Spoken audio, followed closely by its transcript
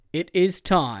It is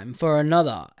time for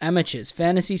another Amateurs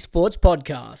Fantasy Sports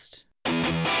Podcast. The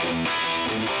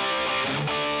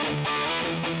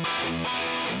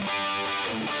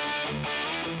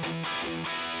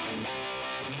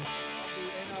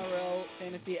NRL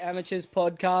Fantasy Amateurs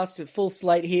Podcast, a full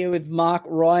slate here with Mark,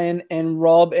 Ryan, and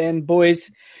Rob. And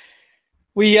boys,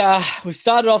 we've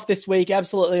started off this week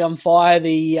absolutely on fire.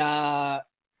 The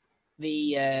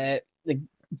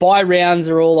buy rounds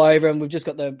are all over, and we've just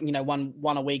got the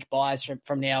one a week buys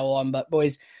from now on. But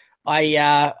boys,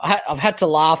 I've had to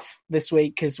laugh this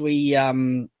week because we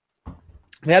had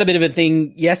a bit of a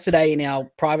thing yesterday in our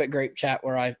private group chat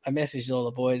where I messaged all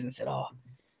the boys and said, "Oh,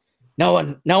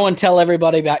 no one tell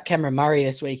everybody about Cameron Murray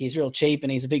this week. He's real cheap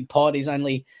and he's a big pod. He's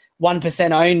only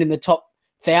 1% owned in the top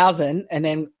 1,000." And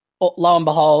then lo and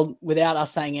behold, without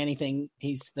us saying anything,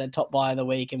 he's the top buy of the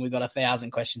week, and we've got 1,000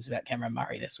 questions about Cameron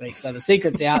Murray this week. So the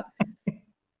secret's out.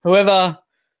 Whoever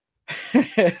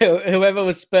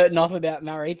was spurting off about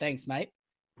Murray, thanks, mate.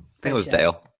 I think it was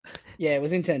Dale. Yeah, it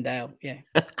was intern Dale. Yeah,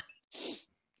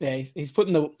 yeah, he's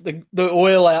putting the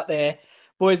oil out there,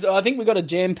 boys. I think we've got a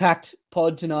jam-packed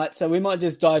pod tonight, so we might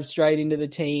just dive straight into the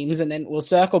teams, and then we'll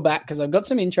circle back because I've got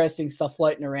some interesting stuff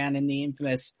floating around in the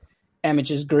infamous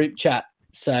Amateurs group chat.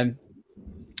 So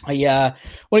I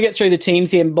want to get through the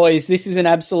teams here. And boys, this is an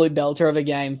absolute belter of a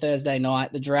game Thursday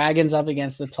night. The Dragons up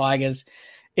against the Tigers.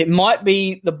 It might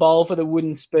be the bowl for the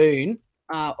wooden spoon,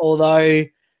 although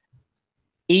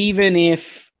even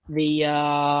if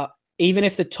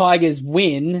the Tigers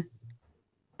win,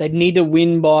 they'd need to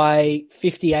win by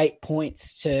 58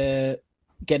 points to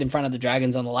get in front of the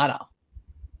Dragons on the ladder.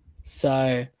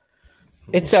 So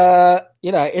it's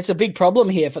a big problem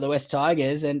here for the West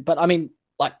Tigers. But I mean,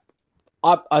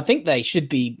 I think they should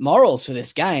be morals for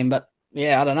this game, but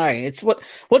yeah, I don't know.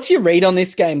 What's your read on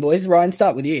this game, boys? Ryan,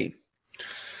 start with you.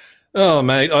 Oh,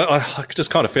 mate, I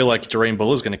just kind of feel like Jahream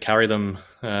Buller's going to carry them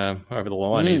over the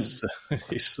line. He's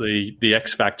the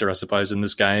X factor, I suppose, in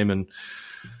this game, and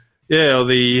yeah,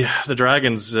 the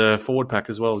Dragons forward pack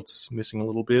as well. It's missing a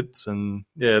little bit, and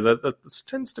yeah, that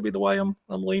tends to be the way I'm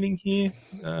leaning here.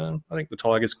 I think the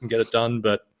Tigers can get it done,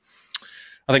 but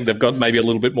I think they've got maybe a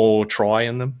little bit more try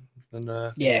in them than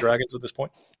the Dragons at this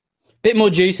point. Bit more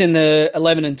juice in the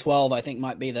 11 and 12, I think,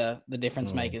 might be the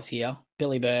difference makers here.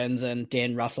 Billy Burns and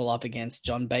Dan Russell up against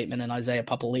John Bateman and Isaiah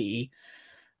Papali'i.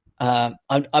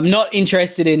 I'm not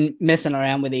interested in messing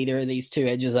around with either of these two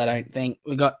edges, I don't think.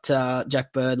 We've got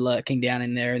Jack Bird lurking down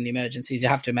in there in the emergencies. You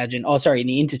have to imagine – in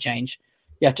the interchange.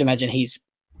 You have to imagine he's,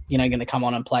 going to come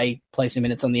on and play some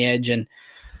minutes on the edge. And,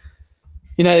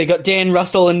 they've got Dan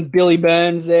Russell and Billy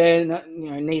Burns there,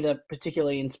 neither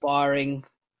particularly inspiring.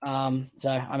 So,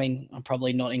 I mean, I'm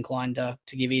probably not inclined to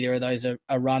give either of those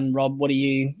a run. Rob, what are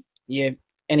you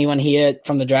anyone here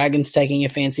from the Dragons taking your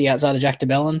fancy outside of Jack de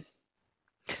Belin?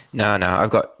 No,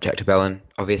 I've got Jack de Belin,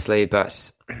 obviously,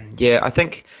 but yeah, I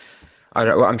think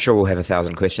I'm sure we'll have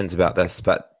 1,000 questions about this,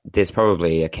 but there's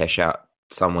probably a cash out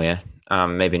somewhere.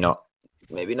 Maybe not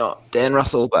Dan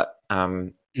Russell, but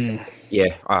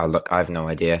yeah. Oh, look, I have no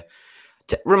idea.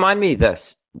 Remind me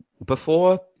this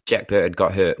before Jack Bird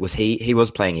got hurt. Was he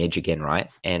was playing edge again, right?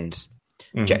 And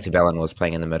Jack de Belin was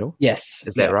playing in the middle. Yes,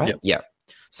 is that right? Yeah.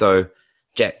 So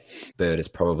Jack Bird is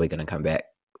probably going to come back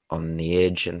on the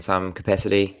edge in some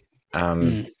capacity.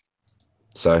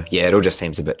 So yeah, it all just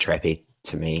seems a bit trappy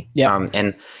to me. Yeah.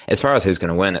 And as far as who's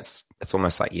going to win, it's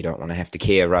almost like you don't want to have to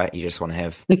care, right? You just want to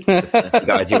have the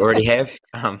guys you already have.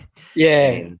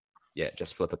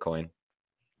 Just flip a coin.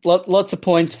 Lots of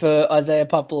points for Isaiah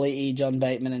Papali'i, John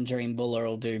Bateman, and Jahream Buller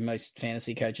will do most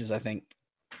fantasy coaches, I think.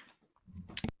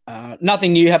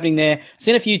 Nothing new happening there.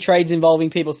 Seen a few trades involving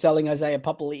people selling Isaiah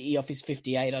Papali'i off his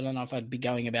 58. I don't know if I'd be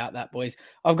going about that, boys.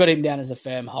 I've got him down as a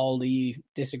firm hold. Do you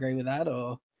disagree with that,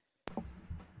 or?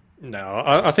 No,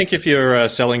 I think if you're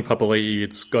selling Papali'i,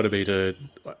 it's got to be to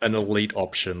an elite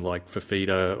option like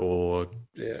Fafita or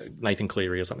Nathan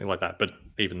Cleary or something like that. But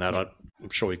even that, I'm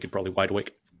sure you could probably wait a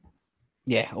week.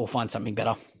 Yeah, or find something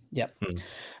better. Yep.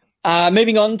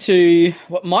 Moving on to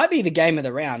what might be the game of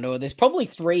the round, or there's probably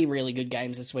 3 really good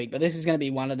games this week, but this is going to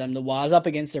be one of them. The Wars up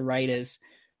against the Raiders.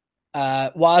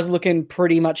 Wars looking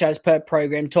pretty much as per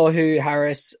program. Tohu,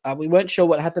 Harris. We weren't sure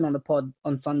what happened on the pod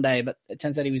on Sunday, but it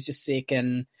turns out he was just sick.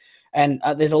 And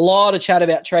there's a lot of chat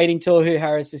about trading Tohu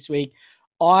Harris this week.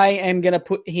 I am going to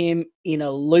put him in a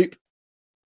loop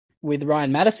with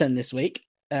Ryan Madison this week,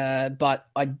 but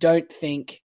I don't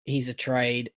think he's a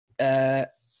trade. Does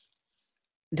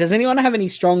anyone have any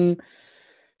strong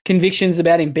convictions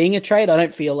about him being a trade? I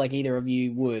don't feel like either of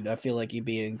you would. I feel like you'd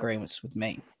be in agreement with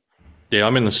me. Yeah,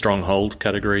 I'm in the strong hold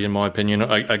category, in my opinion.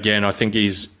 I think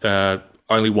he's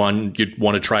only one you'd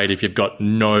want to trade if you've got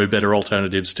no better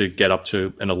alternatives to get up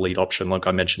to an elite option, like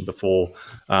I mentioned before.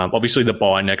 Obviously, the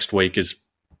bye next week is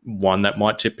one that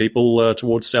might tip people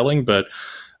towards selling, but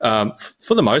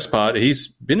for the most part, he's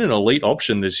been an elite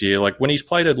option this year. Like when he's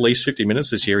played at least 50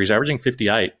 minutes this year, he's averaging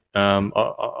 58. I'm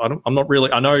not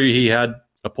really. I know he had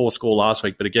a poor score last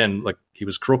week, but again, like he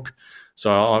was crook.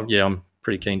 So I'm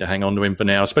pretty keen to hang on to him for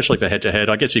now, especially for head-to-head.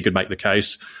 I guess you could make the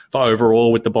case for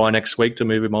overall with the bye next week to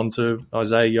move him on to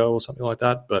Isaiah Yeo or something like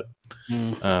that, but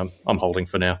I'm holding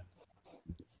for now.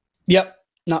 Yep.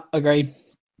 No, agreed.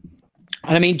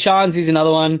 And I mean, Chance is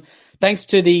another one. Thanks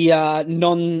to the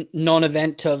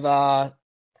non-event of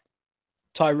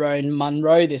Tyrone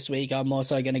Munro this week, I'm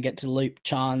also going to get to loop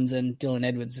Chance and Dylan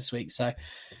Edwards this week. So,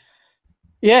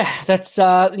 yeah, that's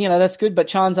that's good. But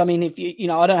Chance, I mean, if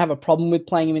I don't have a problem with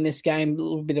playing him in this game. A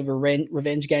little bit of a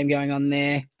revenge game going on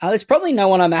there. There's probably no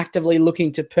one I'm actively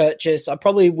looking to purchase. I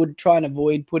probably would try and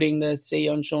avoid putting the C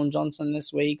on Sean Johnson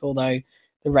this week, although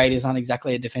the Raiders aren't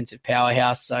exactly a defensive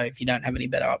powerhouse. So if you don't have any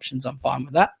better options, I'm fine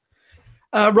with that.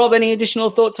 Rob, any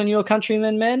additional thoughts on your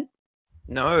countryman, man?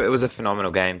 No, it was a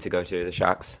phenomenal game to go to, the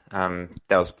Sharks. That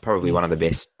was probably one of the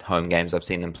best home games I've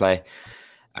seen them play.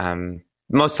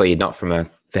 Mostly not from a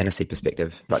fantasy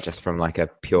perspective, but just from like a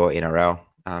pure NRL.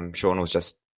 Sean was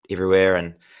just everywhere,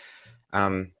 and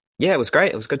it was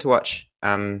great. It was good to watch.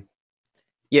 I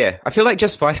feel like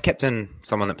just vice captain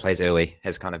someone that plays early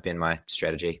has kind of been my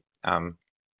strategy. I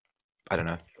don't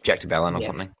know, Jack de Belin or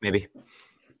something, maybe.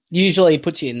 Usually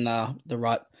puts you in the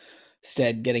right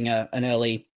stead, getting an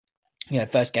early,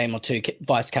 first game or two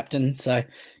vice captain. So,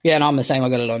 yeah, and I'm the same. I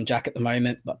got it on Jack at the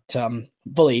moment, but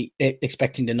fully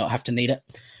expecting to not have to need it.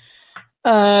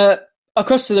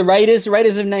 Across to the Raiders. The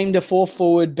Raiders have named a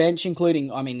 4-forward bench, including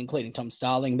Tom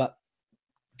Starling, but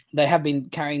they have been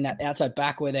carrying that outside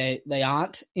back where they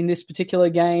aren't in this particular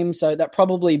game. So that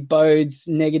probably bodes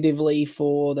negatively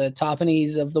for the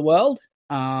Tarpanis of the world.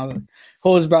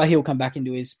 Horsburgh, he'll come back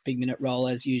into his big minute role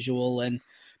as usual, and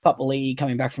Papali'i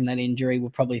coming back from that injury, we'll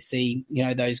probably see,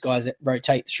 those guys that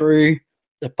rotate through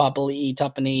the Papali'i,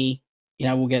 Tapani,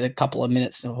 we'll get a couple of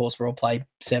minutes. The Horsburgh will play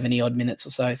 70-odd minutes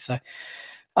or so. So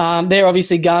they're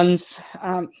obviously guns.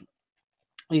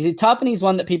 Tapani's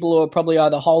one that people are probably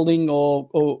either holding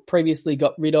or previously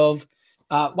got rid of.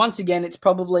 Once again, it's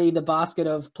probably the basket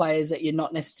of players that you're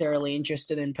not necessarily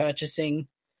interested in purchasing.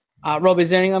 Rob, is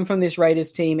there anyone from this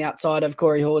Raiders team outside of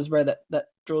Corey Horsburgh that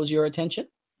draws your attention?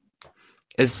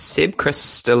 Is Seb Chris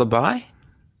still a buy?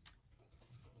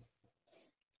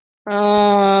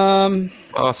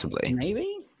 Possibly.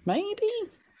 Maybe.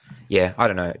 Yeah, I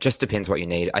don't know. It just depends what you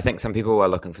need. I think some people are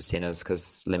looking for centers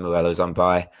because Lemuelo's on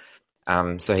buy.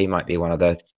 So he might be one of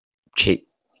the cheap,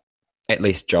 at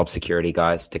least job security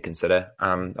guys to consider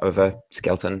over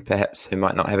Skelton, perhaps, who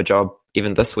might not have a job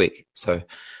even this week. So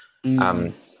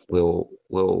we'll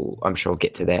I'm sure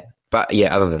get to that. But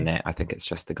yeah, other than that, I think it's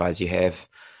just the guys you have.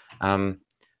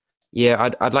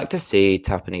 I'd like to see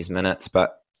Tapani's minutes,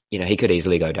 but he could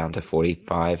easily go down to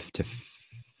 45 to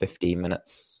 50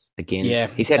 minutes again. Yeah,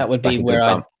 that would like be where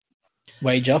I'd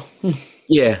wager.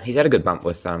 Yeah, he's had a good bump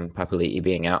with Papali'i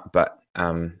being out, but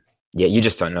you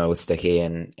just don't know with Sticky,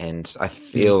 and I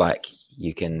feel like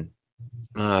you can.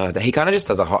 He kind of just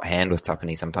does a hot hand with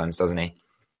Tapani sometimes, doesn't he?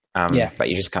 But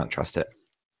you just can't trust it.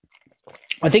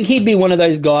 I think he'd be one of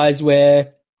those guys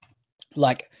where,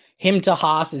 like, him to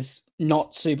Haas is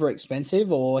not super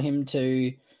expensive, or him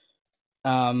to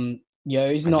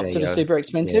Yo's not sort of super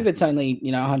expensive. It's only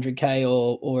 100K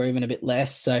or even a bit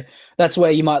less. So that's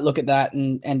where you might look at that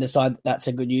and decide that's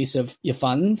a good use of your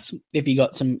funds if you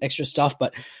got some extra stuff.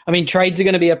 But I mean, trades are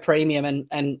going to be a premium,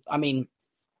 and I mean,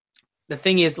 the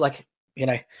thing is, like,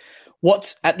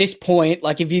 what's at this point,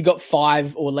 like, if you got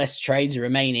 5 or less trades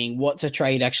remaining, what's a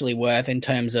trade actually worth in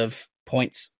terms of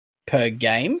points per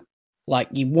game? Like,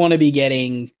 you want to be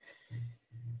getting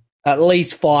at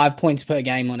least 5 points per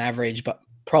game on average, but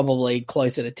probably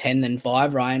closer to 10 than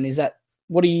 5, Ryan.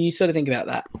 What do you sort of think about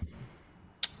that?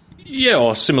 Yeah,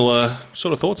 or similar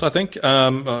sort of thoughts, I think.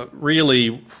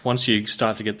 Really, once you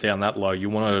start to get down that low,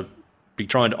 you want to be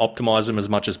trying to optimize them as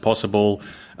much as possible,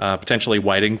 potentially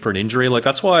waiting for an injury. Like,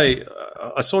 that's why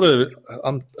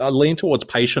I lean towards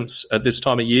patience at this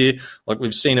time of year. Like,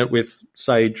 we've seen it with,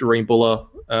 say, Jareen Buller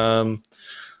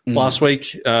last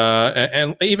week,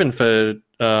 and even for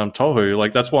Tohu.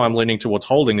 Like, that's why I'm leaning towards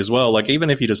holding as well. Like, even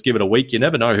if you just give it a week, you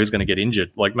never know who's going to get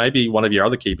injured. Like, maybe one of your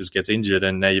other keepers gets injured,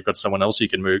 and now you've got someone else you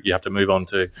can move. You have to move on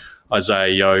to Isaiah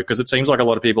Yeo, because it seems like a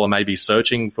lot of people are maybe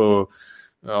searching for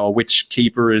which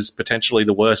keeper is potentially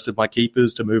the worst of my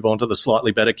keepers to move on to the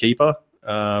slightly better keeper.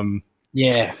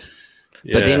 Yeah.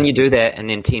 Yeah. But then you do that, and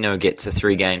then Tino gets a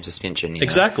 3-game suspension.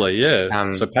 Exactly,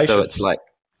 yeah. So it's like,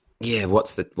 yeah,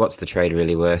 what's the trade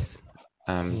really worth?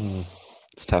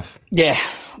 It's tough. Yeah.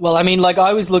 Well, I mean, like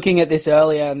I was looking at this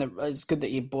earlier, and it's good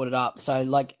that you brought it up. So,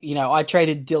 like, you know, I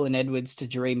traded Dylan Edwards to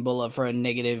Jareem Buller for a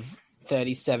negative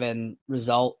 37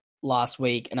 result last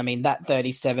week. And I mean, that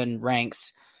 37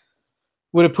 ranks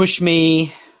would have pushed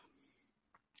me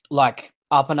like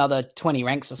up another 20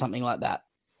 ranks or something like that.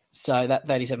 So that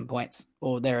 37 points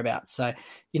or thereabouts. So,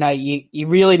 you know, you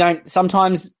really don't,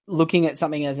 sometimes looking at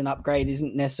something as an upgrade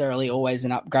isn't necessarily always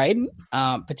an upgrade,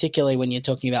 particularly when you're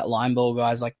talking about line ball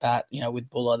guys like that, you know, with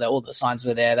Buller, all the signs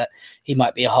were there that he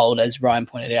might be a hold, as Ryan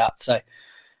pointed out. So,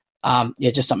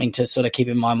 yeah, just something to sort of keep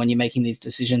in mind when you're making these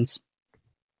decisions.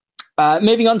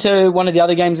 Moving on to one of the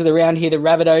other games of the round here, the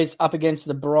Rabbitohs up against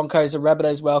the Broncos. The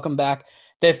Rabbitohs, welcome back.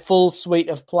 Their full suite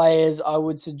of players, I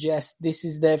would suggest this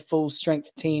is their full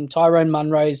strength team. Tyrone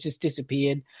Munro's just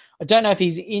disappeared. I don't know if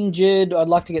he's injured. I'd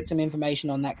like to get some information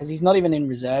on that because he's not even in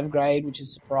reserve grade, which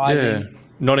is surprising. Yeah,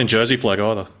 not in Jersey flag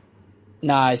either.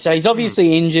 No, so he's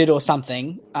obviously injured or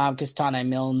something because Tane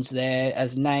Milne's there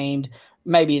as named.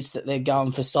 Maybe it's that they're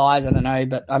going for size. I don't know.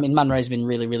 But, I mean, Munro's been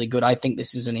really, really good. I think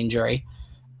this is an injury.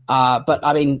 But,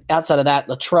 I mean, outside of that,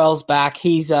 Latrell's back.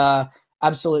 He's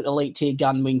absolute elite tier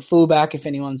gun wing fullback if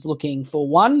anyone's looking for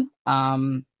one.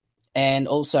 And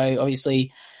also,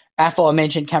 obviously,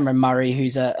 aforementioned Cameron Murray,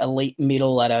 who's an elite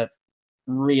middle at a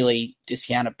really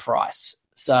discounted price.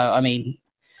 So, I mean,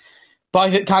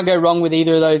 both can't go wrong with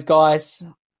either of those guys.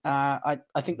 I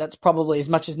think that's probably as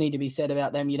much as need to be said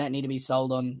about them. You don't need to be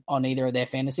sold on either of their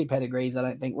fantasy pedigrees, I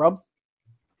don't think, Rob.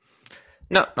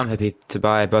 No, I'm happy to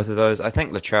buy both of those. I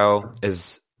think Latrell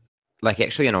is like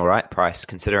actually an all right price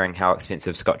considering how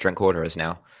expensive Scott Drinkwater is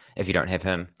now if you don't have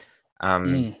him.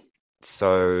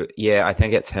 So yeah, I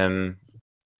think it's him,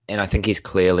 and I think he's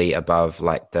clearly above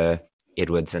like the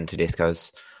Edwards and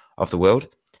Tedesco's of the world.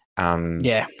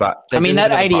 Yeah, but I mean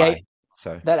that 88,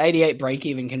 so that 88 break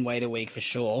even can wait a week for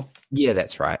sure. Yeah,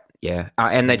 that's right. Yeah,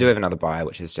 and they do have another buy,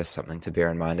 which is just something to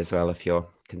bear in mind as well if you're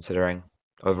considering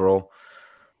overall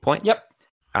points. Yep.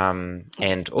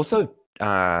 And also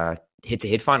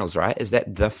head-to-head finals, right? Is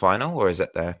that the final or is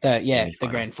it the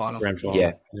grand final? Grand final.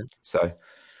 Yeah. So,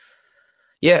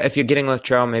 yeah, if you're getting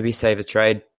Latrell, maybe save a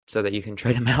trade so that you can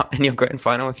trade him out in your grand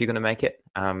final if you're going to make it.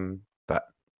 But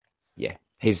yeah,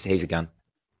 he's a gun.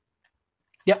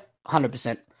 Yep,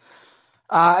 100%.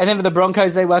 And then for the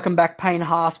Broncos, they welcome back Payne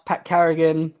Haas, Pat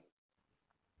Carrigan,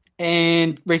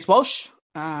 and Reece Walsh.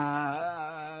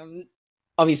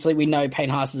 Obviously, we know Payne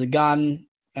Haas is a gun.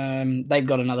 They've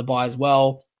got another buy as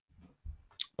well.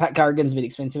 Pat Carrigan's a bit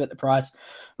expensive at the price.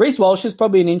 Reece Walsh is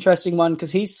probably an interesting one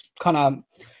because he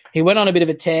went on a bit of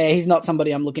a tear. He's not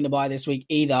somebody I'm looking to buy this week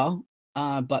either.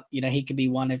 But, you know, he could be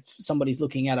one if somebody's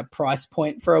looking at a price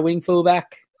point for a wing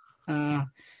fullback.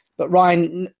 But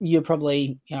Ryan, you're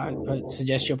probably, I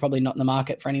suggest you're probably not in the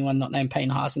market for anyone not named Payne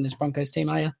Haas in this Broncos team,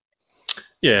 are you?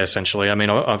 Yeah, essentially. I mean,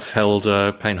 I've held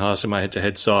Payne Haas in my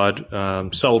head-to-head side,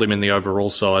 sold him in the overall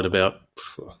side about,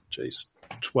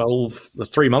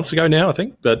 3 months ago now, I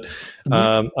think. But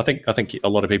I think a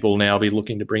lot of people will now be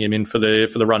looking to bring him in for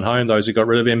the run home. Those who got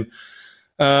rid of him,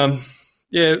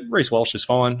 yeah, Reece Walsh is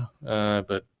fine.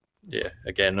 But yeah,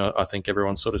 again, I think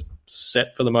everyone's sort of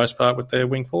set for the most part with their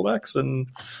wing fullbacks, and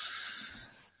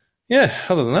yeah,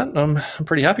 other than that, I'm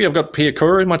pretty happy. I've got Pia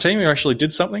Kura in my team who actually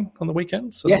did something on the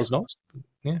weekend, so that was nice.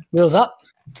 Yeah, wheels up.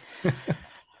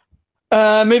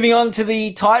 Moving on to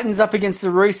the Titans up against the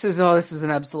Roosters. Oh, this is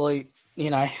an absolute,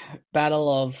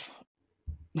 battle of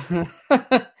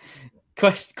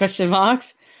question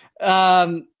marks.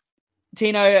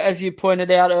 Tino, as you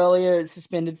pointed out earlier, is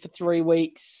suspended for 3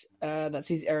 weeks. That's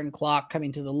his Aaron Clark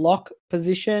coming to the lock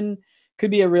position.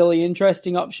 Could be a really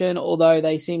interesting option, although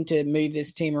they seem to move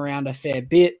this team around a fair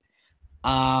bit.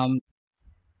 Outside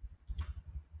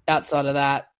of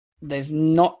that, there's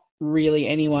not really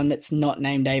anyone that's not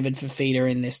named David Fafita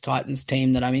in this Titans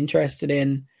team that I'm interested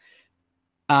in.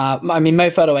 I mean, Mo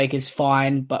Fotuaika is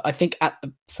fine, but I think at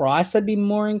the price I'd be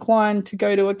more inclined to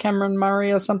go to a Cameron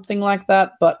Murray or something like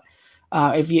that. But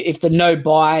if the no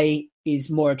buy is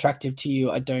more attractive to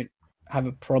you, I don't have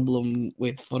a problem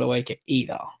with Fotuaika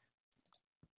either.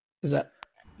 Is that,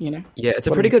 Yeah, it's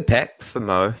a pretty good pack for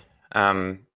Mo.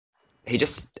 It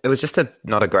was just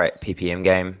not a great PPM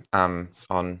game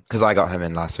because I got him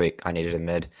in last week. I needed a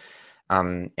mid.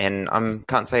 And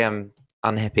can't say I'm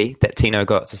unhappy that Tino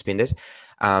got suspended.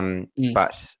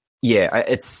 But yeah,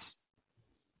 it's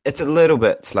a little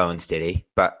bit slow and steady,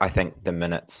 but I think the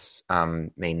minutes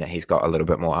mean that he's got a little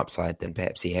bit more upside than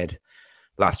perhaps he had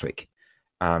last week.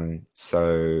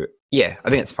 So Yeah, I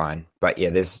think it's fine. But yeah,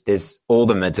 there's all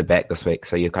the mids are back this week,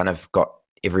 so you've kind of got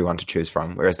everyone to choose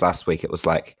from. Whereas last week it was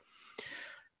like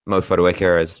Mo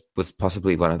Fotuaika was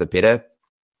possibly one of the better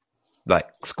like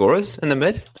scorers in the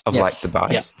mid of like the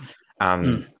buys.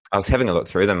 Yep. I was having a look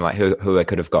through them, like who I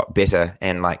could have got better,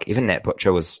 and like even Nat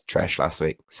Butcher was trash last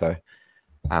week. So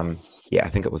yeah, I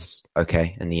think it was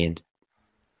okay in the end.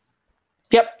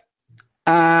 Yep.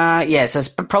 So it's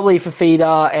probably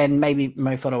Fafita and maybe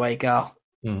Mo Fotuaika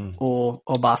or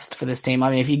bust for this team. I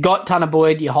mean, if you got Tanner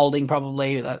Boyd, you're holding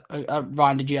probably.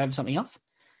 Ryan, did you have something else?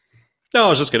 No, I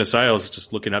was just going to say, I was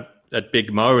just looking at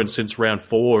Big Mo, and since round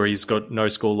 4, he's got no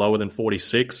score lower than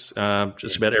 46.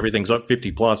 Just about everything's up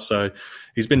 50 plus. So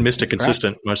he's been Mr.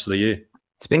 Consistent most of the year.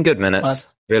 It's been good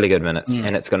minutes, really good minutes,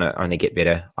 and it's going to only get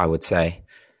better, I would say.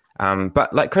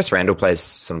 But like Chris Randall plays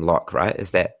some lock, right?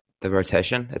 Is that the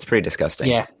rotation? It's pretty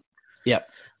disgusting. Yeah. Yep.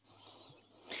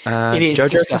 It is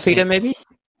Jojo Fafita, maybe?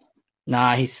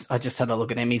 Nah, I just had a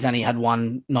look at him. He's only had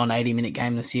one non-80-minute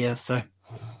game this year, so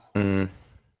he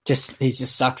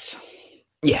just sucks.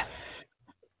 Yeah.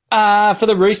 For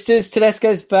the Roosters,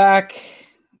 Tedesco's back.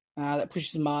 That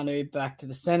pushes Manu back to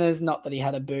the centres. Not that he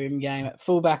had a boom game at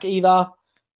fullback either.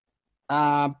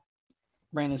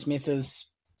 Brandon Smith is...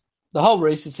 The whole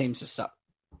Roosters team's just suck.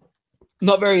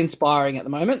 Not very inspiring at the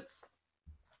moment.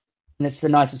 And it's the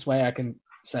nicest way I can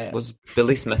say it. Was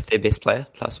Billy Smith their best player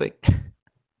last week?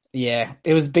 Yeah,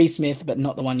 it was B. Smith, but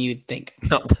not the one you'd think.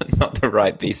 Not the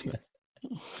right B. Smith.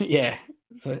 Yeah.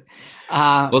 So,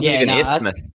 wasn't even S.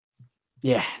 Smith.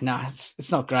 Yeah, no,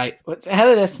 it's not great. How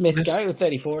did S. Smith go? With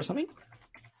 34 or something?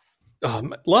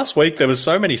 Last week there was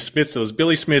so many Smiths. There was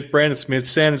Billy Smith, Brandon Smith,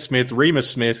 Sandon Smith, Remus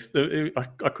Smith.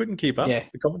 I couldn't keep up. Yeah.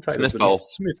 The commentators Smith Bowl.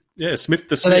 Smith. Yeah, Smith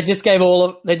to Smith. So they just gave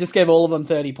all of them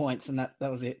 30 points, and that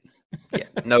was it. Yeah,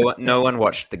 no one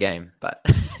watched the game, but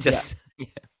just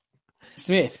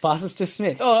Smith passes to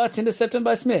Smith. Oh, it's intercepted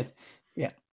by Smith.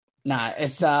 Yeah, no,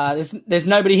 it's there's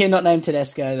nobody here not named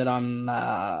Tedesco that I'm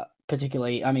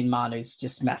particularly. I mean, Manu's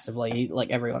just massively like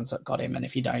everyone's got him, and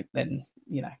if you don't, then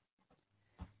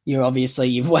you're obviously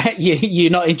you're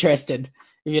not interested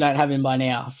if you don't have him by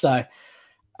now. So.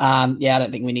 I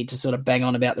don't think we need to sort of bang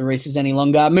on about the Roosters any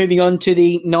longer. Moving on to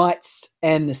the Knights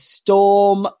and the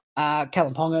Storm.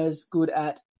 Callum Ponga's good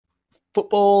at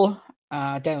football.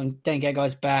 Dan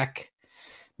Gaggai's back.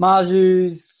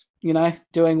 Marzu's,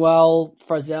 doing well.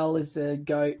 Frizzell is a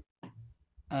goat.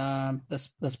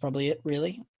 That's probably it,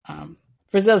 really.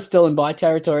 Frizzell's still in buy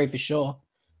territory for sure.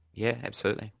 Yeah,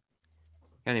 absolutely.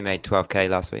 He only made 12K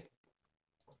last week.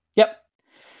 Yep.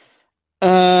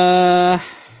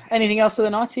 Anything else for the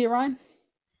Knights here, Ryan?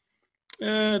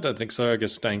 I don't think so. I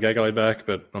guess Dan Gagai back,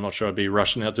 but I'm not sure I'd be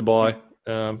rushing out to buy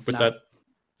with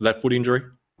that foot injury.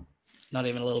 Not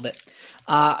even a little bit.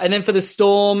 And then for the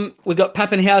Storm, we've got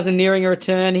Pappenhausen nearing a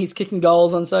return. He's kicking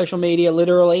goals on social media,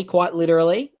 quite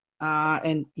literally.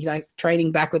 And,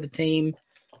 training back with the team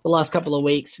the last couple of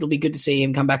weeks. It'll be good to see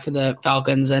him come back for the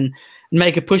Falcons and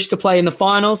make a push to play in the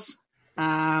finals.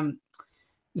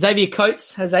 Xavier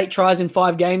Coates has 8 tries in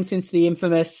 5 games since the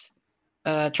infamous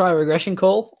try regression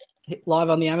call hit live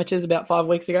on the amateurs about 5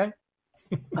 weeks ago.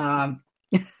 I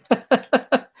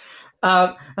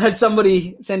had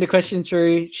somebody send a question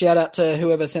through. Shout out to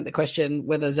whoever sent the question,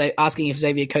 asking if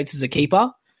Xavier Coates is a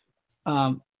keeper,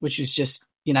 which is just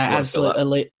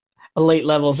absolute elite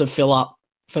levels of fill up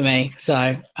for me.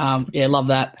 So love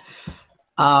that.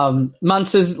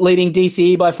 Munster's leading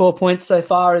DCE by 4 points so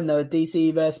far in the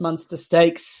DCE versus Munster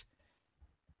stakes.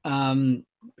 That's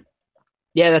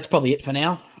probably it for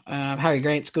now. Harry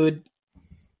Grant's good.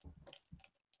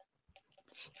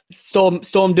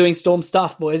 Storm doing Storm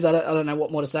stuff, boys. I don't know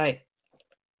what more to say.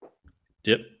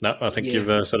 Yep. No, I think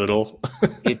you've said it all.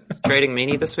 You trading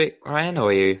Meany this week, Ryan, or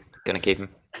are you going to keep him?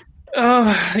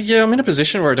 I'm in a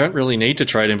position where I don't really need to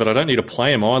trade him, but I don't need to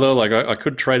play him either. Like I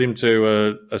could trade him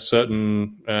to a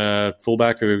certain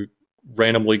fullback who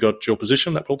randomly got your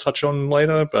position that we'll touch on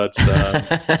later. But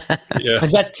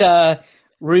is that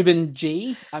Ruben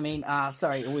G? I mean,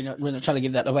 sorry, we're not trying to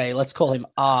give that away. Let's call him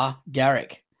R.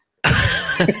 Garrick.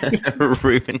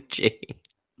 Ruben G.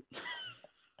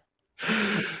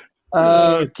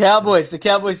 Cowboys. The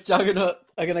Cowboys juggernaut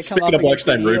are going to come up. Speaking of blokes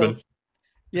named Ruben.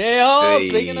 Yeah,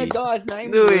 speaking of guys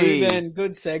named Ruben,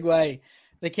 good segue.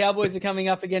 The Cowboys are coming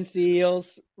up against the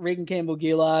Eels. Regan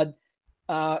Campbell-Gillard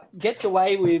gets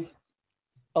away with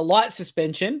a light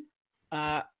suspension,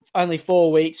 only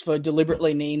 4 weeks for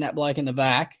deliberately kneeing that bloke in the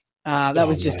back. That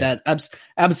was just an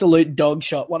absolute dog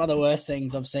shot. One of the worst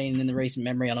things I've seen in the recent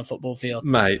memory on a football field.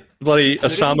 Mate, bloody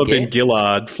Osama bin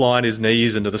Gillard flying his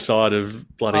knees into the side of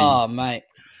bloody... Oh, mate,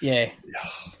 yeah.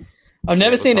 I've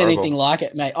never seen horrible. anything like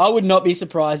it, mate. I would not be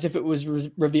surprised if it was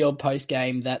revealed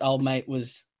post-game that old mate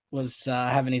was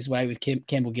having his way with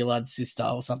Campbell Gillard's sister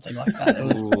or something like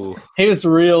that. He was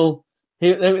real.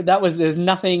 There's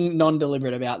nothing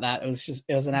non-deliberate about that.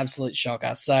 It was an absolute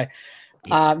shocker. So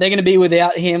they're going to be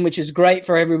without him, which is great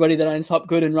for everybody that owns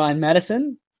Hopgood and Ryan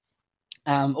Madison,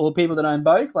 or people that own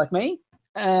both, like me.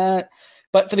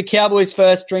 But for the Cowboys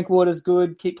first, Drinkwater's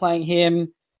good. Keep playing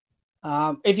him.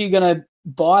 If you're going to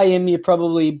buy him, you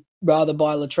probably rather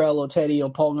buy Latrell or Teddy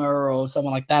or Ponga or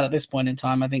someone like that at this point in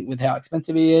time, I think, with how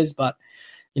expensive he is. But,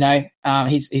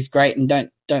 he's great, and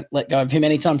don't let go of him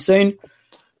anytime soon.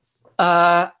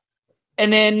 And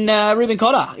then Reuben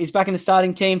Cotter is back in the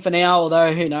starting team for now,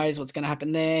 although who knows what's going to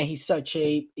happen there. He's so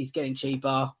cheap. He's getting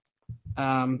cheaper.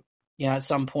 At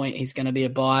some point he's going to be a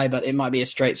buy, but it might be a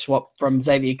straight swap from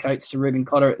Xavier Coates to Reuben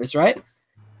Cotter at this rate.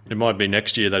 It might be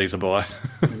next year that he's a buy.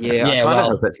 I kind of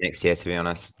hope it's next year, to be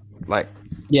honest. I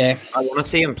want to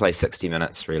see him play 60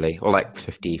 minutes, really, or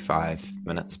 55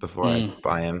 minutes before I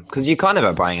buy him. Because you kind of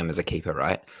are buying him as a keeper,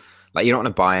 right? You don't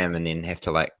want to buy him and then have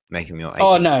to make him your 18th.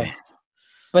 Oh, no.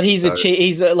 But he's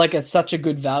such a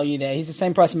good value there. He's the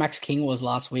same price Max King was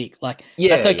last week.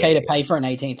 That's okay to pay for an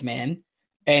 18th man.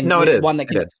 And no, it is. One that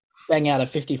can bang out a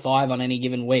 55 on any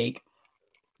given week.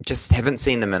 Just haven't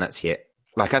seen the minutes yet.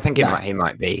 I think he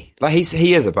might be.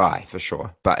 He is a buy for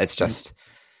sure. But it's just,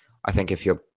 I think if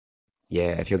you're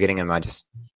getting him,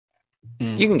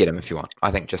 you can get him if you want.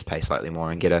 I think just pay slightly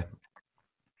more and get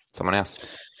someone else.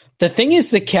 The thing is,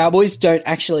 the Cowboys don't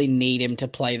actually need him to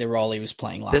play the role he was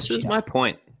playing last year. This is my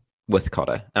point with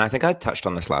Cotter, and I think I touched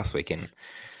on this last weekend.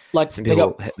 Some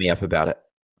people hit me up about it.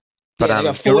 But they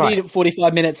got 40 to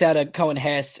 45 minutes out of Cohen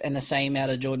Hess and the same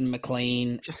out of Jordan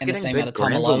McLean and the same out of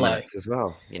Tamalolo as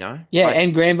well, Yeah,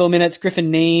 and Granville minutes, Griffin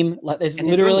Neem. There's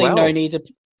literally no need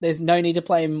to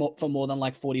play him for more than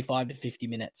 45 to 50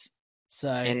 minutes. So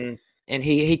and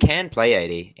he can play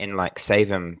 80 and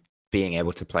save him being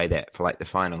able to play that for the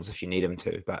finals if you need him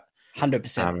to. But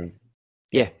 100%.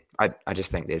 I just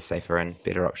think there's safer and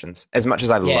better options. As much as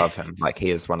I love him,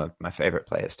 he is one of my favorite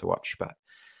players to watch. But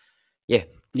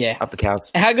yeah, up the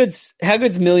Cows. How good's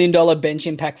 $1 million bench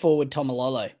impact forward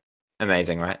Tamalolo?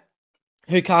 Amazing, right?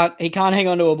 He can't hang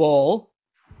on to a ball.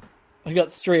 He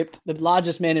got stripped, the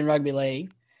largest man in rugby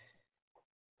league.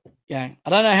 Yeah, I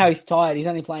don't know how he's tired. He's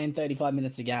only playing 35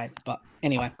 minutes a game. But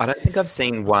anyway. I don't think I've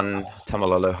seen one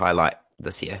Tamalolo highlight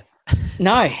this year.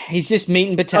 No, he's just meat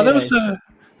and potatoes.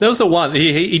 There was the one.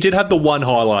 He did have the one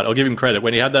highlight. I'll give him credit.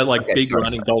 When he had that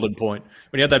running golden point.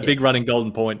 When he had that big running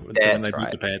golden point when they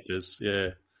beat the Panthers.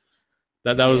 Yeah.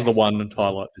 That was the one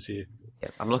highlight this year. Yeah,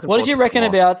 I'm looking. What did you reckon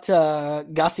about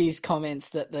Gussie's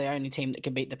comments that the only team that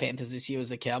can beat the Panthers this year was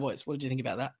the Cowboys? What did you think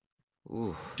about that?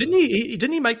 Ooh. Didn't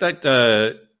he make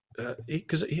that?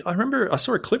 Because I remember I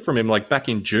saw a clip from him back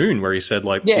in June where he said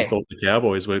he thought the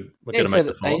Cowboys were going to make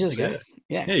the finals. Ages ago.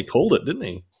 Yeah, he called it, didn't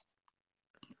he?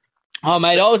 Oh,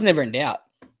 mate, I was never in doubt.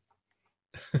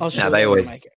 Sure they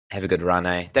always have a good run,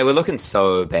 eh? They were looking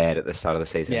so bad at the start of the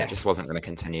season. It just wasn't going to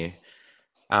continue.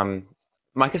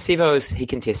 Micah Sivo, is he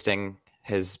contesting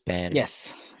his ban?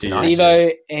 Yes.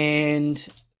 Sivo and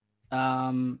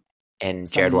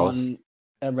Jared Wallace.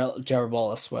 Jared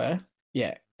Wallace were.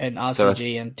 Yeah. And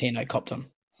RCG and Tino copped him.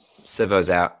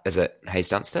 Sivo's out. Is it Hayes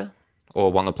Dunster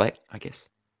or Wonga Blake, I guess?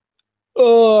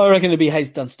 Oh, I reckon it'd be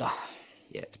Hayes Dunster.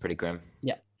 Yeah, it's pretty grim.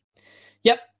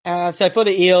 Yep. So for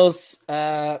the Eels,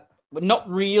 we're not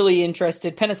really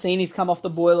interested. Penasini's come off the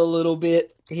boil a little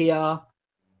bit here.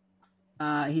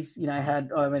 He's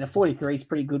had a 43 is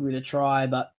pretty good with a try,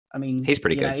 but he's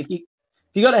pretty good. If you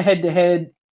got a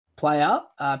head-to-head player,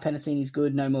 Penasini's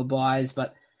good. No more buys,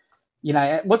 but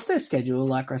what's their schedule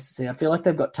like rest of the season? I feel like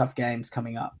they've got tough games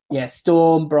coming up. Yeah,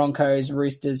 Storm, Broncos,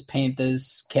 Roosters,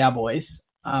 Panthers, Cowboys.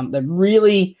 They're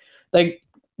really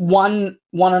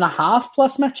 1.5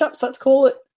 plus matchups, let's call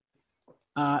it.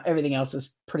 Everything else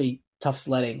is pretty tough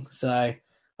sledding. So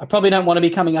I probably don't want to be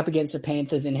coming up against the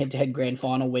Panthers in head-to-head grand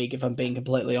final week, if I'm being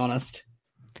completely honest.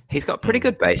 He's got pretty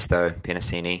good base, though,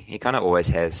 Penasini. He kind of always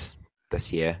has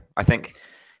this year. I think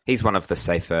he's one of the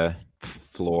safer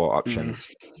floor options.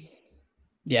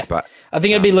 Yeah, but I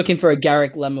think I'd be looking for a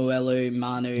Garrick, Lemuelu,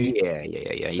 Manu. Yeah.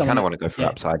 You kind of want to go for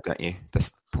upside, don't you,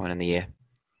 this point in the year?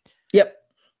 Yep.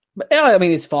 But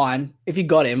it's fine. If you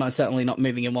got him, I'm certainly not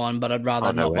moving him on, but I'd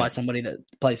rather not buy somebody that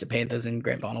plays the Panthers in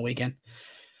grand final weekend.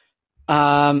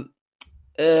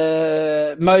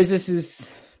 Moses is,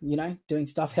 doing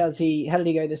stuff. How did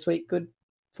he go this week? Good?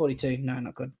 42? No,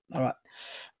 not good. All right.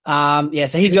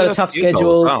 So he's got a tough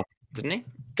schedule. Didn't he?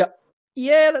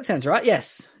 Yeah, that sounds right.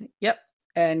 Yes. Yep.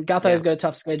 And Gutho's got a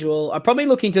tough schedule. I'm probably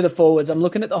looking to the forwards. I'm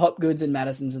looking at the Hopgoods and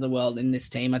Madisons of the world in this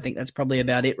team. I think that's probably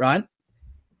about it, Ryan.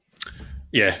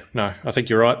 Yeah, no, I think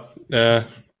you're right.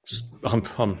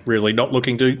 I'm really not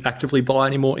looking to actively buy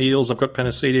any more Eels. I've got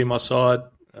Penasiti on my side,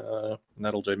 and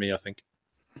that'll do me, I think.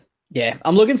 Yeah,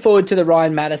 I'm looking forward to the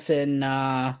Ryan Madison.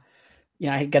 Going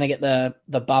to get the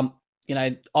bump.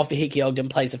 Off the Hickey Ogden,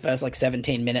 plays the first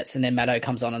 17 minutes, and then Maddo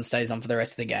comes on and stays on for the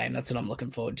rest of the game. That's what I'm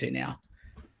looking forward to now.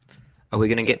 Are we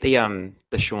going to get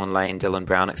the Sean Lane, Dylan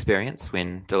Brown experience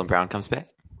when Dylan Brown comes back?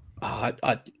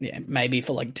 Maybe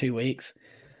for 2 weeks.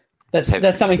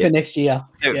 That's something for next year.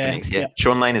 Yeah.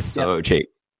 Sean Lane is so cheap.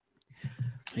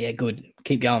 Yeah, good.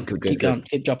 Keep going. Good. Keep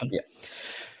dropping. Yeah.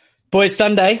 Boys,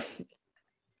 Sunday,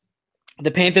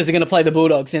 the Panthers are going to play the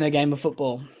Bulldogs in a game of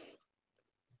football.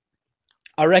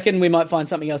 I reckon we might find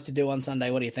something else to do on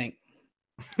Sunday. What do you think?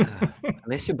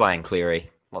 Unless you're buying Cleary,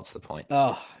 what's the point?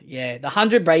 Oh, yeah. The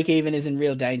 100 break even is in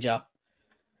real danger.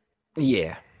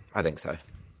 Yeah, I think so.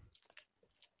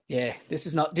 Yeah, this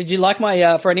is not. Did you like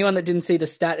my? For anyone that didn't see the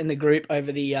stat in the group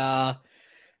over the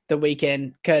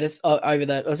weekend, it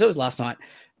was last night,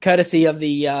 courtesy of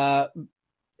the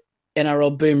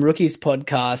NRL Boom Rookies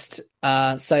podcast.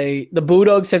 So the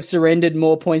Bulldogs have surrendered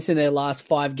more points in their last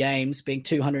 5 games, being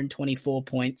 224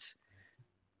 points,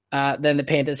 than the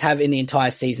Panthers have in the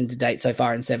entire season to date so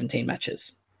far in 17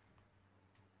 matches.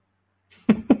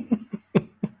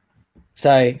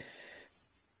 So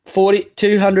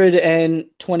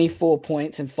 224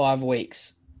 points in 5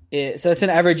 weeks. Yeah, so it's an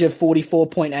average of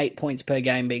 44.8 points per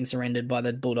game being surrendered by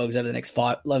the Bulldogs over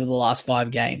the last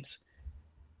 5 games.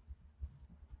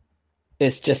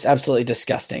 It's just absolutely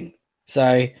disgusting.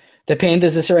 So the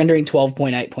Panthers are surrendering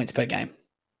 12.8 points per game.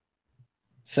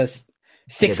 So 6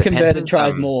 converted Panthers,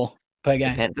 tries more per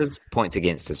game. The Panthers' points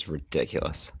against is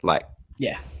ridiculous.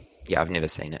 Yeah, I've never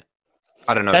seen it.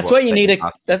 I don't know. That's where you need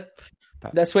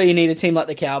That's where you need a team like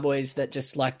the Cowboys that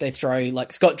just they throw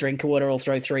Scott Drinkwater will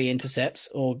throw 3 intercepts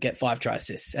or get 5 try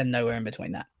assists and nowhere in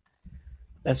between that.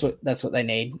 That's what they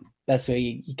need. That's where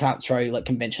you can't throw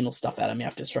conventional stuff at them. You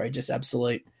have to throw just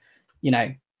absolute,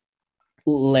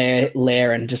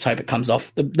 lair and just hope it comes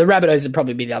off. The Rabbitohs would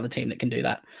probably be the other team that can do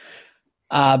that.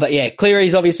 But yeah,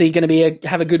 Cleary's obviously going to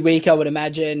have a good week, I would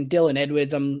imagine. Dylan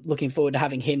Edwards, I'm looking forward to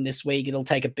having him this week. It'll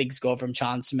take a big score from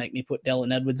Chance to make me put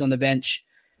Dylan Edwards on the bench.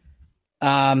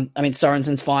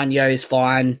 Sorensen's fine, Yo's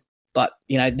fine, but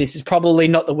this is probably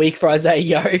not the week for Isaiah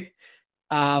Yo.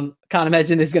 Can't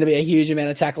imagine there's going to be a huge amount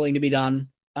of tackling to be done,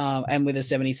 and with a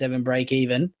 77 break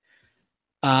even.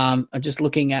 I'm just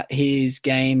looking at his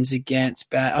games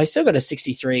against. I still got a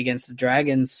 63 against the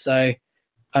Dragons, so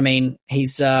he's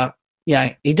he's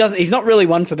not really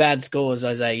one for bad scores,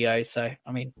 Isaiah Yo. So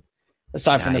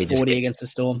aside from the 40 against the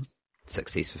Storm,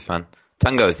 60s for fun.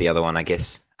 Tungo is the other one, I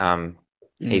guess.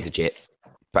 He's a jet.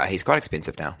 But he's quite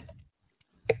expensive now.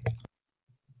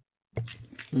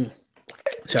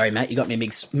 Sorry, Matt, you got me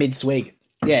mid-swig.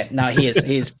 Yeah, no, he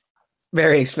is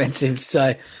very expensive.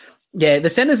 So, yeah, the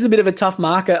center's a bit of a tough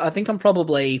market. I think I'm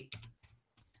probably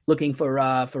looking for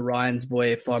Ryan's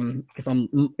boy if I'm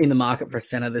in the market for a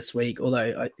center this week,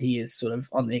 although he is sort of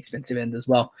on the expensive end as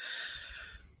well.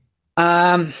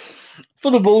 For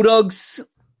the Bulldogs,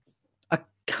 I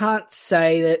can't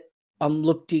say that I'm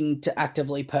looking to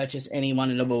actively purchase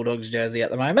anyone in a Bulldogs jersey at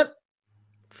the moment.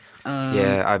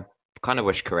 I kind of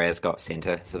wish Carrez got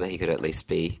centre so that he could at least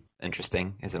be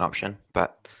interesting as an option,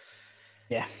 but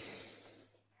yeah.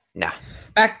 Nah.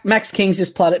 Max King's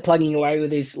just plugging away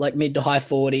with his mid to high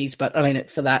 40s, but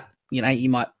for that, you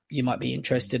might be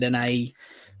interested in a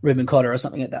Ruben Cotter or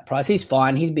something at that price. He's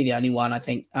fine. He'd be the only one, I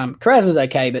think. Carraz is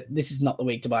okay, but this is not the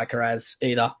week to buy Carraz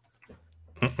either.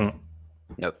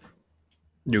 Nope.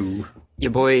 No. Your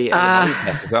boy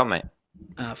as well, mate.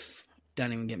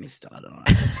 Don't even get me started on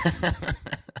it.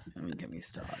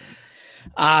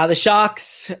 The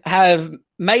Sharks have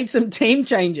made some team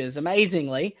changes,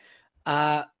 amazingly.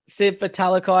 Siv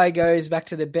Fatalakai goes back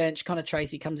to the bench. Connor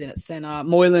Tracy comes in at centre.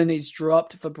 Moylan is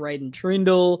dropped for Braden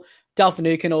Trindle.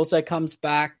 Dalfinukin also comes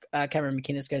back. Cameron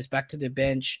McInnes goes back to the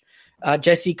bench.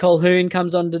 Jesse Colquhoun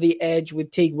comes onto the edge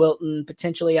with Teague Wilton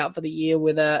potentially out for the year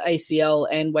with a ACL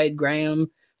and Wade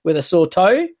Graham with a sore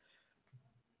toe.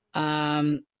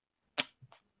 The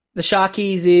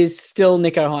Sharkies is still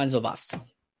Nico Hines or bust.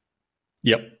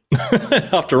 Yep.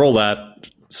 After all that,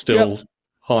 still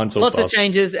Hines or bust. Lots of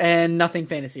changes and nothing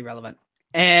fantasy relevant.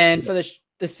 And for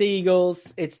the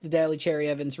Seagulls, it's the Daly Cherry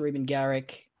Evans, Ruben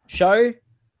Garrick show.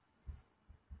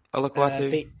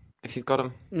 Olakwatu, if you've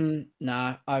got him.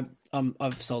 No,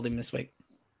 I've sold him this week.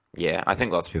 Yeah, I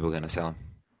think lots of people are going to sell him.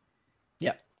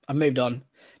 Yep, I moved on.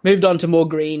 Moved on to more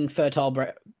green, fertile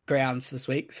grounds this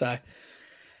week. So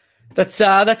that's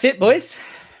it, boys.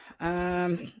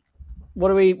 What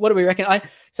do we reckon?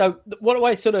 So what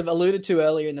I sort of alluded to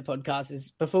earlier in the podcast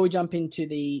is before we jump into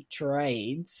the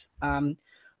trades, I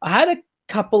had a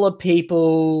couple of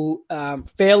people,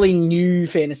 fairly new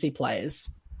fantasy players,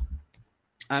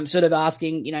 sort of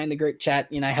asking, in the group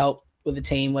chat, help with the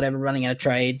team, whatever, running out of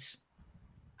trades.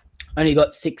 Only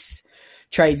got 6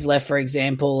 trades left, for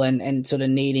example, and sort of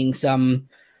needing some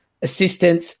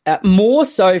assistance, more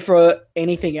so for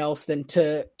anything else than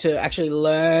to actually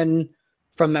learn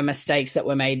from the mistakes that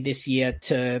were made this year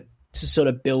to sort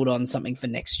of build on something for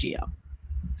next year.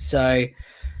 So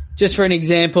just for an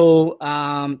example,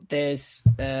 there's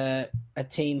a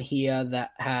team here that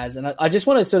has, and I just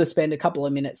want to sort of spend a couple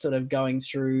of minutes sort of going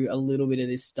through a little bit of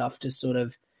this stuff to sort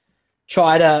of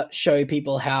try to show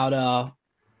people how to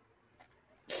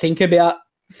think about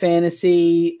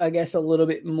fantasy, I guess, a little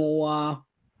bit more.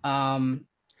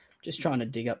 Just trying to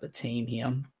dig up the team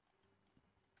here.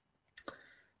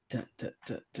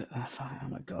 Oh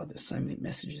my God, there's so many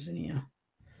messages in here.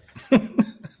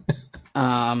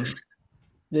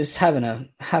 Just having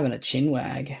a chin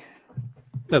wag.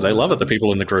 No, they love it. The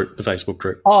people in the group, the Facebook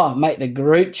group. Oh, mate, the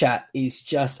group chat is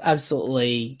just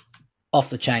absolutely off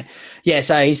the chain. Yeah,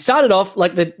 so he started off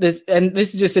like this, and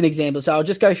this is just an example. So I'll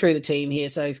just go through the team here.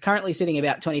 So he's currently sitting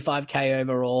about 25K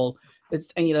overall.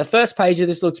 And the first page of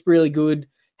this looks really good.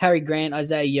 Harry Grant,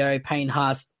 Isaiah Yeo, Payne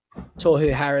Haas,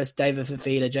 Tohu Harris, David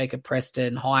Fafita, Jacob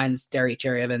Preston, Hines, Derry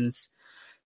Cherry Evans,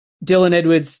 Dylan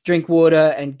Edwards,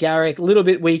 Drinkwater, and Garrick. A little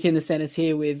bit weak in the centers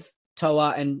here with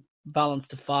Toa and Valence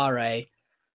Tafare.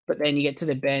 But then you get to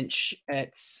the bench,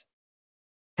 it's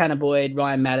Tanner Boyd,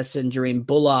 Ryan Madison, Jareem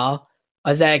Buller,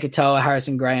 Isaiah Katoa,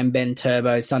 Harrison Graham, Ben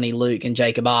Turbo, Sonny Luke, and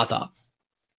Jacob Arthur.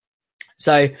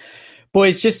 So,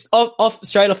 boys, just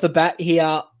straight off the bat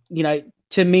here,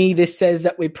 to me, this says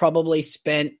that we probably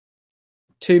spent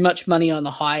too much money on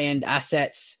the high-end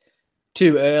assets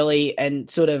too early and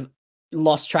sort of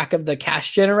lost track of the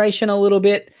cash generation a little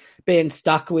bit, being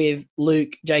stuck with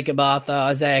Luke, Jacob Arthur,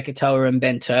 Isaiah Katoa, and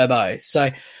Ben Turbo. So,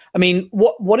 I mean,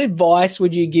 what advice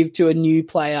would you give to a new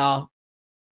player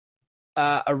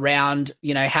around,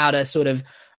 how to sort of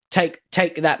take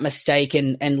that mistake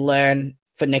and learn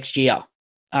for next year?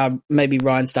 Maybe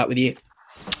Ryan, start with you.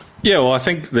 Yeah, well, I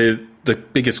think the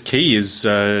biggest key is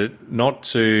not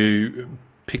to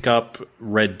pick up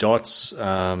red dots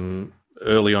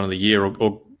early on in the year,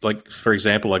 or like, for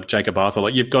example, like Jacob Arthur.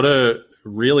 Like, you've got to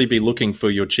really be looking for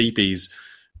your cheapies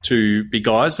to be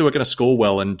guys who are going to score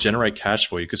well and generate cash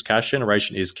for you, because cash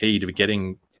generation is key to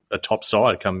getting a top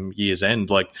side come year's end.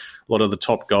 Like, a lot of the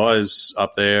top guys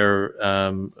up there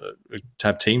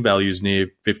have team values near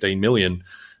 15 million.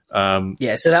 So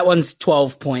that one's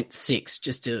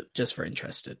 12.6, just for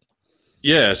interested.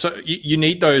 Yeah, so you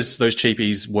need those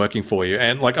cheapies working for you,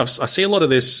 and like I see a lot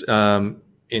of this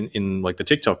in like the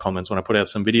TikTok comments when I put out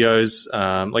some videos,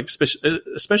 like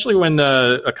especially when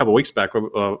a couple of weeks back, well,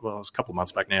 it was a couple of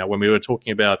months back now, when we were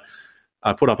talking about,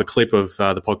 I put up a clip of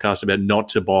the podcast about not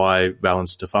to buy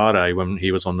Valence Tafare when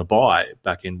he was on the buy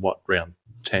back in round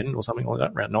 10 or something like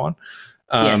that, round 9.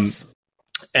 Yes.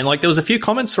 And like, there was a few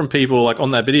comments from people like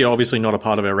on that video, obviously not a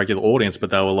part of our regular audience,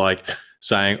 but they were like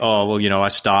saying, "Oh, well, I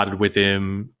started with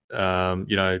him.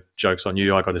 Joke's on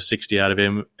you. I got a 60 out of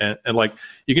him." And like,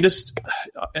 you can just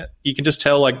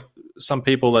tell like some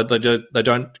people that they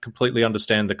don't completely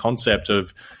understand the concept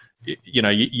of,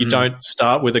 you don't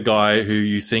start with a guy who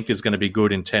you think is going to be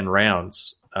good in 10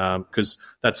 rounds, because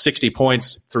that 60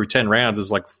 points through 10 rounds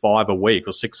is like 5 a week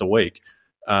or 6 a week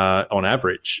on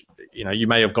average. You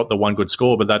may have got the one good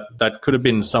score, but that could have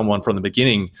been someone from the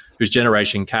beginning who's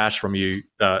generating cash from you,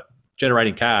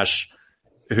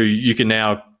 who you can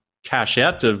now cash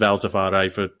out to Val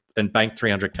Tafare and bank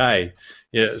 300K.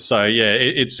 Yeah, so yeah,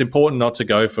 it's important not to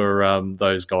go for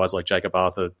those guys like Jacob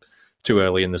Arthur too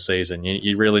early in the season.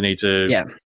 You really need to. Yeah.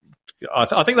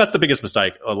 I think that's the biggest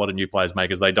mistake a lot of new players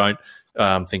make, is they don't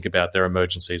think about their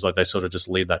emergencies. Like, they sort of just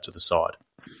leave that to the side.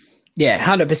 Yeah,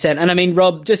 100%. And I mean,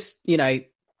 Rob, just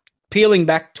peeling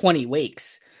back 20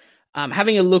 weeks,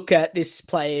 having a look at this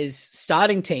player's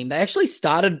starting team, they actually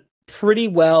started pretty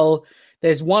well.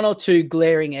 There's one or two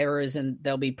glaring errors, and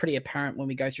they'll be pretty apparent when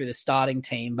we go through the starting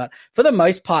team. But for the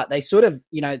most part, they sort of,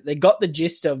 they got the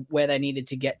gist of where they needed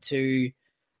to get to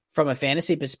from a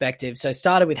fantasy perspective. So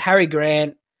started with Harry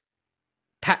Grant,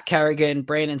 Pat Carrigan,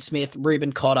 Brandon Smith,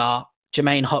 Ruben Cotter,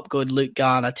 Jermaine Hopgood, Luke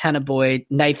Garner, Tanner Boyd,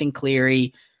 Nathan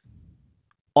Cleary,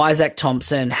 Isaac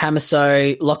Thompson,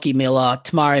 Hamaso, Lockie Miller,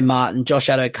 Tamari Martin, Josh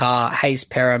Adokar, Hayes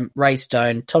Perham, Ray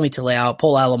Stone, Tommy Talau,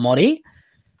 Paul Alamotti,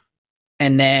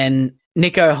 and then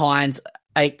Nico Hines,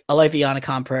 Alofiana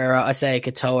Khan-Pereira, Isaiah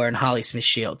Katoa, and Harley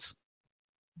Smith-Shields.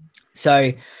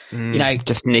 So,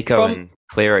 just Nico and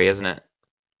Cleary, isn't it?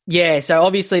 Yeah, so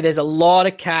obviously there's a lot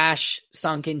of cash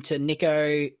sunk into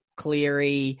Nico,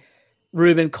 Cleary,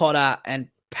 Ruben Cotter, and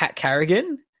Pat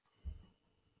Carrigan.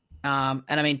 And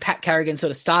I mean, Pat Carrigan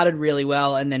sort of started really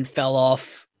well and then fell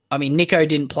off. I mean, Nico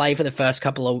didn't play for the first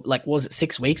couple of, was it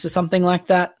 6 weeks or something like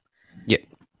that? Yep.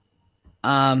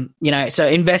 So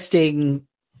investing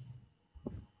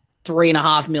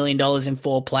 $3.5 million in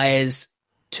 4 players,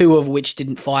 2 of which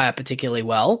didn't fire particularly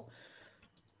well,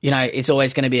 it's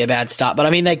always going to be a bad start. But I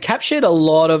mean, they captured a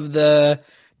lot of the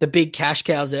big cash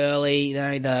cows early,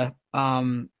 the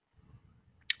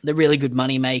really good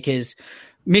money makers.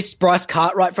 Missed Bryce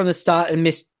Cartwright from the start and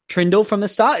missed Trindle from the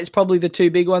start is probably the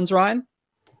 2 big ones, Ryan.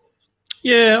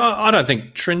 Yeah, I don't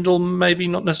think Trindle, maybe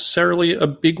not necessarily a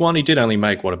big one. He did only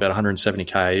make, about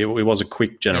 170K. It was a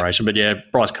quick generation. But yeah,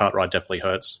 Bryce Cartwright definitely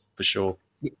hurts for sure.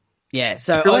 Yeah,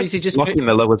 so obviously just... Lockie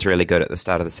Miller was really good at the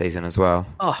start of the season as well.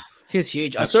 Oh, he was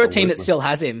huge. Absolutely. I saw a team that still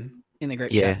has him in the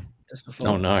group chat just before.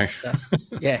 Oh, no. So,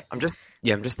 yeah. I'm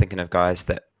just thinking of guys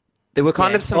that... There were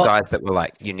kind of some guys that were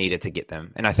you needed to get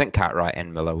them. And I think Cartwright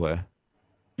and Miller were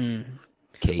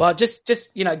key. Well, just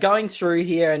going through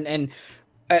here and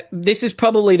this is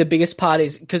probably the biggest part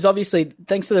is because obviously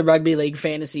thanks to the Rugby League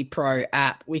Fantasy Pro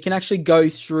app, we can actually go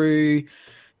through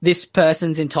this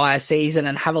person's entire season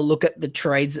and have a look at the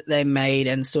trades that they made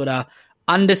and sort of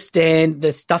understand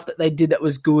the stuff that they did that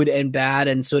was good and bad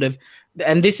and sort of,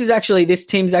 and this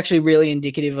team's actually really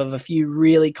indicative of a few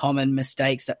really common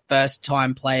mistakes that first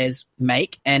time players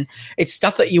make. And it's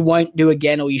stuff that you won't do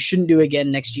again or you shouldn't do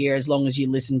again next year as long as you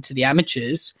listen to the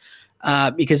amateurs,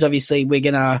 because obviously we're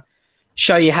going to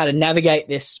show you how to navigate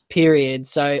this period.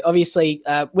 So obviously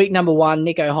week number 1,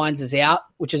 Nico Hines is out,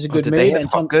 which is a good move. They have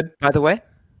Hopgood, by the way?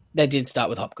 They did start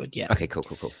with Hopgood, yeah. Okay, cool.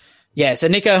 Yeah, so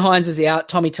Nico Hines is out,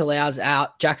 Tommy Talau's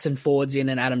out, Jackson Ford's in,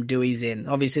 and Adam Dewey's in.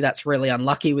 Obviously, that's really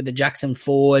unlucky with the Jackson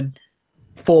Ford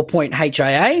 4-point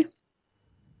HIA.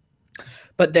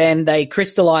 But then they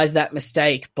crystallized that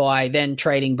mistake by then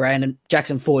trading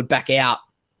Jackson Ford back out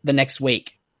the next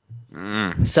week.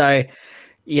 So,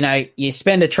 you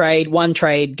spend one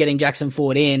trade getting Jackson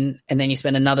Ford in, and then you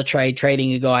spend another trade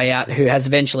trading a guy out who has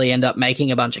eventually end up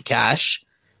making a bunch of cash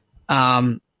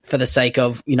for the sake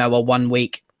of, a 1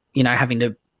 week, having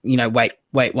to, wait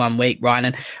 1 week, Ryan.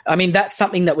 And I mean, that's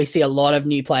something that we see a lot of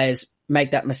new players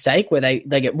make that mistake where they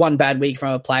get one bad week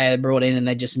from a player brought in and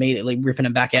they're just immediately ripping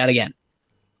them back out again.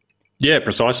 Yeah,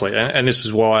 precisely. And this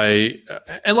is why,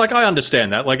 and I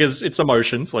understand that, it's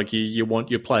emotions. You want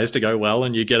your players to go well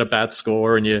and you get a bad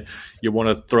score and you want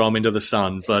to throw them into the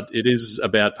sun, but it is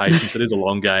about patience. It is a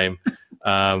long game.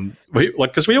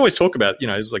 Because we always talk about,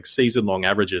 it's season long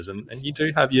averages and you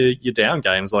do have your down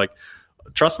games.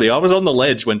 Trust me, I was on the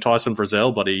ledge when Tyson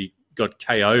Frizzell, but he got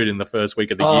KO'd in the first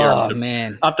week of the year. Oh,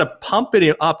 man. After pumping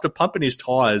his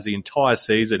tires the entire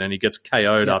season and he gets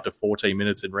KO'd after 14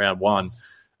 minutes in round 1.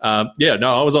 I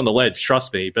was on the ledge,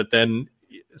 trust me. But then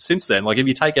since then, if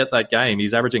you take out that game,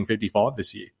 he's averaging 55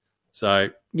 this year. So,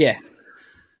 yeah,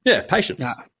 patience.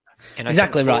 No. And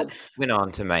exactly right. Went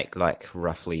on to make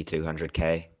roughly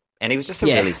 200K. And he was just a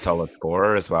really solid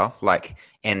scorer as well,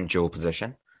 and dual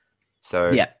position.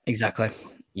 So yeah, exactly.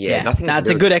 Yeah, nothing. No, it's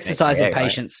really a good exercise in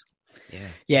patience. Right?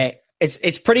 Yeah.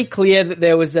 It's pretty clear that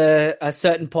there was a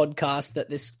certain podcast that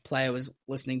this player was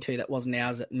listening to that wasn't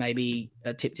ours that maybe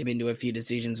tipped him into a few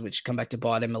decisions, which come back to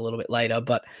bite him a little bit later.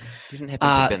 But he didn't happen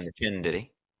to bend the chin, did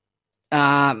he?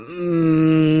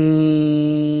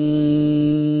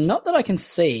 Not that I can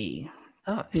see.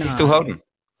 Oh, is he still holding?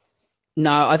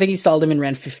 No, I think he sold him in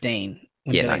round 15.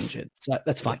 Nice. Injured. So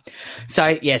that's fine.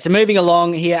 So moving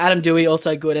along here, Adam Dewey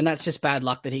also good, and that's just bad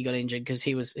luck that he got injured because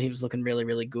he was looking really,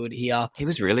 really good here. He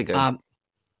was really good.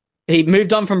 He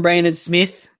moved on from Brandon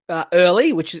Smith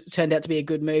early, which turned out to be a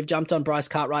good move. Jumped on Bryce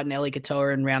Cartwright and Ellie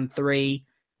Katoa in round 3,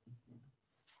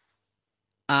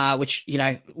 which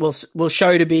will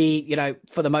show to be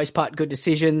for the most part good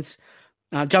decisions.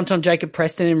 Jumped on Jacob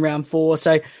Preston in round 4.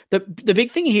 So the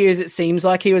big thing here is it seems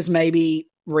like he was maybe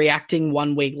reacting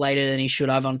 1 week later than he should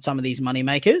have on some of these money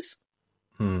makers.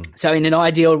 So in an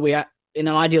ideal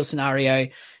scenario,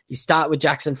 you start with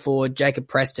Jackson Ford, Jacob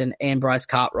Preston, and Bryce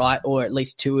Cartwright, or at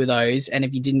least 2 of those. And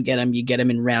if you didn't get them, you get them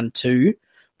in round 2,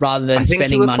 rather than spending money. I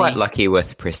think you were quite lucky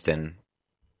with Preston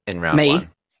in round 1.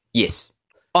 Yes.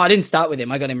 Oh, I didn't start with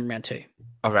him. I got him in round 2.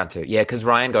 Oh, round 2. Yeah, because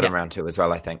Ryan got him round 2 as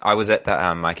well, I think. I was at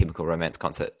the My Chemical Romance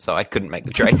concert, so I couldn't make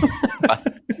the trade.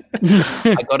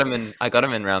 I got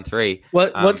him in round 3.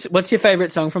 What's your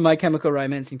favorite song from My Chemical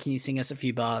Romance, and can you sing us a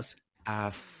few bars?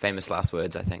 Famous last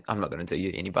words, I think. I'm not going to do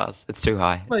you any buzz. It's too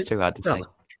high. It's too hard to say.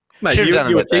 Mate,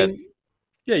 you were keen.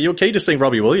 Yeah, you were keen to sing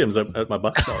Robbie Williams at my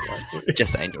bus stop.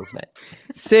 Just Angels, mate.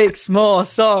 6 more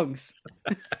songs.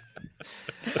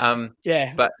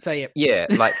 Yeah, but so yeah,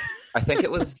 like I think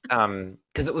it was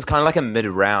because it was kind of like a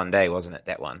mid-round day, wasn't it?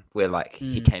 That one where like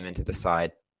he came into the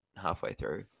side halfway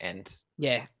through, and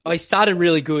he started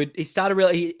really good.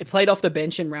 He played off the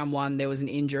bench in round 1. There was an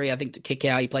injury, I think, to kick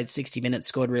out. He played 60 minutes,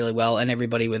 scored really well, and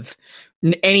everybody with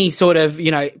any sort of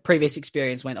previous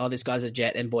experience went, "Oh, this guy's a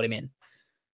jet," and brought him in.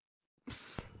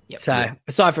 Yep. So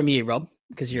aside from you, Rob,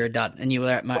 because you're a dud and you were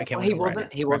at Motorcam. Well,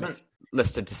 he wasn't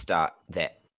listed to start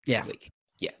that week.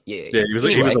 Yeah. He was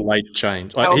a late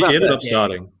change. Like, he ended up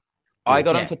starting. I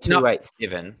got him for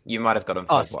 287. You might have got him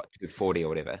for 240 or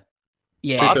whatever.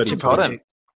 Yeah, I've still got him.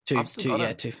 Two.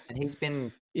 And he's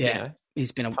been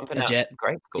he's been a jet.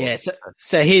 Great scores. Yeah.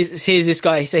 So here's this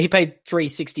guy. So he paid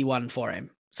 361 for him.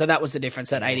 So that was the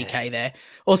difference at 80K there.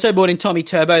 Also bought in Tommy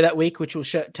Turbo that week, which will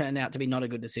turn out to be not a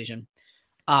good decision.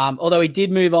 Although he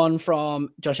did move on from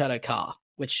Josh Adokar,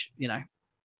 which,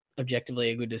 objectively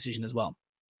a good decision as well.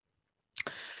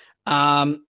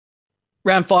 Round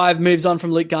 5 moves on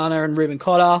from Luke Garner and Ruben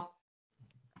Cotter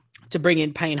to bring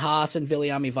in Payne Haas and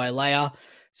Viliami Vailea.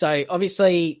 So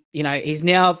obviously, he's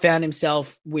now found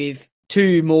himself with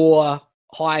 2 more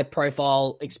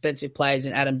high-profile, expensive players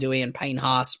in Adam Dewey and Payne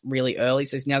Haas really early.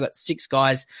 So he's now got 6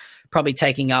 guys probably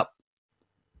taking up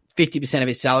 50% of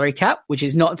his salary cap, which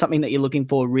is not something that you're looking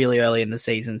for really early in the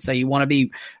season. So you want to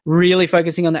be really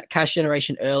focusing on that cash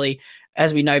generation early.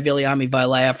 As we know, Viliami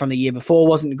Vailea from the year before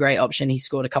wasn't a great option. He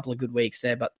scored a couple of good weeks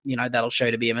there, but, that'll show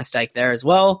to be a mistake there as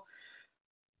well.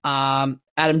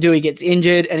 Adam Dewey gets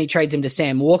injured and he trades him to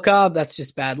Sam Walker. That's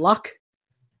just bad luck.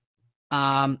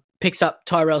 Picks up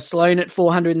Tyrell Sloan at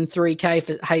 403K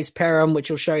for Hayes Perham, which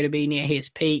will show to be near his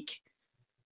peak.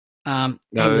 No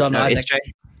SJ?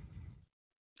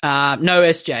 No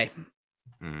SJ.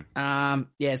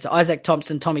 So Isaac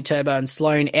Thompson, Tommy Turbo, and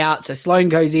Sloan out. So Sloan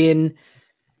goes in,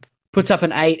 puts up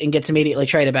an 8, and gets immediately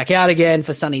traded back out again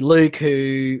for Sonny Luke,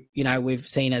 who, we've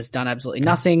seen has done absolutely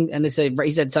nothing. And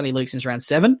he's had Sonny Luke since round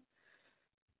 7.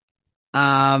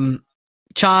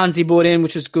 Chance he bought in,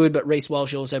 which was good, but Reece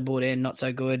Walsh also bought in, not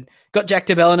so good. Got Jack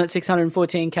DeBellin at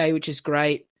 614K, which is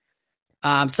great.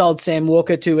 Sold Sam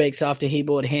Walker 2 weeks after he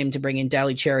bought him to bring in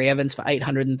Daly Cherry Evans for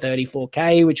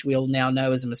 834K, which we all now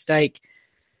know is a mistake.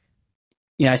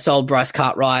 Sold Bryce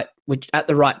Cartwright which at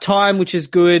the right time, which is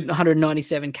good,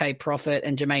 197K profit,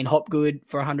 and Jermaine Hopgood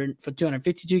for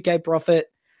 252K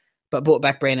profit, but bought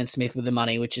back Brandon Smith with the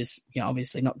money, which is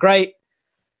obviously not great.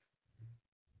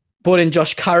 Bought in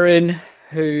Josh Curran,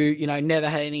 who never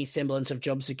had any semblance of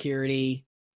job security.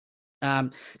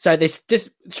 So there's just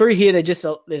through here, there's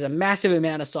a massive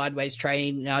amount of sideways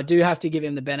trading. Now I do have to give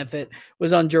him the benefit.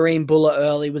 Was on Jareem Buller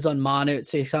early, was on Manu at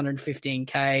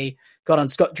 615K, got on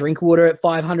Scott Drinkwater at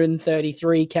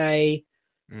 533K.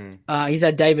 He's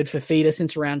had David Fafita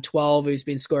since round 12, who's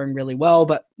been scoring really well,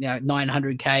 but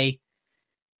 900K.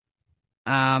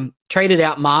 Traded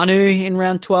out Manu in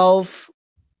round 12.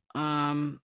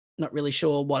 Not really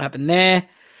sure what happened there.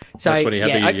 So that's when he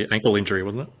had the ankle injury,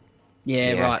 wasn't it?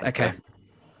 Yeah, right. Okay.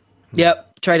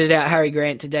 Yep. Traded out Harry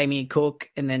Grant to Damien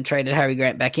Cook and then traded Harry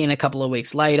Grant back in a couple of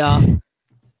weeks later.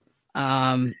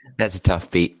 That's a tough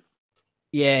beat.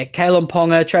 Yeah. Kalen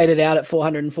Ponga traded out at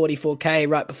 444K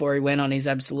right before he went on his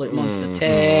absolute monster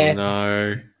tear.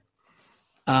 No.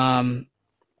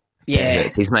 Yeah.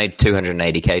 He's made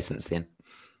 280K since then.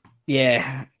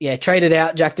 Yeah. Yeah. Traded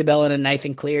out Jack DeBellin and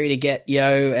Nathan Cleary to get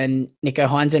Yo and Nico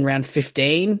Hines in round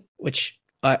 15, which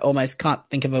I almost can't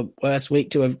think of a worse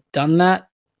week to have done that.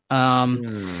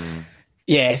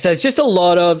 Yeah, so it's just a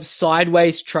lot of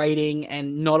sideways trading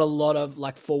and not a lot of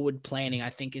forward planning.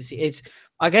 I think it's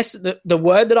I guess the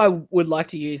word that I would like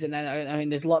to use, and I mean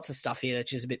there's lots of stuff here that's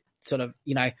just a bit sort of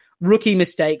rookie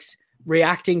mistakes,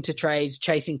 reacting to trades,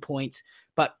 chasing points.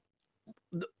 But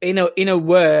in a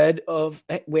word of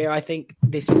where I think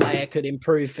this player could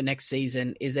improve for next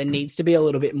season is there needs to be a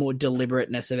little bit more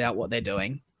deliberateness about what they're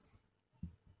doing.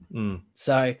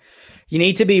 So you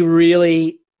need to be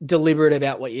really deliberate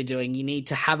about what you're doing. You need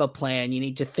to have a plan. You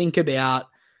need to think about,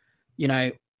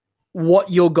 what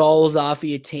your goals are for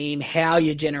your team, how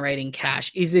you're generating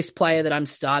cash. Is this player that I'm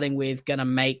starting with going to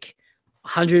make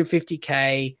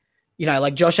 150K?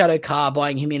 Like Josh Adokar,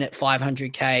 buying him in at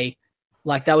 500K,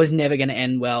 that was never going to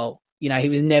end well. He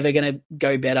was never going to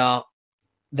go better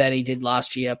than he did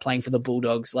last year playing for the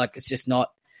Bulldogs. It's just not,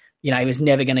 he was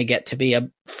never going to get to be a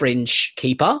fringe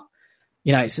keeper.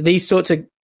 So these sorts of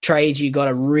trades, you got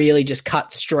to really just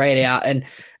cut straight out. And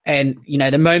And,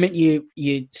 the moment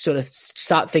you sort of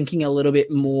start thinking a little bit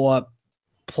more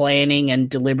planning and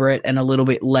deliberate and a little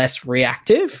bit less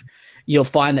reactive, you'll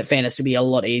find that fantasy will be a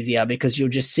lot easier because you'll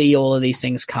just see all of these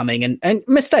things coming and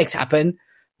mistakes happen.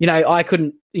 I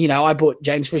bought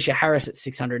James Fisher-Harris at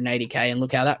 680K and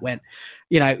look how that went.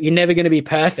 You're never going to be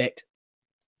perfect,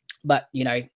 but,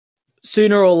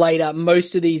 sooner or later,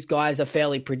 most of these guys are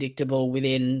fairly predictable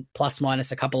within plus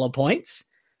minus a couple of points.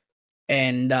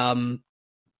 And,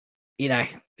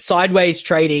 sideways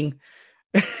trading,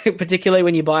 particularly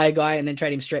when you buy a guy and then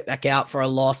trade him straight back out for a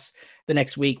loss the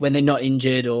next week when they're not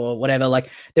injured or whatever.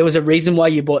 Like, there was a reason why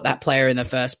you bought that player in the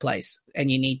first place. And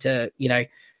you need to,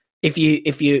 if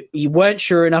you weren't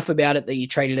sure enough about it that you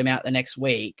traded him out the next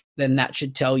week, then that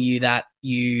should tell you that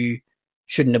you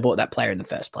shouldn't have bought that player in the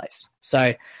first place.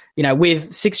 So,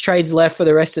 with 6 trades left for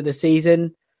the rest of the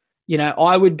season,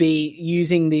 I would be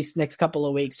using these next couple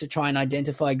of weeks to try and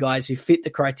identify guys who fit the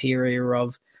criteria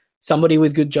of somebody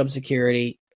with good job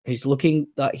security, who's looking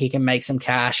like he can make some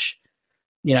cash.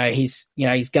 He's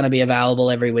going to be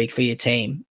available every week for your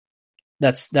team.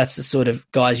 That's the sort of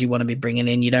guys you want to be bringing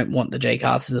in. You don't want the Jake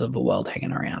Arthurs of the world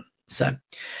hanging around. So,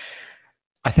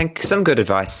 I think some good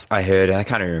advice I heard, and I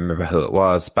can't even remember who it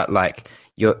was, but like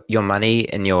your money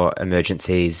and your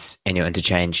emergencies and your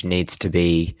interchange needs to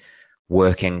be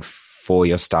working for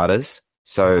your starters.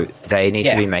 So they need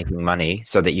to be making money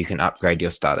so that you can upgrade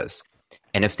your starters.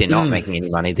 And if they're not making any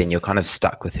money, then you're kind of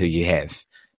stuck with who you have,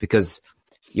 because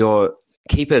your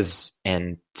keepers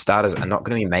and starters are not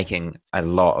going to be making a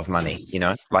lot of money.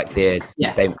 Like they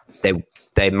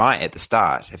might at the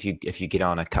start if you get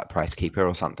on a cut price keeper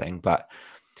or something, but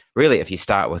really if you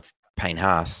start with Payne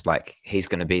Haas, like he's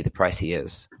going to be the price he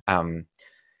is.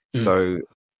 So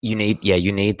you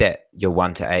need that your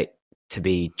 1 to 8 to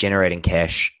be generating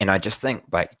cash. And I just think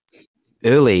like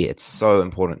early, it's so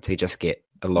important to just get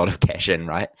a lot of cash in,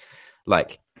 right?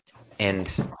 Like, and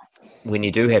when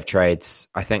you do have trades,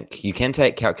 I think you can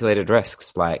take calculated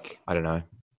risks. Like, I don't know,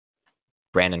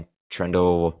 Brandon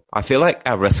Trindle. I feel like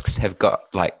our risks have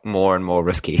got like more and more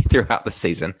risky throughout the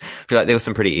season. I feel like there were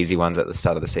some pretty easy ones at the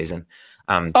start of the season.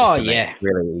 Make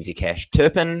really easy cash.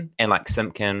 Turpin and like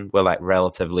Simpkin were like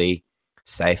relatively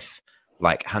safe,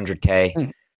 like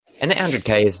 100K. And that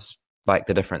 100K is like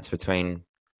the difference between,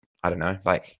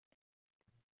 100K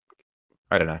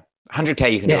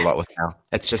you can do a lot with now.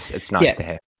 It's nice to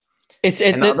have.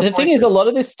 The thing is, a lot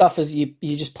of this stuff is you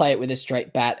just play it with a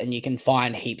straight bat and you can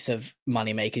find heaps of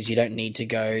money makers. You don't need to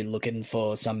go looking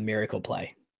for some miracle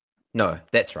play. No,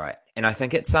 that's right. And I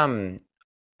think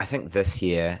I think this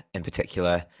year in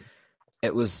particular,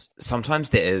 it was sometimes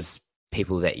there is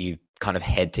people that you kind of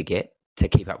had to get to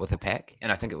keep up with the pack.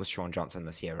 And I think it was Sean Johnson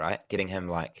this year, right? Getting him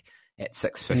like at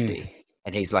 650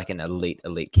 and he's like an elite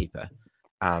keeper.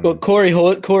 Corey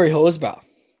Horsburgh.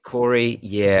 Corey,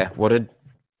 yeah. What did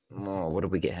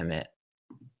we get him at?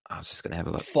 I was just going to have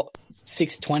a look.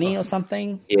 620 or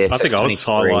something? Yeah, I think I was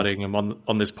highlighting him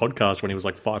on this podcast when he was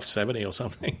like 570 or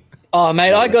something. Oh,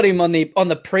 mate, I got him on the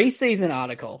preseason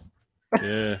article.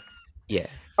 Yeah. Yeah.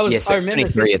 I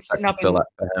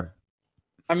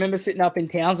remember sitting up in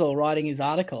Townsville writing his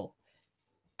article.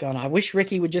 Going, I wish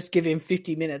Ricky would just give him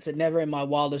 50 minutes. I'd never in my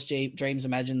wildest dreams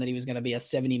imagined that he was going to be a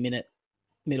 70-minute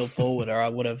middle forward, or I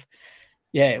would have,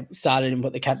 started and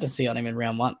put the captaincy on him in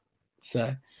round 1.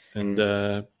 So,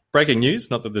 and breaking news,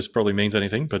 not that this probably means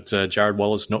anything, but Jared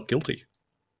Waller's not guilty.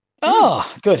 Oh,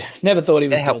 good. Never thought he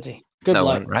was guilty. Good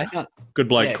bloke, right? Good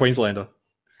bloke, Queenslander.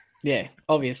 Yeah,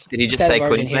 obvious. Did he just say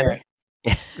Queenslander?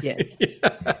 Yeah.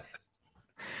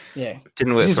 Yeah.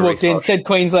 Didn't work. He just walked in, said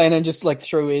Queensland, and just like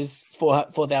threw his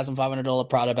 $4,500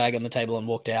 Prada bag on the table and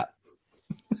walked out.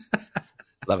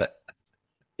 Love it.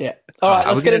 Yeah. All right,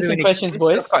 let's get into some questions,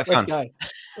 boys.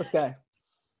 Let's go.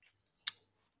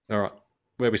 All right.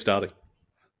 Where are we starting?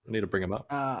 I need to bring them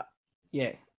up.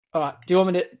 Yeah. All right. Do you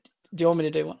want me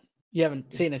to do one? You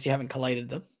haven't seen us. You haven't collated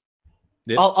them.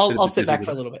 Yeah, I'll sit back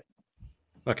for a little bit.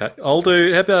 Okay. I'll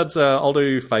do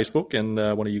Facebook, and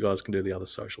one of you guys can do the other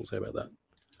socials. How about that?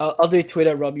 I'll do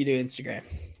Twitter. Rob, you do Instagram.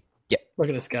 Yeah. Look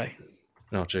at us go.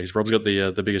 Oh, geez. Rob's got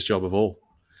the biggest job of all.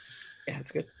 Yeah,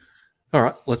 that's good. All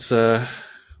right.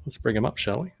 Let's bring him up,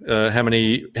 shall we? How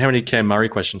many Cam Murray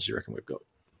questions do you reckon we've got?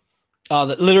 Oh,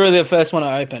 literally the first one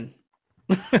I opened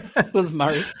was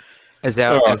Murray. Is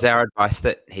our advice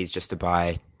that he's just a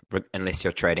buy unless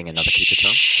you're trading another keeper to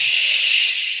him?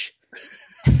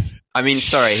 I mean,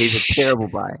 sorry, he's a terrible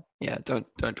buy. Yeah, don't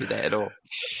do that at all.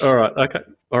 All right, okay.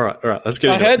 All right. Let's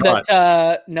get I heard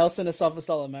that Nelson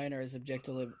Asafa-Solomona is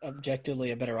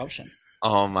objectively a better option.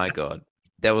 Oh my god,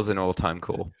 that was an all-time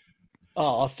call.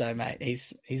 Oh, Osto, mate,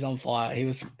 he's on fire.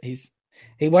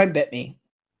 He won't bet me.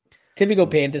 Typical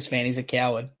Panthers fan. He's a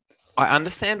coward. I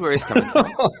understand where he's coming from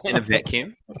in a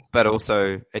vacuum, but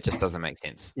also it just doesn't make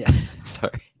sense. Yeah.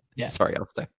 Sorry,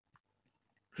 Alster.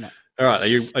 No. All right, are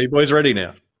you boys ready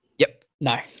now? Yep.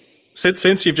 No.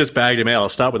 Since you've just bagged him out, I'll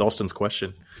start with Austin's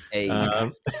question. Hey,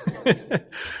 All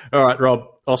right, Rob.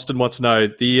 Austin wants to know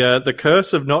the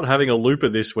curse of not having a looper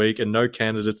this week and no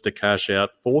candidates to cash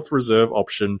out. Fourth reserve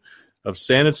option of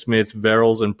Sandon Smith,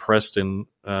 Verrills, and Preston,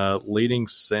 leaning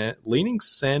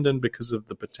Sandon because of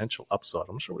the potential upside.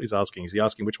 I'm not sure what he's asking. Is he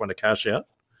asking which one to cash out?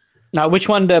 No, which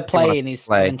one to play in his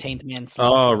 17th man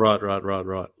slot? Oh,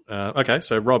 right. Okay,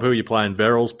 so Rob, who are you playing?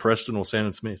 Verrills, Preston, or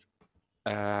Sandon Smith?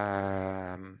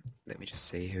 let me just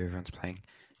see who everyone's playing.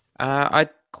 I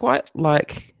quite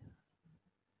like.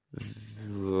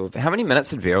 How many minutes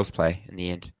did Verrills play in the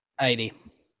end? 80.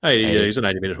 80. Yeah, he's an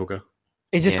 80-minute hooker.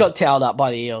 He just got towed up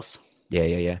by the Eels.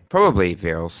 Yeah. Probably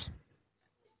Verrills.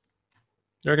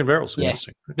 You reckon Verrills? Yeah.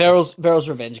 Interesting. Verrills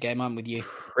revenge game. I'm with you.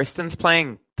 Preston's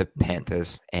playing the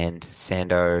Panthers, and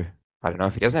Sando, I don't know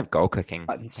if he doesn't have goal kicking.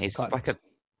 He's like a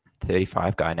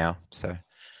 35 guy now, so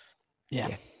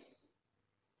yeah.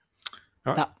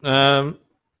 All right.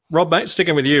 Rob, mate,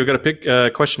 sticking with you. We've got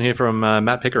a question here from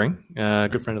Matt Pickering,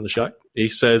 good friend of the show. He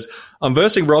says, I'm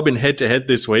versing Rob in head-to-head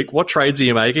this week. What trades are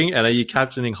you making, and are you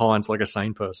captaining Hines like a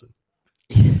sane person?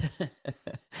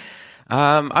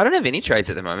 I don't have any trades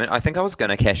at the moment. I think I was going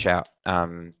to cash out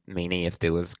Meany if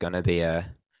there was going to be a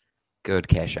good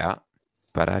cash out,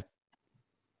 but I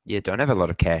don't have a lot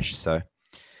of cash, so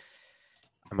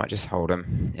I might just hold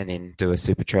him and then do a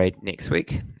super trade next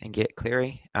week and get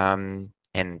Cleary. And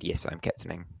yes, I'm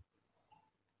captaining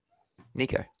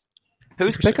Nico.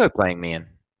 Who's Pico playing me in?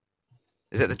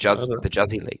 Is it the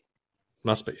Juzzy League?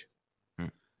 Must be.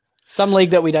 Some league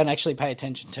that we don't actually pay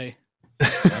attention to.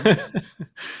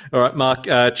 All right, Mark.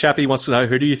 Chappie wants to know,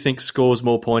 who do you think scores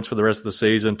more points for the rest of the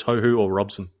season, Tohu or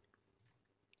Robson?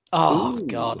 Oh,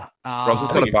 God.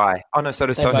 Robson's got a bye. Oh, no, so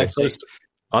does Tohu.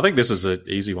 I think this is an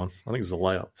easy one. I think it's a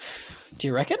layup. Do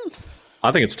you reckon?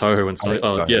 I think it's Tohu.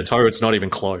 Tohu, it's not even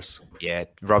close. Yeah,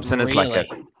 Robson is like a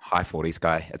high 40s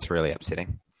guy. It's really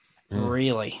upsetting.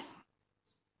 Really?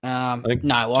 I think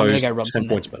no, well, I'm going to go Robson. 10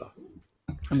 points better.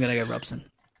 I'm going to go Robson.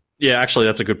 Yeah, actually,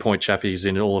 that's a good point, Chappie. He's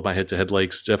in all of my head-to-head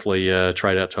leagues. Definitely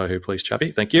trade out Tohu, please,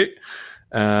 Chappie. Thank you.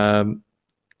 All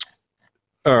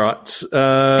right.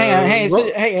 Hang on.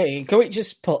 Hey, can we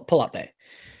just pull up there?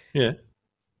 Yeah.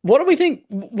 What do we think?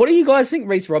 What do you guys think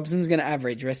Reece Robson's going to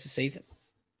average rest of the season?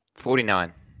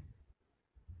 49.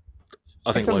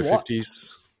 I think low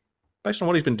 50s. Based on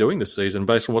what he's been doing this season,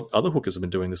 based on what other hookers have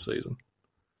been doing this season.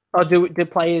 Oh, do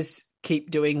players keep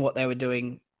doing what they were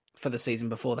doing for the season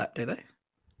before that, do they?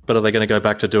 But are they going to go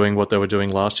back to doing what they were doing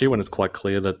last year when it's quite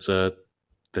clear that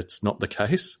that's not the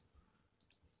case?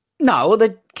 No, well,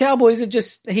 the Cowboys are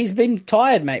just... He's been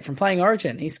tired, mate, from playing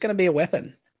Origin. He's going to be a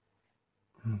weapon.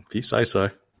 If you say so.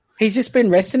 He's just been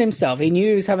resting himself. He knew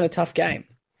he was having a tough game.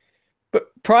 But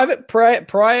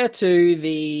prior to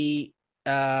the...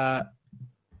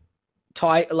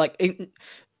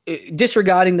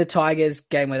 disregarding the Tigers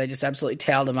game where they just absolutely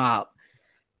towed him up,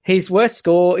 his worst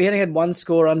score, he only had one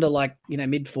score under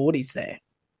mid-40s there.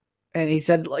 And he's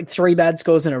had 3 bad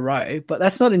scores in a row, but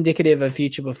that's not indicative of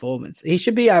future performance. He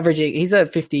should be averaging, he's a high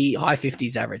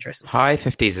 50s average rest of the high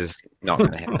 50s is not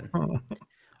going to happen.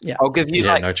 Yeah. I'll give you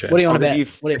no chance. What do you want to bet?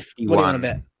 51, what do you want to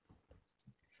bet?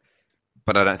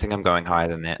 But I don't think I'm going higher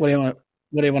than that. What do you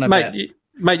want to bet?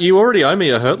 Mate, you already owe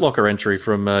me a Hurt Locker entry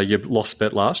from your lost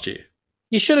bet last year.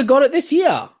 You should have got it this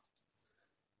year.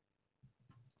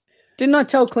 Didn't I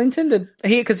tell Clinton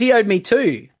because he owed me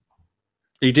 2?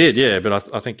 He did, yeah, but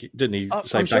I think didn't he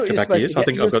say back-to-back years? I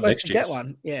think I've got next year's. Get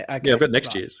one. Yeah, okay. Yeah, I've got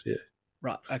next year's. Yeah.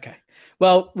 Right. Okay.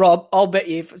 Well, Rob, I'll bet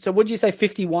you. So, would you say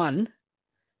 51?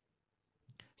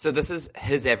 So this is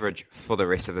his average for the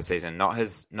rest of the season, not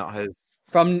his.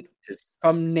 From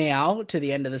now to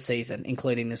the end of the season,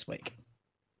 including this week.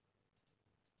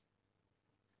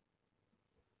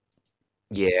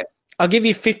 Yeah. I'll give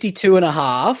you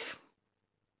 52.5.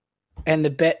 And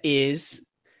the bet is,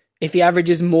 if he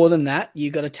averages more than that, you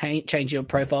got to change your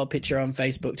profile picture on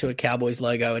Facebook to a Cowboys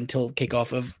logo until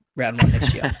kickoff of round 1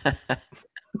 next year.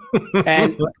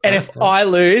 and if I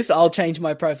lose, I'll change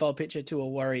my profile picture to a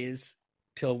Warriors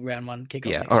till round 1 kickoff.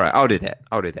 Yeah, next all year. right,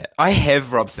 I'll do that. I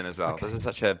have Robson as well. Okay. This is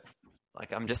such a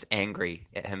I'm just angry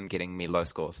at him getting me low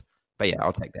scores. But yeah,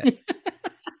 I'll take that.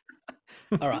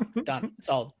 All right, done.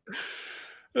 Sold.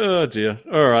 Oh dear.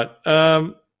 All right.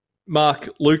 Mark,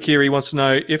 Luke here, he wants to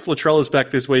know, if Latrell is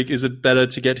back this week, is it better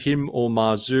to get him or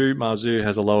Marzu? Marzu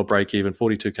has a lower break-even,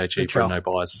 42k cheaper and no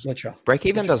buys.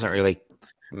 Break-even doesn't really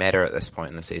matter at this point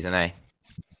in the season, eh?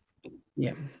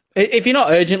 Yeah. If you're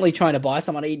not urgently trying to buy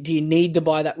someone, do you need to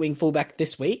buy that wing fullback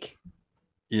this week?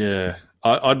 Yeah.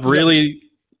 I really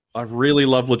love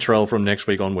Latrell from next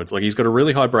week onwards. Like, he's got a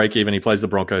really high break even. He plays the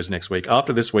Broncos next week.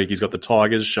 After this week, he's got the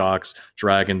Tigers, Sharks,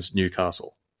 Dragons,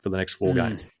 Newcastle for the next 4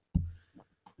 games.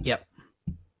 Yep.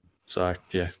 So,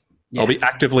 yeah. I'll be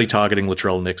actively targeting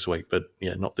Latrell next week, but,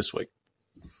 yeah, not this week.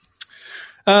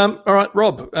 All right,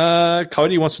 Rob.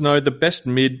 Cody wants to know the best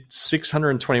mid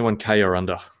 621K or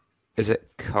under. Is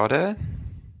it Cotter?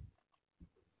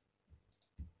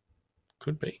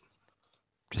 Could be.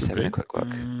 Just having a quick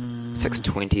look.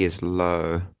 620 is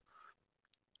low.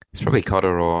 It's probably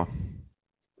Cotter or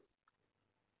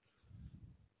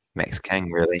Max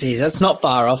King, really. Geez, that's not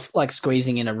far off, like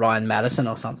squeezing in a Ryan Madison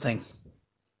or something.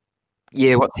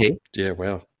 Yeah, what's he? Yeah,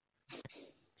 wow.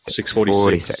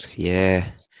 646. 46, yeah.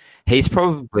 He's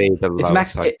probably the lowest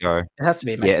Max, I'd go. It has to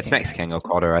be Max Yeah, it's King. Max King or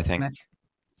Cotter, I think.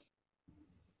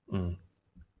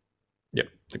 Yep,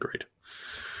 agreed.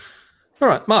 All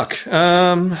right, Mark.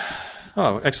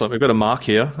 Excellent. We've got a Mark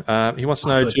here. He wants to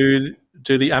know,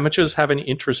 do the amateurs have any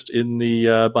interest in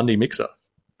the Bundy mixer?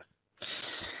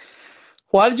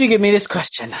 Why did you give me this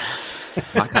question?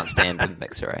 I can't stand the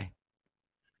mixer, eh?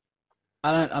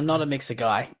 I'm not a mixer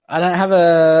guy. I don't have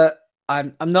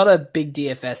I'm not a big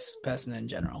DFS person in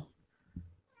general.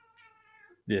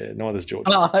 Yeah, neither's George.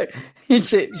 Oh,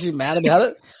 she's mad about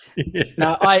it. Yeah.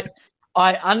 No,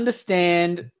 I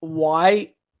understand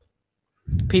why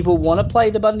people want to play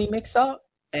the Bundy mixer,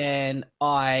 and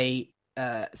I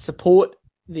support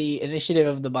the initiative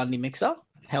of the Bundy mixer.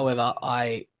 However,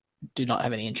 I do not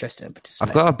have any interest in participating.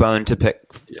 I've got a bone to pick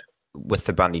with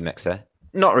the Bundy mixer.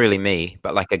 Not really me,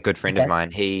 but like a good friend of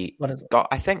mine. He got,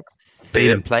 I think,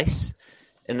 third place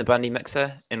in the Bundy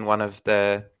mixer in one of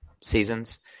the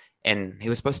seasons, and he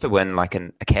was supposed to win like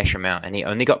a cash amount, and he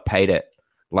only got paid it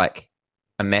like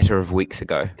a matter of weeks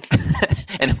ago,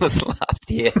 and it was last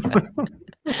year.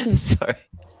 So,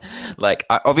 like,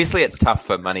 obviously, it's tough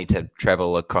for money to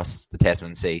travel across the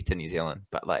Tasman Sea to New Zealand,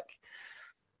 but like,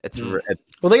 it's well,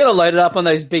 they got to load it up on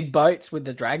those big boats with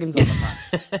the dragons on the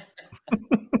front.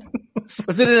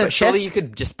 Was it in a chest? Surely you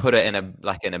could just put it in a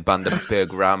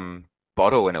Bundaberg rum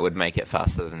bottle, and it would make it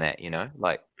faster than that. You know,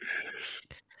 like.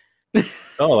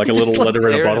 Oh, like a little letter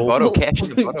in a bottle. Cash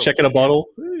in a bottle. Check in a bottle.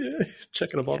 Yeah,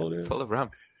 check in a bottle. Yeah. Full of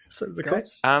rum. So the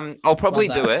cost. I'll probably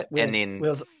do it, and then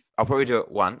I'll probably do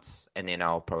it once, and then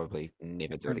I'll probably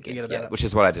never do it again. Which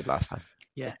is what I did last time.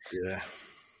 Yeah. Yeah.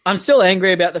 I'm still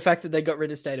angry about the fact that they got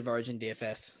rid of State of Origin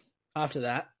DFS. After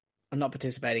that, I'm not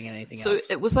participating in anything else.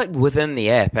 So it was like within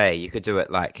the app, eh? You could do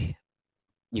it like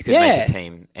you could make a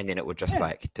team, and then it would just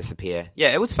like disappear. Yeah,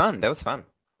 it was fun. That was fun.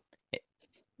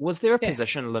 Was there a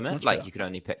position limit? Like you could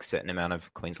only pick a certain amount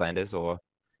of Queenslanders, or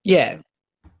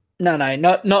no,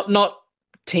 not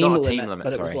team not limit, team limit,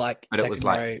 but it was like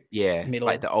middle,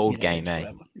 like the old game,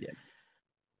 eh?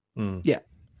 Yeah,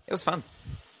 it was fun.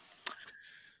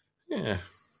 Yeah,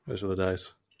 those were the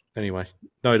days. Anyway,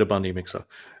 no to Bundy mixer.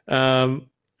 All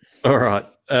right,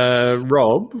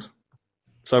 Rob.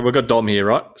 So we've got Dom here,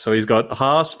 right? So he's got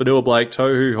Haas, Vanilla Blake,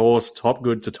 Tohu, Horse,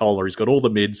 Hopgood, Totola. He's got all the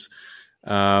mids.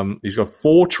 He's got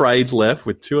 4 trades left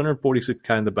with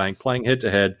 246k in the bank, playing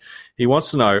head-to-head. He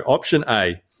wants to know, option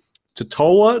A,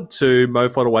 Totola to Mo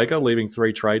Fotuaika, leaving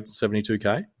 3 trades,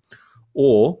 72k,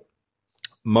 or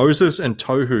Moses and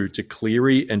Tohu to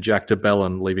Cleary and Jack de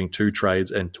Belin, leaving 2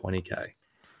 trades and 20k.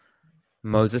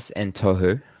 Moses and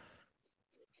Tohu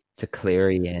to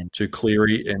Cleary and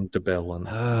de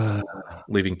Belin,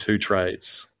 leaving 2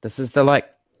 trades. This is the like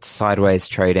sideways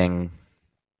trading,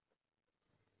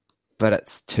 but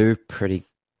it's 2 pretty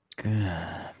good.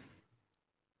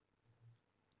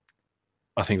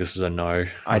 I think this is a no.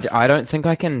 I don't think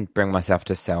I can bring myself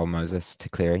to sell Moses to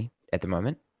Cleary at the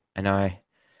moment. And I've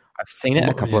seen it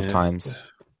a couple of times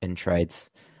in trades.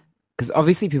 Because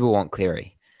obviously people want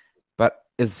Cleary. But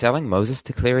is selling Moses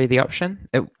to Cleary the option?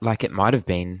 It might have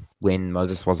been when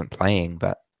Moses wasn't playing,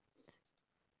 but...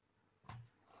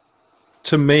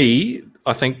 To me,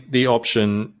 I think the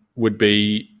option would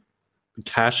be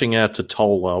cashing out to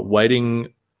Tola,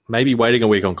 maybe waiting a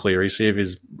week on Cleary, see if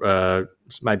his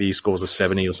maybe he scores a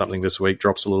 70 or something this week,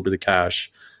 drops a little bit of cash,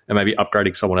 and maybe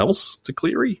upgrading someone else to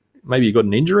Cleary. Maybe you got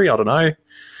an injury, I don't know.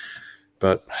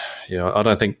 But yeah, I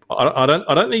don't think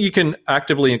you can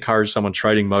actively encourage someone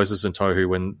trading Moses and Tohu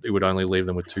when it would only leave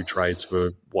them with 2 trades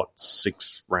for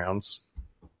 6 rounds.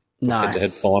 No.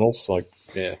 Head-to-head finals,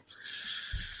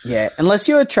 yeah. Unless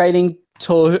you're trading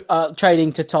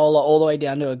Totola all the way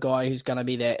down to a guy who's going to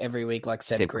be there every week, like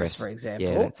Seb Chris, for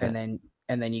example, and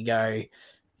then you go,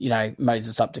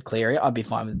 Moses up to Cleary. I'd be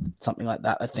fine with something like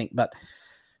that, I think. But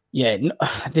Yeah,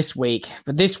 this week.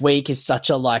 But this week is such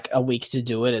a week to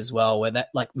do it as well, where that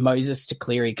Moses to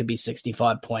Cleary could be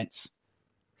 65 points.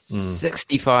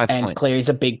 65 and points. Cleary's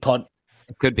a big pod.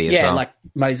 It could be as well. Yeah,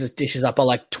 Moses dishes up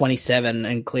a 27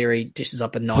 and Cleary dishes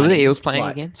up a 9. Who are the Eels playing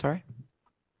again? Sorry?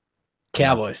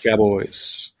 Cowboys.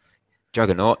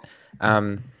 Juggernaut.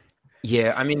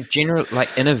 Yeah, I mean,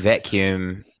 in a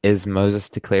vacuum, is Moses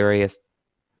to Cleary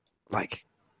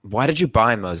why did you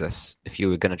buy Moses if you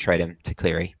were going to trade him to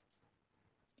Cleary?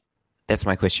 That's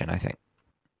my question, I think.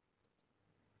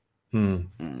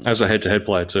 As a head-to-head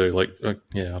player too, I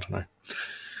don't know.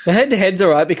 The head-to-head's all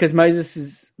right because Moses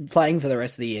is playing for the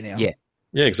rest of the year now. Yeah,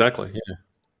 exactly. Yeah,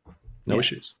 no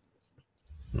issues.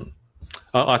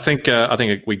 I think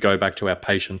we go back to our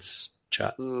patience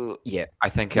chat. Yeah, I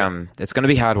think it's going to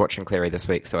be hard watching Cleary this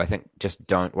week, so I think just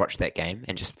don't watch that game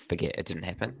and just forget it didn't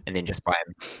happen, and then just buy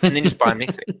him, and then just buy him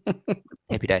next week.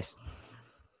 Happy days.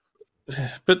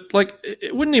 But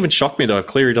it wouldn't even shock me though if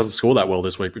Cleary doesn't score that well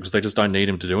this week because they just don't need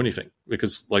him to do anything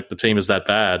because the team is that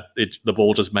bad. The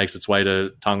ball just makes its way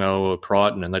to Tungo or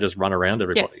Crichton and they just run around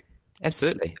everybody. Yeah,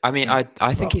 absolutely. I mean, I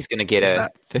think he's going to get a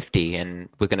 50 and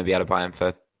we're going to be able to buy him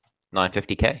for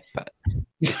 $950K, but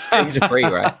he's a free,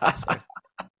 right? So.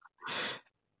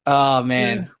 Oh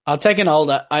man, I'll take an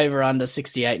over under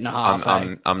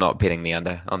 68.5. I'm not betting the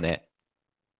under on that.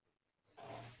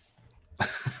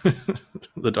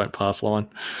 The don't pass line.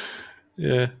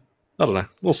 Yeah, I don't know.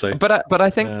 We'll see. But I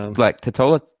think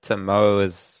Totola to Mo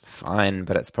is fine,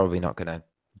 but it's probably not going to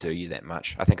do you that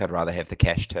much. I think I'd rather have the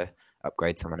cash to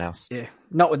upgrade someone else. Yeah,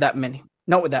 not with that many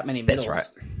middles. That's right.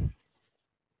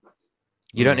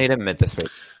 You don't need a mid this week.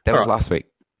 That was last week.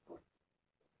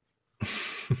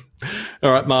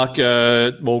 All right, Mark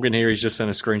Morgan here. He's just sent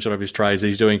a screenshot of his trades.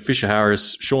 He's doing Fisher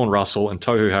Harris, Sean Russell, and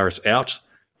Tohu Harris out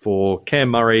for Cam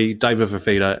Murray, David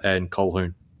Fafita, and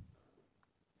Colquhoun.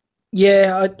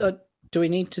 Yeah, do we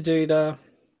need to do the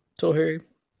Tohu?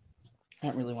 I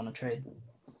don't really want to trade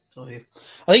Tohu.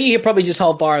 I think you could probably just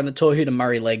hold fire on the Tohu to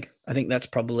Murray leg. I think that's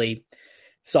probably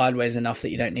sideways enough that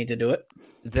you don't need to do it.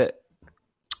 The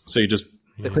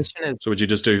question is... So would you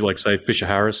just do, say, Fisher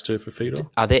Harris to Fafita?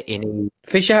 Are there any...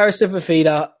 Fisher Harris to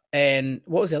Fafita, and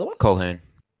what was the other one? Colquhoun.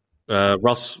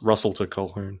 Russell to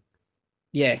Colquhoun.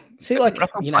 Yeah. See,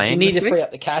 you need to free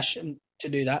up the cash to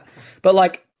do that.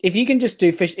 But, if you can just do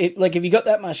if you got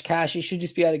that much cash, you should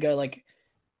just be able to go,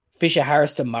 Fisher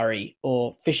Harris to Murray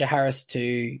or Fisher Harris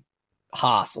to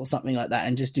Haas or something like that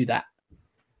and just do that.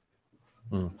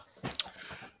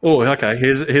 Oh, okay.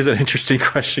 Here's an interesting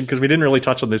question because we didn't really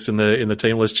touch on this in the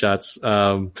team list chats.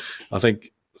 I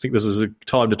think this is a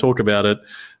time to talk about it.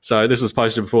 So this is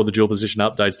posted before the dual position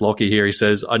updates. Lockie here. He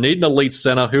says, "I need an elite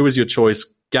center. Who is your choice?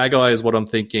 Gagai is what I'm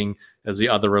thinking, as the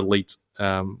other elite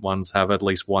ones have at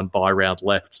least one bye round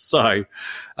left." So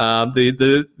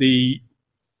the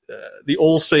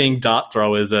all-seeing dart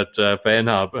throwers at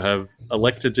FanHub have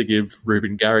elected to give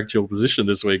Ruben Garrick dual position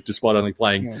this week, despite only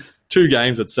playing 2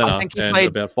 games at centre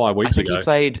about 5 weeks ago. He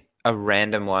played a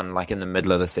random one in the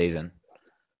middle of the season.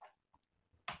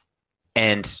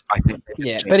 And I think...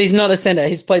 Yeah, but he's not a centre.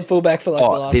 He's played fullback for the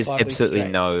last 5 weeks. There's absolutely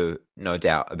no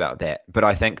doubt about that. But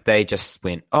I think they just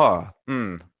went,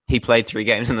 he played 3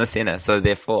 games in the centre, so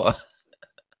therefore...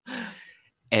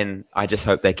 And I just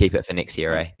hope they keep it for next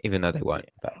year, even though they won't.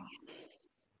 But...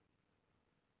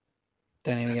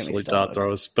 Don't even get me started. Dart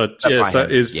throwers. But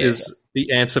is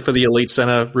the answer for the elite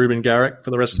centre Ruben Garrick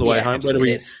for the rest of the way home? Where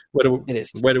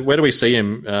do we see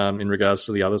him in regards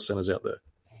to the other centres out there?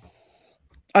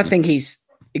 I think he's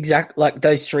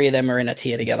those 3 of them are in a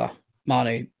tier together.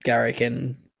 Manu, Garrick,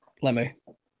 and Lemu.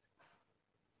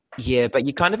 Yeah, but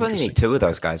you kind of only need 2 of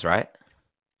those guys, right?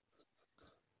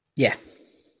 Yeah.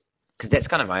 Because that's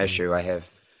kind of my issue. I have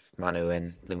Manu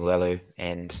and Lemuelu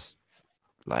and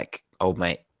old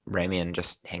mate Ramian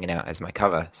just hanging out as my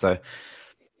cover. So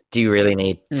do you really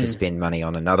need to spend money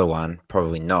on another one?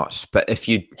 Probably not. But if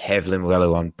you have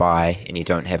Lemuelu on bye and you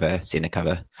don't have a centre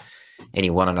cover and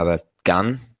you want another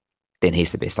gun, then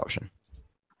he's the best option.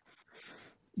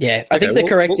 Yeah, I think the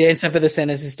correct answer for the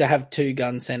centres is to have 2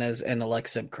 gun centres and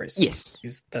Alexa Chris. Yes,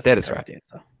 that's that the is correct right.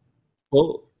 answer.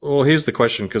 Well, here's the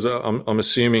question because I'm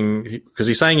assuming because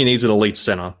he's saying he needs an elite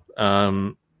centre.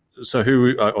 So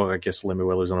who? I guess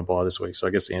Lemuelu's on a bye this week, so I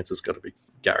guess the answer's got to be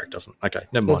Garrick, doesn't it? Okay,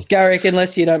 never mind. It's Garrick,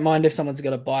 unless you don't mind if someone's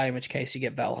got a bye, in which case you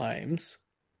get Val Holmes.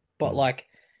 But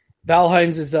Val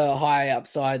Holmes is a higher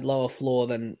upside, lower floor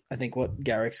than I think what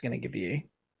Garrick's going to give you.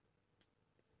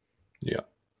 Yeah.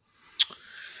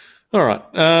 All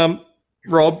right.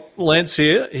 Rob Lance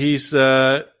here. He's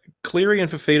Cleary and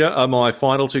Fafita are my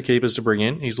final two keepers to bring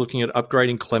in. He's looking at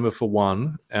upgrading Clemmer for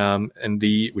one,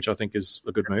 which I think is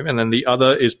a good move. And then the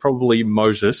other is probably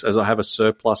Moses, as I have a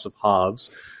surplus of halves.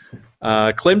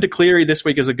 Clem to Cleary this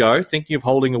week as a go, thinking of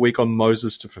holding a week on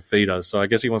Moses to Fafita. So I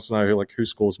guess he wants to know who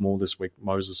scores more this week,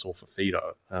 Moses or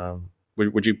Fafita.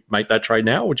 Would you make that trade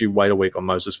now, or would you wait a week on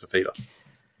Moses Fafita?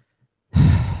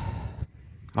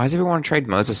 Why does everyone trade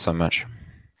Moses so much?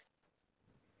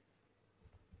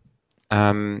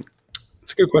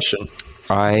 It's a good question.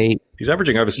 He's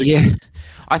averaging over 60. Yeah.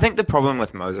 I think the problem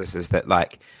with Moses is that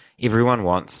everyone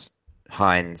wants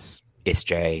Hines,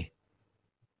 SJ,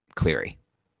 Cleary,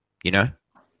 and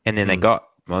then they got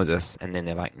Moses, and then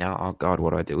they're like, now, oh God, what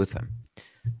do I do with him?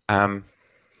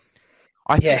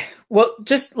 Well,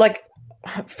 just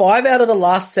 5 out of the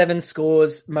last 7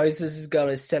 scores, Moses has got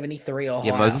a 73 or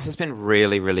higher. Yeah, Moses has been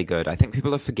really, really good. I think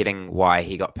people are forgetting why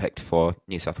he got picked for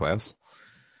New South Wales.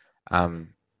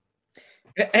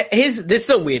 This is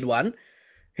a weird one.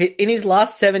 In his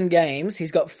last 7 games,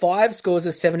 he's got 5 scores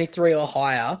of 73 or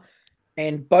higher,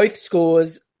 and both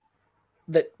scores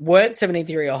that weren't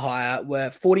 73 or higher were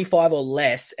 45 or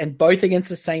less, and both against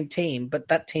the same team, but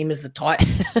that team is the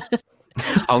Titans.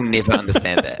 I'll never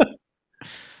understand that.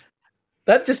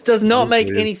 That just does not make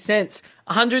any sense.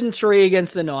 103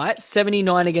 against the Knights,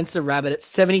 79 against the Rabbits,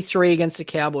 73 against the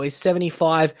Cowboys,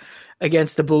 75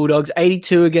 against the Bulldogs,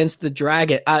 82 against the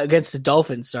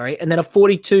Dolphins, and then a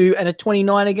 42 and a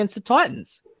 29 against the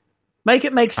Titans. Make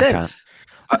it make sense.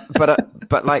 But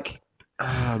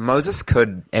Moses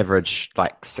could average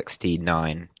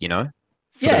 69, for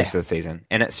the rest of the season,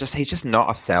 and it's just he's just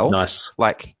not a sell. Nice,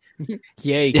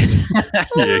 yeah, he could.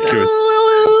 Yeah, could.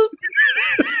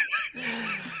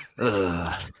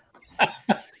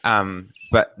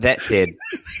 But that said,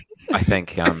 I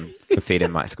think Fafita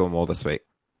might score more this week.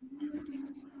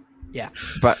 Yeah,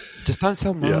 but just don't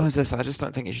sell Moses. Yeah. I just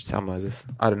don't think you should sell Moses.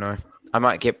 I don't know. I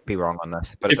might be wrong on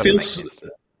this, but it doesn't make sense.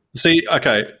 See,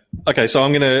 okay. So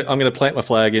I'm gonna plant my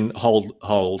flag in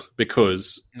hold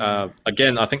because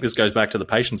again, I think this goes back to the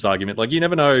patience argument. You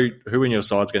never know who in your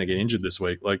side's going to get injured this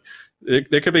week.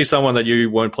 There could be someone that you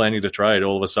weren't planning to trade.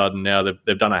 All of a sudden, now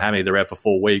they've done a hammy. They're out for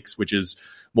 4 weeks, which is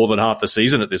more than half the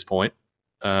season at this point.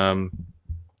 So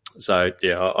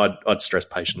yeah, I'd stress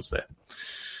patience there.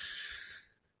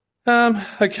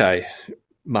 Okay,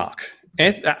 Mark.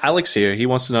 Alex here. He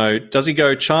wants to know: does he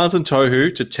go Chance and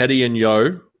Tohu to Teddy and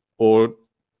Yo, or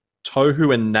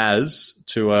Tohu and Naz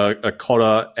to a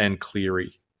Cotter and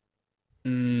Cleary?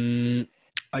 I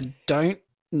don't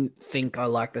think I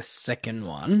like the second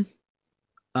one.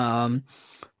 I'd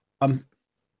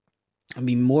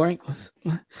be more. What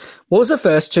was the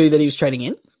first two that he was trading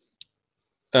in?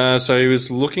 So he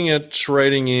was looking at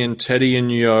trading in Teddy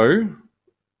and Yo.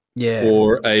 Yeah.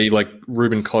 Or a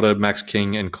Ruben Cotter, Max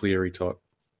King, and Cleary type.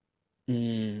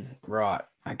 Right.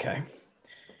 Okay.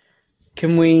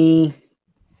 Can we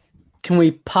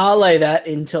parlay that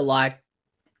into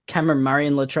Cameron Murray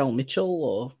and Latrell Mitchell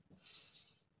or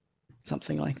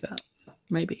something like that?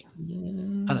 Maybe.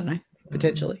 I don't know.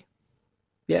 Potentially.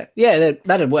 Yeah. Yeah.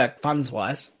 That'd work funds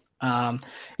wise. I'm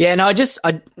not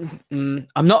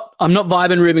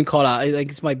vibing Ruben Cotter. I think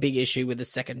it's my big issue with the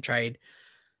second trade.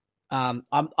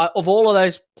 Of all of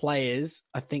those players,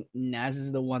 I think Naz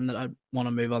is the one that I want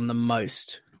to move on the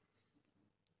most.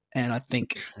 And I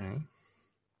think,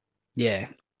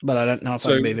 but I don't know if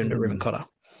I can move into Ruben Cotter.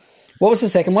 What was the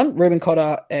second one? Ruben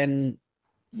Cotter and...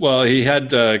 Well, he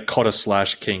had Cotter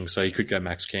 / King, so he could go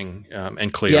Max King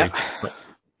and Cleary. Yeah.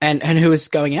 And who is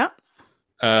going out?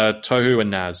 Tohu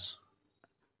and Naz.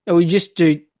 Wouldn't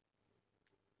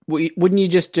you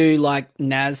just do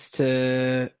Naz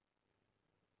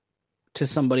to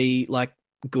somebody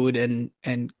good and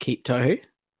keep Tohu?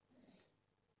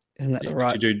 Isn't that the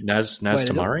right? Did you do Naz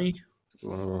to Murray?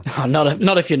 Oh,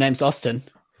 not if your name's Austin.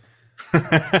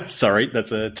 Sorry,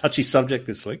 that's a touchy subject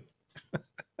this week.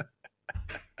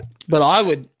 But I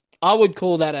would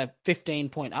call that a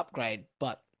 15-point upgrade.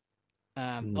 But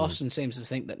Austin seems to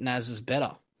think that Naz is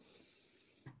better.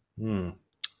 We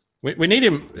need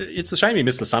him. It's a shame he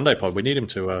missed the Sunday pod. We need him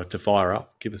to fire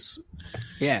up. Give us.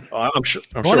 Yeah, I'm sure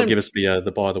he'll give us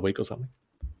the buy of the week or something.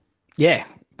 Yeah,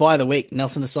 buy of the week.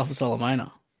 Nelson Asafa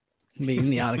Solomona be in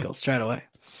the article straight away.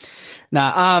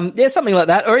 Something like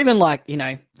that, or even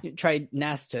you trade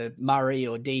Nas to Murray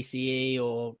or DCE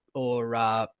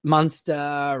or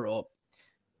Munster or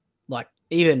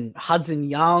even Hudson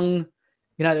Young.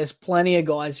 There's plenty of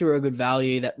guys who are a good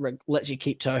value that lets you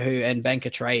keep Tohu and bank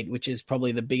a trade, which is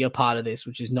probably the bigger part of this,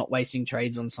 which is not wasting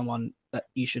trades on someone that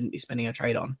you shouldn't be spending a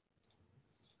trade on.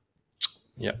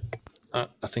 Yeah,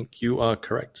 I think you are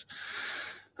correct.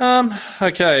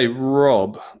 Okay,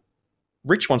 Rob.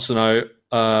 Rich wants to know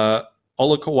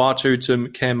Olakawatu to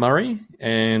Cam Murray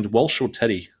and Walsh or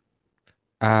Teddy?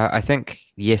 I think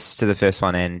yes to the first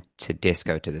one and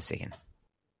Tedesco to the second.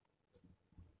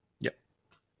 Yep.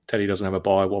 Teddy doesn't have a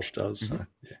bye, Walsh does. So,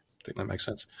 yeah, I think that makes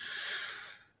sense.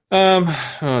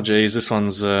 Oh, geez, this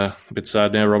one's a bit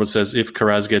sad now. Robert says, if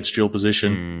Carraz gets dual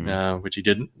position, which he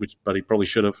didn't, but he probably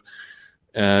should have,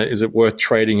 is it worth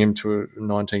trading him to a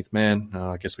 19th man?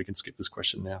 I guess we can skip this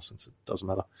question now since it doesn't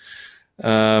matter.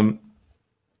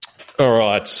 All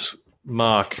right,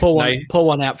 Mark. Pull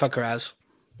one out for Carraz.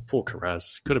 Poor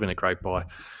Carraz. Could have been a great buy.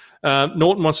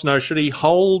 Norton wants to know, should he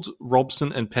hold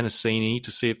Robson and Penasini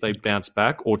to see if they bounce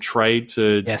back or trade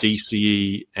to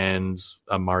DCE and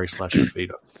a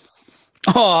Murray/Fafita?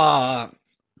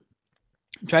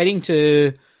 Trading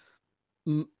to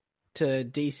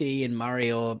DC and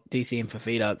Murray or DC and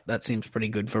Fafita, that seems pretty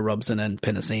good for Robson and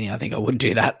Penasini. I think I would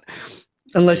do that.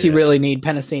 Unless you really need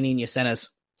Penasini in your centers.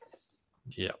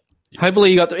 Yeah. Hopefully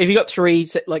if you got three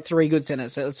good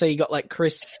centers, so let's say you got like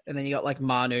Chris and then you got like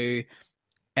Manu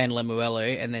and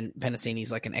Lemuelu and then Penasini's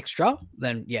like an extra,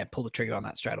 then pull the trigger on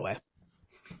that straight away.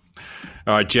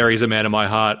 All right, Jerry's a man of my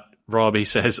heart. Rob, he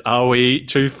says, are we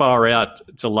too far out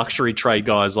to luxury trade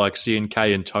guys like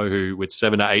CNK and Tohu with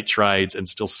 7 to 8 trades and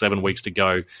still 7 weeks to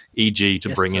go, e.g. to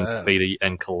bring in Fafita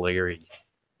and Kaleri?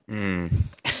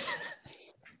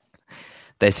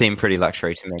 They seem pretty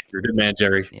luxury to me. You're a good man,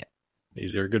 Jerry. Yeah.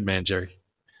 You're a good man, Jerry.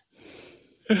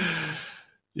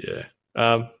 Yeah.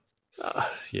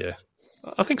 Yeah.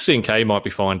 I think CNK might be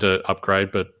fine to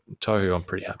upgrade, but Tohu I'm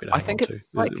pretty happy to hang on to.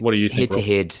 Like what do you think,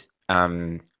 head-to-head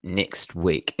next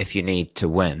week, if you need to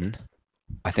win,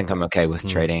 I think I'm okay with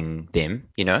trading them,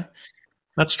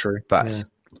 That's true. But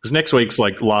because next week's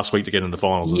like last week to get in the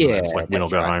finals, isn't it? It's like win or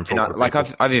go home for like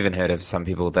I've even heard of some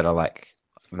people that are like,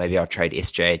 maybe I'll trade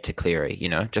SJ to Cleary,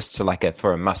 just to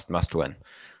for a must win.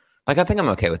 Like I think I'm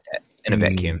okay with that in a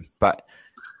vacuum. But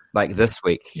like this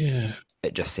week,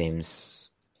 it just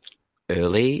seems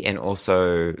early, and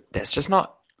also that's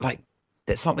not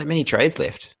that many trades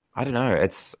left. I don't know.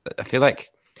 I feel like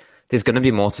there's going to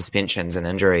be more suspensions and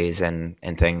injuries and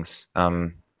things.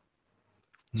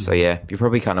 So yeah, you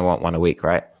probably kind of want one a week,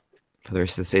 right, for the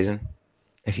rest of the season,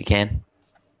 if you can.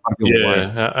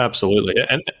 Yeah, absolutely.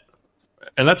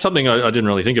 And that's something I didn't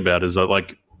really think about is that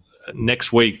like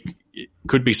next week it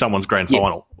could be someone's grand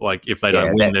final. Like if they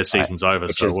don't win, their season's over.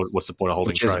 So what's the point of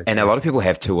holding trades? And a lot of people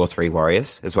have 2 or 3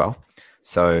 Warriors as well.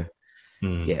 So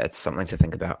yeah, it's something to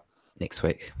think about next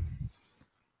week.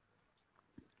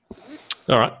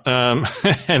 All right.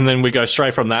 And then we go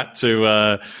straight from that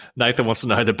to Nathan wants to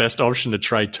know the best option to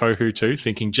trade Tohu to,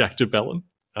 thinking Jack de Belin.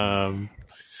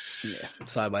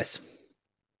 Sideways.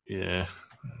 Yeah.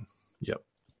 Yep.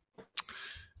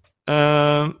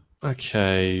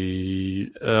 Okay.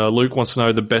 Luke wants to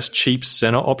know the best cheap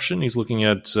center option. He's looking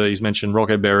at, he's mentioned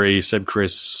Rocco Berry, Seb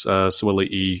Chris,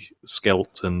 Suwili,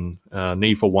 Skelton.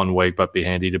 Need for 1 week, but be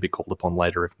handy to be called upon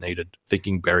later if needed.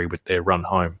 Thinking Berry with their run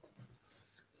home.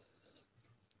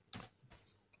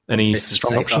 Any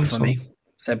strong options for me?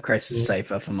 Seb Chris is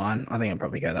safer for mine. I think I'll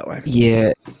probably go that way.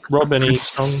 Yeah. Rob, any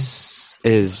strong?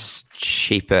 Is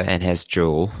cheaper and has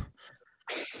dual.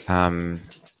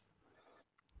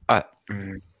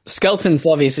 Skelton's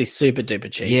obviously super duper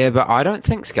cheap. Yeah, but I don't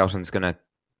think Skelton's going to...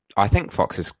 I think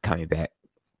Fox is coming back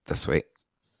this week.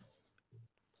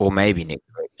 Or maybe next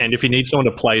week. And if you need someone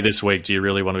to play this week, do you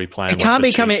really want to be playing? He can't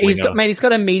be coming. He's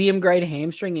got a medium grade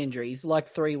hamstring injury. He's like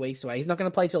 3 weeks away. He's not going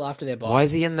to play till after their bye. Why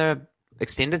is he in the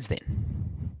extendeds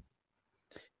then?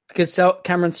 Because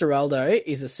Cameron Ciraldo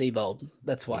is a Seabold.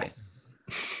 That's why.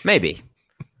 Maybe,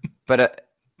 but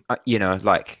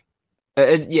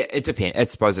it depends. I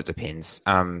suppose it depends.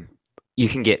 You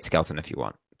can get Skelton if you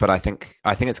want, but I think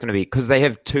it's going to be because they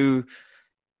have 2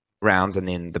 rounds and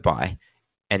then the bye.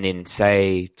 And then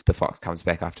say the Fox comes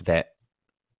back after that,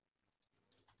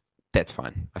 that's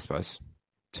fine, I suppose.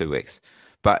 2 weeks.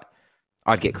 But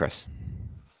I'd get Chris.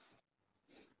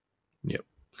 Yep.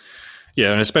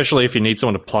 Yeah, and especially if you need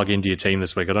someone to plug into your team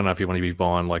this week. I don't know if you want to be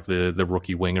buying like the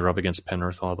rookie winger up against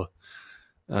Penrith either.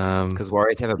 Because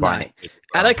Warriors have a bye.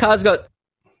 No. Adokar's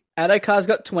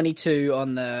got 22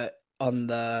 on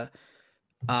the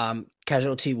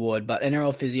casualty ward, but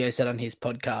NRL Physio said on his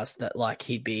podcast that like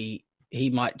he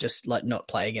might just like not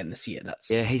play again this year.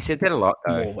 He said that a lot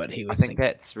though. More what he was I think thinking.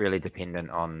 that's really dependent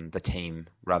on the team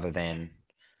rather than,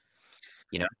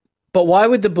 But why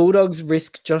would the Bulldogs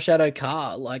risk Josh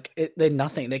Adokar? Like they're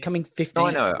nothing. They're coming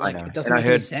 15th. No, I know. It doesn't make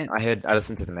any sense. I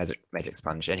listened to the Magic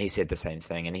Sponge, and he said the same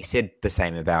thing, and he said the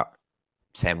same about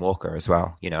Sam Walker as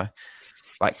well.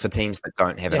 Like for teams that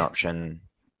don't have an option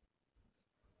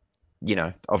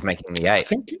of making the 8. I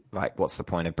think, like, what's the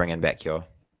point of bringing back your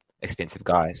expensive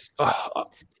guys?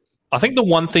 I think the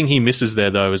one thing he misses there,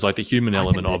 though, is like the human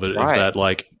element of it. Right. That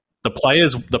like the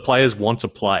players want to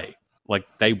play. Like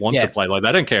they want to play. Like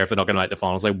they don't care if they're not going to make the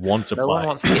finals. They want to play. No one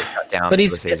wants to get cut down. But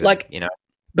he's season, like,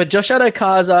 But Josh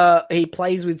Adokar, he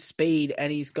plays with speed, and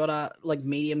he's got a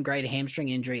medium grade hamstring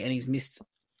injury, and he's missed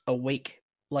a week.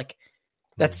 Like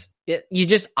that's it. You're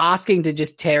just asking to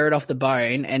just tear it off the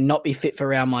bone and not be fit for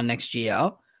round 1 next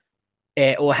year,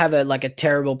 or have a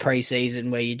terrible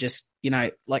preseason where you just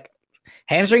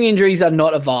hamstring injuries are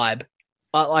not a vibe.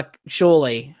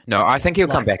 Surely. No, I think he'll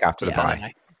come back after the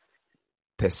bye.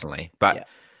 Personally, but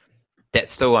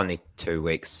that's still only 2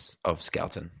 weeks of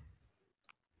skeleton,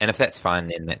 and if that's fine,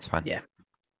 then that's fine. Yeah,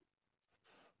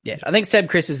 I think Seb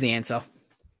Chris is the answer.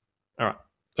 All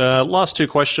right, last 2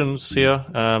 questions here.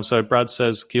 So Brad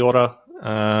says, "Kia ora."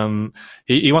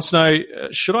 He wants to know: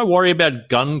 should I worry about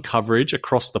gun coverage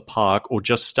across the park, or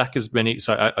just stack as many?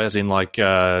 So, as in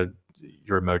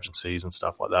your emergencies and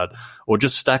stuff like that, or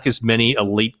just stack as many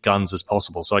elite guns as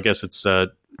possible? So I guess it's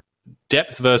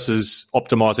depth versus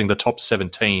optimizing the top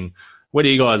 17. Where do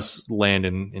you guys land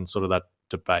in sort of that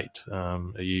debate? Are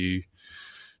you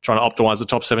trying to optimize the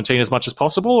top 17 as much as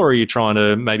possible, or are you trying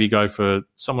to maybe go for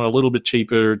someone a little bit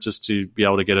cheaper just to be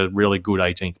able to get a really good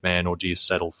 18th man, or do you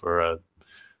settle for a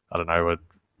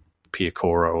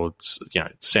Piacora or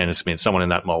Sanders Smith, someone in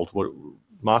that mold?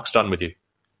 Mark, starting with you.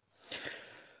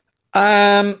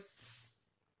 I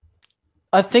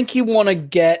think you want to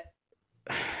get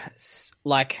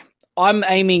I'm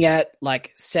aiming at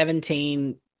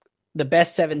 17, the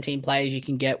best 17 players you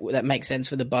can get that make sense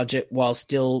for the budget while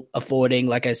still affording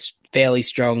a fairly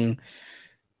strong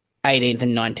 18th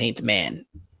and 19th man.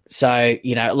 So,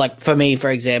 for me, for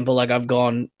example, I've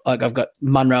got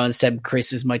Munro and Seb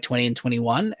Chris as my 20 and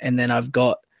 21, and then I've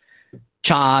got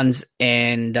Chance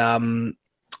and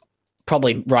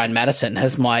probably Ryan Madison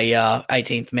as my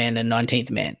 18th man and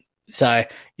 19th man. So,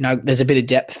 there's a bit of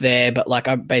depth there, but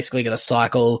I've basically got to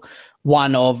cycle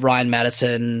one of Ryan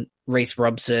Madison, Reece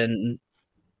Robson,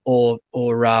 or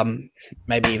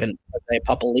maybe even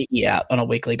Papali'i out on a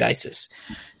weekly basis.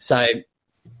 So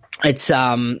it's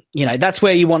that's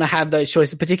where you want to have those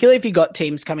choices, particularly if you've got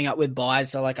teams coming up with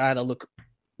buys. So I had a look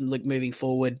moving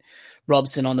forward,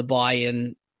 Robson on the buy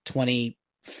in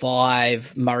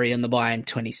 25, Murray on the buy in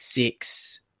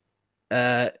 26.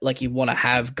 You want to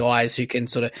have guys who can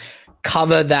sort of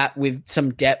cover that with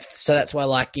some depth. So that's why,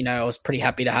 I was pretty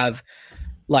happy to have,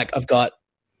 I've got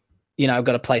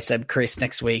to play Seb Chris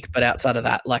next week. But outside of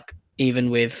that, even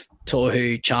with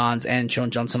Tohu, Chance, and Sean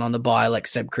Johnson on the bye,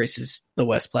 Seb Chris is the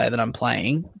worst player that I'm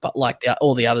playing. But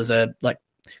all the others are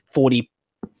 40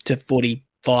 to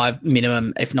 45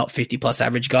 minimum, if not 50 plus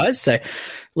average guys. So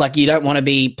you don't want to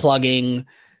be plugging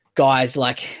guys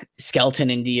like Skelton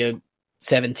into your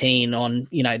 17 on,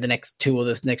 the next 2 or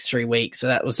the next 3 weeks. So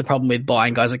that was the problem with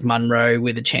buying guys like Munro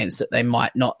with a chance that they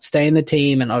might not stay in the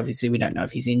team. And obviously we don't know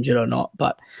if he's injured or not,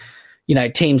 but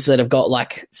teams that have got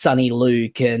Sonny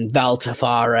Luke and Val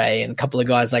Tafare and a couple of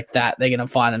guys like that, they're going to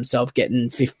find themselves getting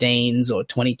 15s or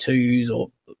 22s or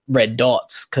red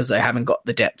dots because they haven't got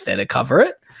the depth there to cover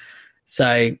it.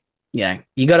 So,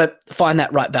 you got to find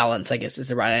that right balance, I guess, is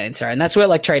the right answer. And that's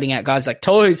where trading out guys like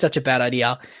Tohu is such a bad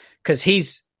idea because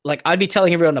he's I'd be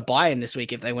telling everyone to buy him this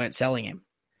week if they weren't selling him.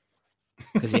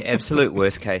 Because your absolute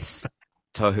worst case,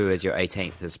 Tohu as your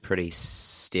 18th is pretty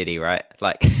steady, right?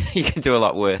 You can do a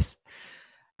lot worse.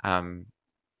 100%.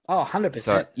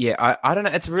 So, yeah, I don't know.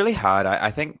 It's really hard.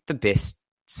 I think the best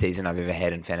season I've ever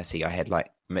had in fantasy, I had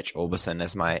Mitch Orbison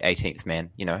as my 18th man.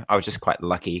 I was just quite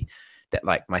lucky that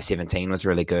my 17 was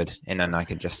really good, and then I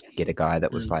could just get a guy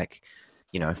that was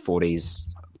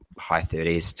 40s, high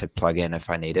 30s to plug in if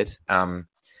I needed.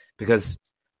 Because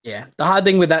the hard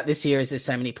thing with that this year is there's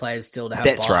so many players still to have.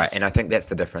 That's buys. Right, and I think that's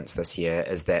the difference this year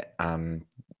is that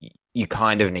you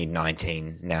kind of need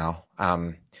 19 now,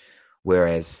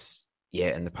 whereas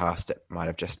in the past it might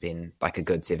have just been a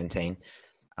good 17,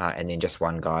 and then just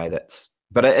one guy that's.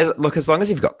 But as long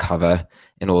as you've got cover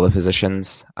in all the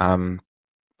positions,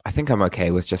 I think I'm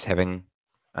okay with just having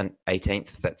an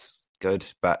 18th. That's good,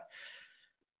 but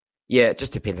it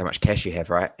just depends how much cash you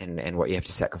have, right, and what you have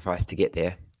to sacrifice to get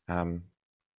there. And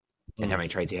how many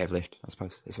trades you have left, I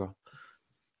suppose, as well.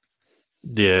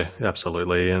 Yeah,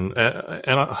 absolutely. And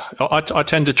I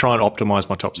tend to try and optimize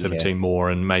my top 17 more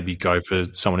and maybe go for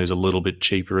someone who's a little bit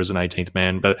cheaper as an 18th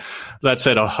man. But that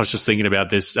said, I was just thinking about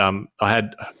this. I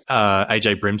had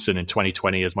AJ Brimson in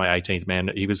 2020 as my 18th man.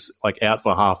 He was out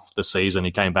for half the season.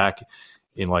 He came back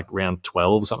in round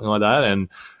 12, something like that. And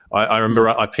I remember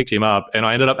I picked him up, and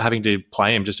I ended up having to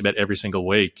play him just about every single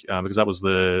week because that was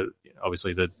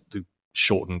obviously the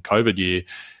shortened COVID year.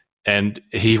 And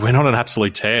he went on an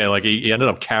absolute tear. Like he ended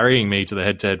up carrying me to the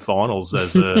head-to-head finals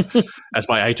as my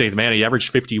 18th man. He averaged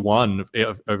 51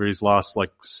 over his last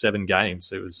 7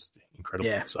 games. It was incredible.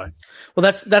 Yeah. So,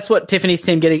 well, that's what Tiffany's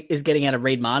team is getting out of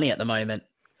Reed Marnie at the moment.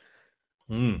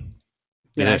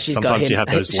 She's sometimes got him, you have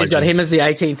those. She's got him as the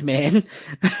 18th man.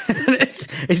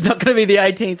 He's not going to be the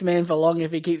 18th man for long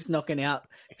if he keeps knocking out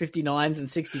 59s and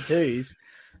 62s.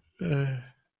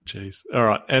 Jeez. All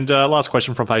right. And last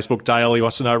question from Facebook. Dale, he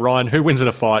wants to know, Ryan, who wins in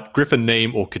a fight, Griffin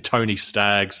Neame or Katoni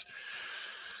Staggs?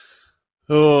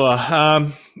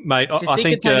 Oh, mate, Did you see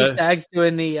Katoni Staggs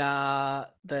doing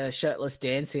the shirtless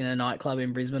dance in a nightclub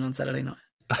in Brisbane on Saturday night?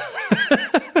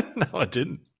 No, I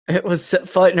didn't. It was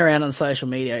floating around on social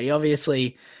media. He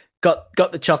obviously got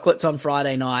the chocolates on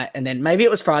Friday night, and then maybe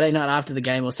it was Friday night after the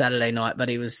game or Saturday night, but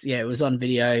it was on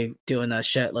video doing a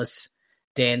shirtless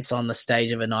dance on the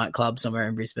stage of a nightclub somewhere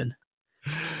in Brisbane.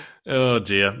 Oh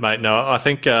dear, mate. No, I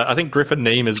think Griffin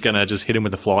Neame is going to just hit him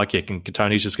with a fly kick, and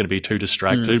Katoni's just going to be too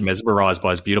distracted, mesmerised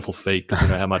by his beautiful feet, because you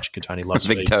know how much Katoni loves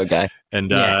big feet. toe guy, and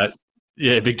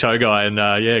big toe guy,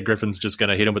 and Griffin's just going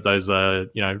to hit him with those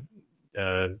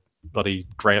bloody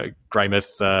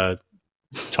Greymouth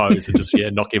toes and just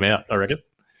knock him out, I reckon.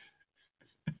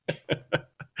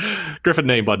 Griffin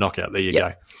Neame by knockout. There you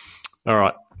go. All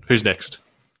right, who's next?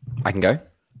 I can go.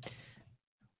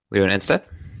 We doing Insta?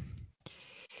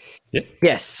 Yeah.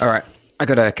 Yes. All right. I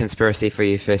got a conspiracy for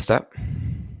you first up.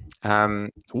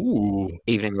 Ooh.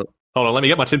 Evening. Hold on, let me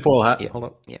get my tinfoil hat. Yeah. Hold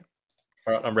on. Yeah.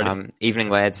 All right, I'm ready. Evening,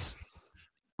 lads.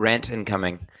 Rant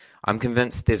incoming. I'm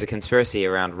convinced there's a conspiracy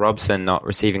around Robson not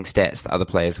receiving stats that other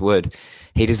players would.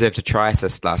 He deserved a try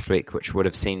assist last week, which would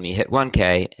have seen me hit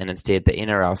 1K, and instead the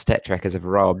NRL stat trackers have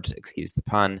robbed, excuse the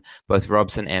pun, both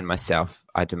Robson and myself.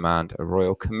 I demand a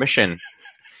royal commission.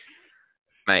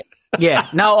 Mate. Yeah,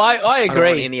 no, I agree. I don't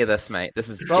want any of this, mate. This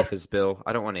is Jeff's bill.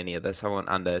 I don't want any of this. I want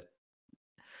under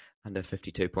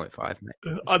 52.5,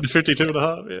 mate. Under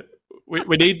 52.5, yeah.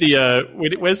 We need the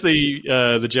where's the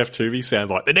Jeff Tuvey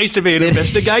soundbite? There needs to be an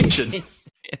investigation.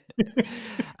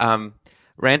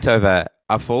 Rant over.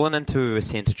 I've fallen into a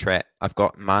centre trap. I've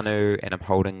got Manu and I'm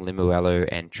holding Lemuelu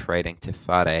and trading to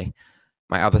Whare.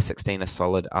 My other 16 are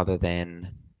solid other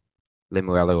than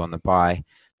Lemuelu on the bye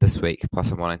this week.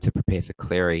 Plus I'm wanting to prepare for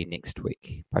Cleary next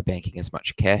week by banking as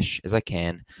much cash as I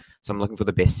can. So I'm looking for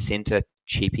the best centre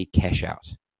cheapy cash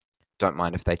out. Don't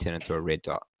mind if they turn into a red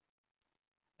dot.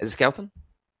 Is it Skelton?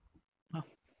 Oh,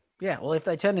 yeah, well, if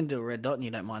they turn into a red dot and you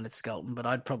don't mind, it's Skelton, but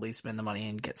I'd probably spend the money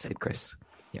and get Seb Chris.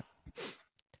 Yeah.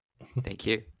 Thank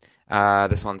you.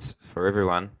 This one's for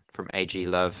everyone from AG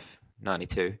Love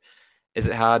 92. Is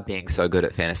it hard being so good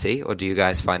at fantasy, or do you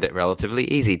guys find it relatively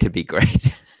easy to be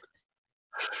great?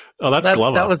 Oh, that's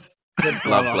Glover. That's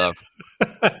Glover. Love.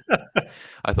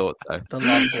 I thought so. The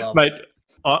love glove. Mate,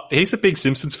 he's a big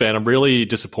Simpsons fan. I'm really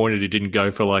disappointed he didn't go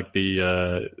for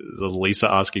the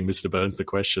Lisa asking Mr. Burns the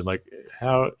question, like,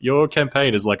 how your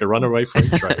campaign is like a runaway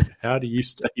freight train. How do you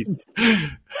stay?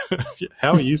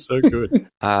 How are you so good?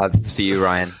 That's for you,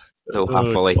 Ryan.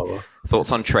 Fully.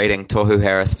 Thoughts on trading Tohu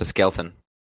Harris for Skelton?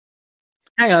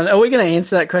 Hang on, are we going to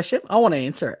answer that question? I want to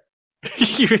answer it.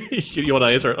 You want to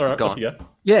answer it? All right, go on.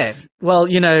 Yeah. Well,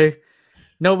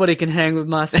 nobody can hang with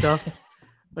my stuff.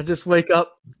 I just wake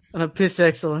up and I piss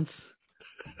excellence.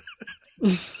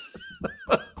 I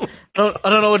don't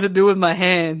know what to do with my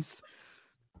hands.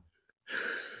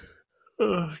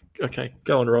 Okay,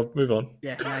 go on, Rob. Move on.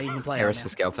 Yeah, now you can play Harris for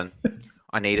Skelton.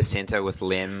 I need a centre with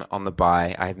Lem on the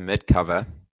bye. I have mid cover.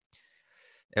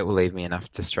 It will leave me enough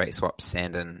to straight swap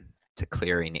Sandon to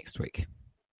Cleary next week.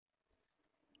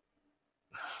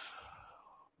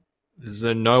 Is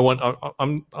there no one?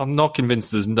 I'm not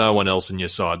convinced. There's no one else in your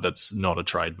side that's not a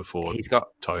trade before. He's got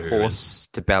Tohu. Horse,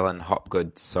 DeBellin,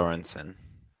 Hopgood, Sorensen.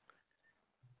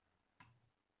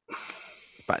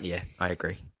 But yeah, I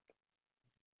agree.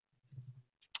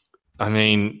 I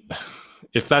mean,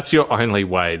 if that's your only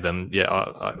way, then yeah,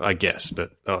 I guess.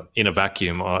 But in a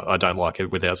vacuum, I don't like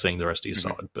it without seeing the rest of your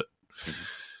side. But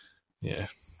yeah.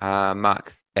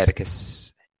 Mark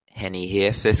Atticus Henny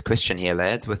here. First question here,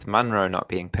 lads. With Munro not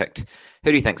being picked,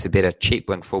 who do you think's a better cheap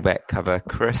wing fullback cover,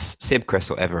 Seb Chris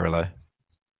or Averillo?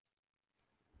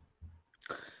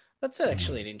 That's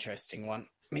actually an interesting one.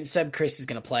 I mean, Seb Chris is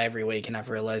going to play every week and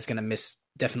Averillo is going to miss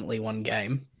definitely one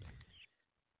game.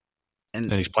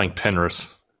 And he's playing Penrith.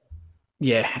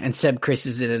 Yeah, and Seb Chris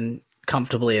is in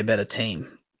comfortably a better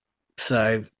team.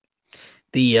 So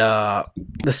the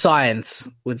science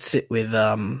would sit with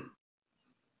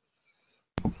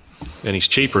and he's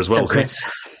cheaper as well. Chris.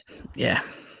 Yeah.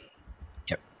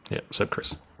 Yeah, so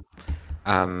Chris.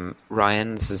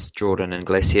 Ryan, this is Jordan and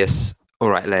Glacius. All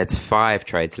right, lads, 5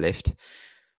 trades left.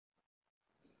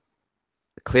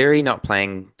 Cleary not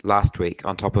playing last week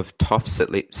on top of Toff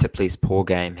Sipley's poor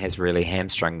game has really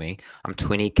hamstrung me. I'm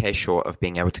 20k short of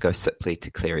being able to go Sipley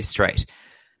to Cleary straight.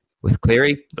 With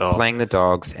Cleary playing the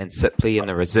Dogs and Sipley in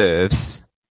the reserves,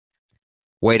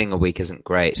 waiting a week isn't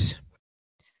great.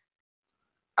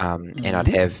 And I'd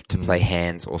have to play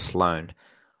Hands or Sloan.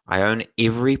 I own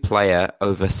every player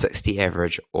over 60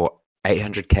 average or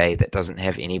 800k that doesn't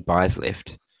have any buys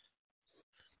left.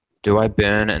 Do I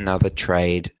burn another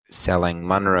trade selling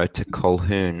Munro to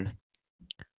Colquhoun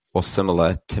or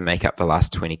similar to make up the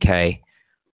last 20k?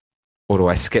 Or do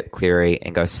I skip Cleary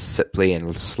and go Sipley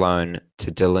and Sloan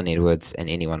to Dylan Edwards and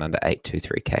anyone under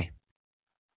 823k?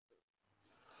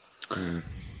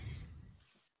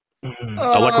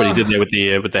 I like what he did there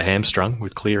with the hamstrung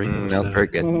with Cleary. That was very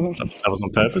good. That was on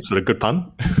purpose, but a good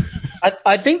pun.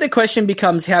 I think the question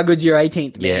becomes how good your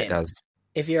 18th man. Yeah, it does.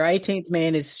 If your 18th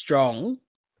man is strong,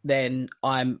 then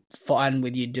I'm fine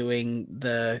with you doing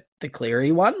the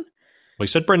Cleary one. Well, he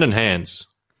said Brendan Hands.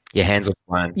 Yeah, Hands or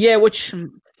Sloan. Yeah, which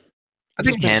I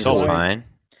think Hands is fine.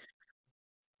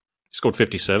 He scored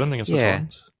 57 against the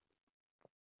Titans.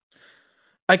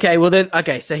 Okay, well then,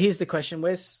 so here's the question.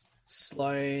 Where's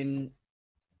Sloan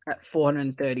at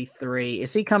 433?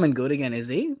 Is he coming good again, is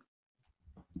he?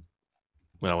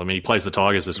 Well, I mean, he plays the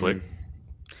Tigers this week.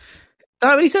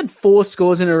 No, but he's had 4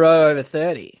 scores in a row over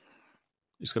 30.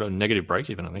 He's got a negative break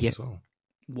even, I think, as well.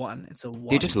 It's a 1.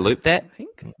 Do you just loop that? I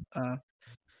think.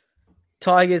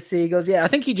 Tigers, Seagulls. Yeah, I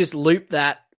think you just loop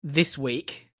that this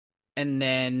week and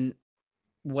then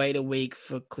wait a week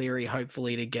for Cleary,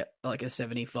 hopefully, to get like a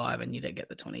 75 and you don't get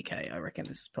the 20k. I reckon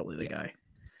this is probably the go.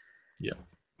 Yeah.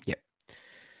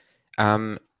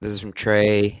 This is from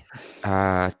Trey.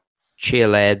 Cheer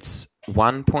lads,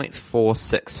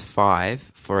 1.465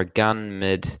 for a gun,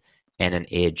 mid, and an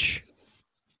edge.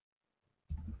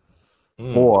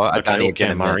 Or a gun, edge,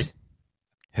 and a mid.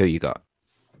 Who you got?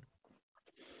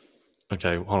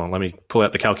 Okay, hold on. Let me pull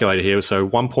out the calculator here. So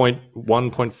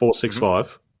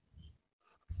 1.465.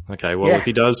 Okay, well, if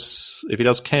he does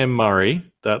Cam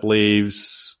Murray, that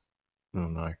leaves... Oh,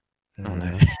 no.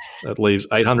 That leaves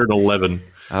 811.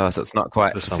 Oh, so it's not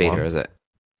quite the feeder, is it?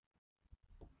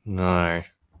 No.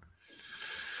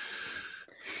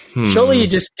 Surely you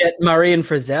just get Murray and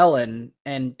Frizzell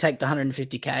and take the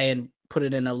 150k and put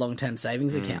it in a long-term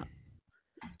savings account.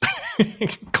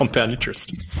 Compound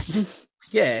interest.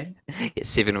 Yeah. Get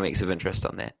 7 weeks of interest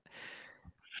on that.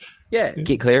 Yeah.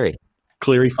 Get Cleary.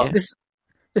 Cleary fund.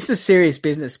 This is serious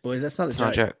business, boys. That's not a joke.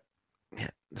 Not a joke. Yeah.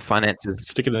 The finances.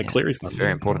 Stick it in a Cleary fund. It's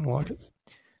very important. I like it.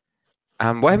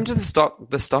 What happened to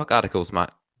the stock articles,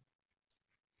 Mark?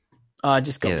 Oh, I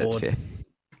just got bored. That's fair.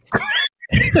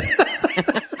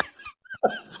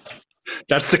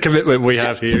 That's the commitment we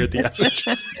have here at the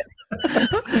Amateurs.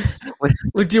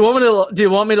 Look, do you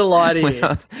want me to lie to you?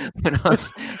 When I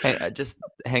was just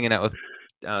hanging out with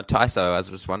Tyso, I was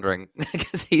just wondering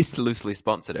because he's loosely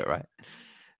sponsored it, right?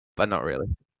 But not really.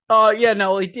 Oh yeah,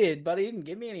 no, he did, but he didn't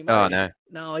give me any money. Oh no,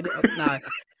 no, I didn't.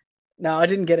 No, I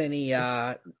didn't get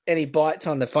any bites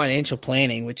on the financial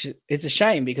planning, which is a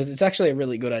shame because it's actually a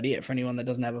really good idea for anyone that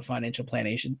doesn't have a financial planner.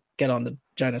 You should get on to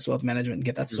Jonas Wealth Management and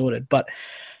get that sorted. But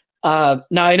no,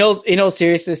 in all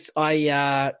seriousness,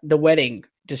 the wedding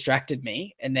distracted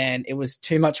me, and then it was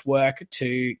too much work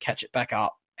to catch it back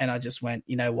up. And I just went,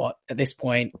 you know what? At this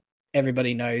point,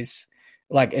 everybody knows.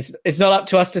 Like it's not up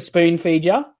to us to spoon feed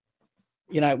you.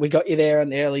 You know, we got you there in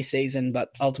the early season, but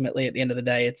ultimately, at the end of the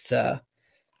day, it's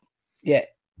yeah,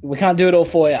 we can't do it all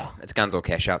for you. It's guns or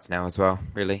cash outs now as well,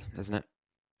 really, isn't it?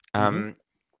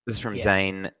 This is from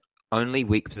Zane. Only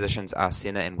weak positions are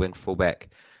centre and wing fullback.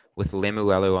 With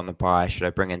Lemuelu on the bye, should I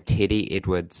bring in Teddy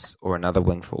Edwards or another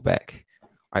wing fullback?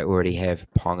 I already have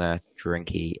Ponga,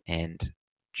 Drinky, and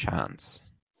Chance.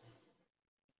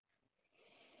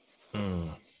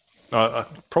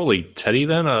 Probably Teddy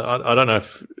then. I don't know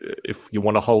if you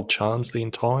want to hold Chance the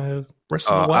entire rest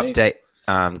of the way. Update.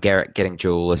 Garrett getting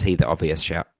Jewel, is he the obvious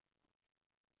shout?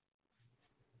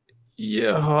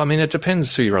 Yeah, I mean, it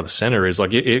depends who your other centre is.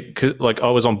 Like, I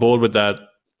was on board with that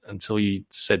until you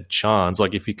said Chance.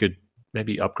 Like, if you could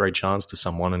maybe upgrade Chance to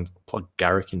someone and plug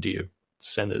Garrick into your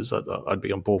centres, I'd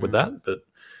be on board with that. But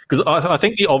because I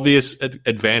think the obvious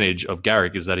advantage of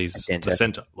Garrick is that he's a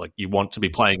centre. Like, you want to be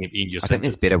playing him in your centre. I think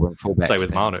there's better wing fullbacks say with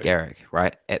than Manu. Garrick,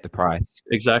 right? At the price.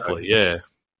 Exactly, yeah.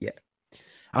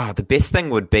 The best thing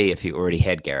would be if you already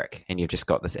had Garrick and you've just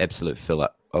got this absolute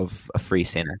fill-up of a free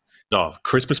centre. Oh,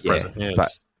 Christmas present. Yeah,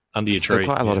 but under your still tree.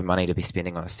 Quite a lot of money to be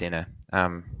spending on a centre.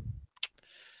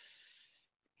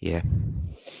 Yeah.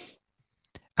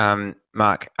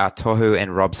 Mark, are Tohu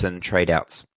and Robson trade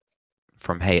outs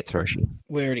from Hey It's Roshi?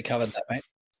 We already covered that, mate.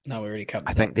 No, we already covered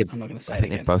that. I'm not going to say it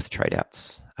again. They're both trade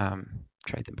outs.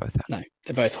 Trade them both out. No,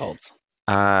 they're both holds.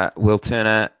 Will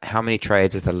Turner, how many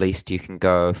trades is the least you can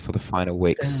go for the final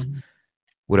weeks?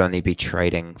 Would only be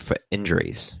trading for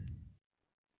injuries.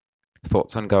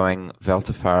 Thoughts on going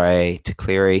Valtafare to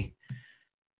Cleary,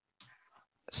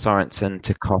 Sorensen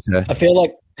to Cotter? I feel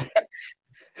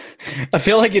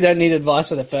like you don't need advice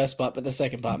for the first part, but the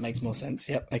second part makes more sense.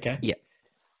 Yep. Okay.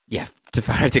 Yeah.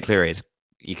 Tafaro to Cleary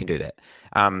you can do that.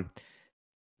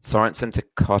 Sorensen to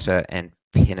Cotter and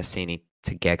Penasini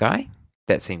to Gagai.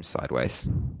 That seems sideways.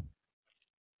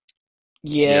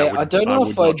 Yeah, I don't know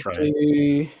if I'd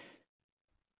do.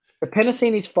 The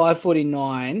Penasini's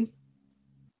 549.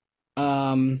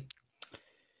 And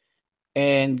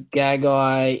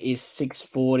Gagai is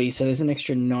 640, so there's an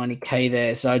extra 90k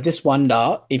there. So I just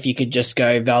wonder if you could just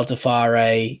go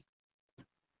Valtafare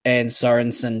and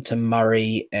Sorensen to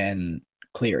Murray and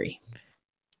Cleary.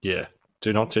 Yeah,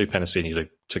 do not do Penasini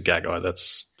to Gagai.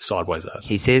 That's sideways ass.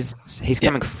 He says he's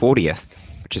coming 40th,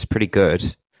 which is pretty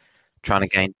good. Trying to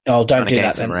gain. Oh, don't do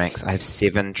that some then. ranks. I have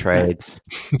 7 trades,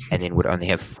 and then would only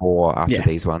have 4 after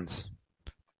these ones.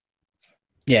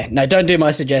 Yeah, no, don't do my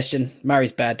suggestion.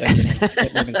 Murray's bad. Don't do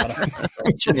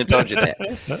it. Shouldn't have told you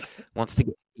that. Wants to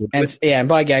get and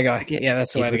buy Gagai. Yeah,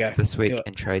 that's the way to go. This week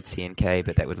and trade CNK,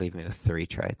 but that would leave me with 3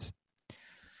 trades.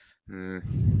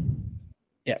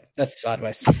 Yeah, that's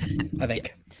sideways, I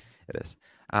think. It is.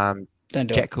 Don't do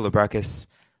Jack it. Kulabrakis,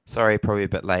 sorry, probably a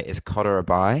bit late. Is Cotter a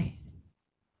buy?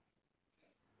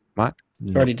 Mark?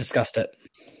 Already discussed it.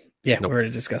 Yeah, Nope. we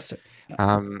already discussed it.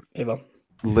 Move on.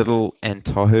 Little and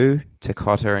Tohu to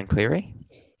Cotter and Cleary?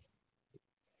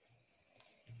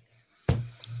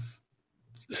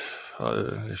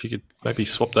 If you could maybe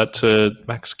swap that to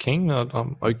Max King,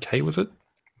 I'm okay with it.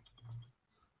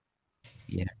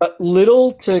 Yeah. But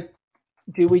Little to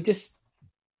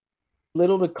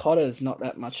Cotter's not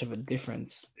that much of a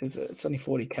difference. It's only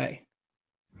 40k.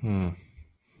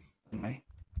 Anyway,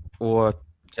 Or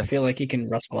I feel like you can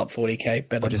rustle up 40k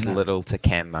better or just than that. Little to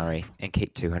Cam Murray and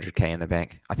keep 200k in the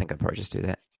bank. I think I'd probably just do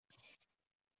that.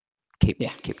 Keep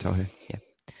Tohu. Yeah.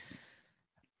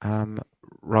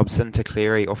 Robson to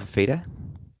Cleary off a feeder.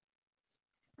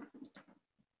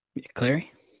 Cleary?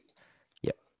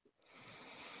 Yep.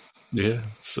 Yeah,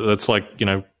 so that's like,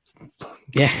 Yeah.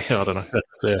 I don't know.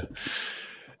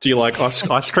 Do you like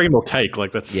ice cream or cake?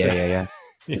 Like that's Yeah.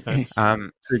 it's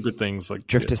two good things. Like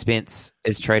Drifter Spence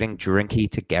is trading Drinky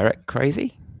to Garrett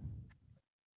crazy.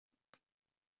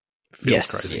 Feels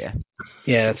crazy.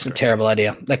 Yeah, that's a terrible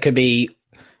idea. That could be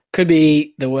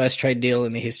the worst trade deal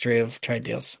in the history of trade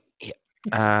deals.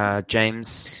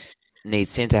 James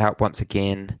needs centre help once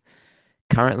again.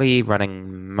 Currently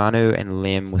running Manu and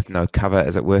Lem with no cover.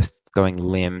 Is it worth going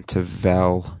Lem to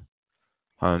Val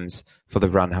Holmes for the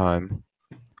run home?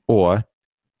 Or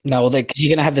no, well, because you're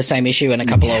going to have the same issue in a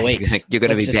couple of weeks. You're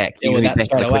going to be back. You're going to be back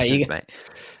straight in the away, questions,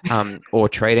 mate. Or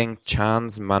trading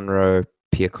Chance, Munro,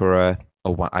 Piakura,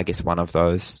 or one of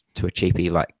those to a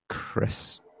cheapie like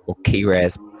Chris or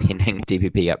Kiraz pending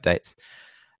DPP updates.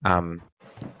 I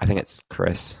think it's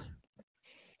Chris.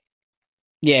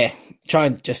 Yeah, try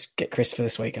and just get Chris for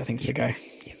this week. I think it's the go.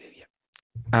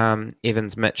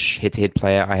 Evans, Mitch, head-to-head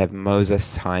player. I have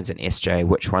Moses, Hines, and SJ.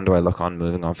 Which one do I look on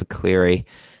moving on for Cleary?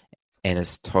 And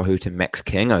is Tohu to Max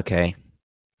King okay?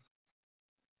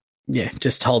 Yeah,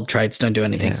 just hold trades. Don't do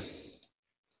anything. Yeah.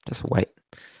 Just wait.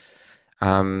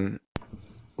 I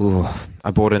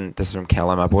bought in, this is from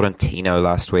Callum, I bought in Tino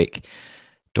last week.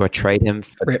 Do I trade him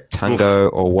for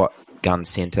Tungo or what gun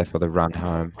centre for the run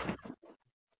home?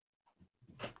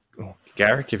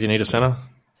 Garrick, if you need a centre.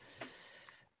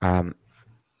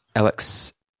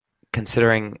 Alex,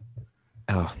 considering...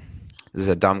 Oh, this is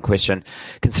a dumb question.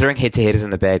 Considering head-to-head is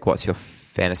in the bag, what's your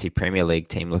fantasy Premier League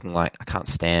team looking like? I can't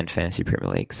stand fantasy Premier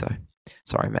League, so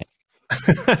sorry, mate.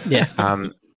 Yeah.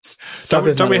 Don't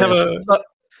we have a...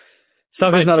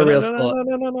 Soccer's not a real sport.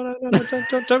 No.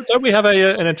 Don't we have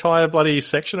an entire bloody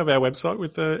section of our website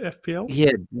with the FPL?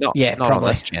 Yeah, not on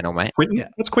this channel, mate. Quinton? Yeah.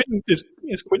 What's Quinton? Is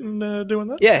Quinton doing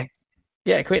that?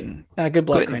 Yeah, Quinton. Good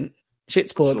bloke, Quinton. Shit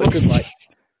sport, but good bloke.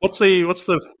 What's the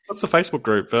Facebook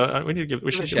group? We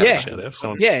should give a shout out.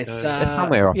 Someone, it's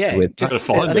somewhere off the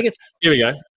website. I think it's here we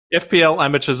go. FPL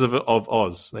Amateurs of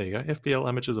Oz. There you go. FPL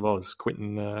Amateurs of Oz.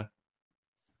 Quinton.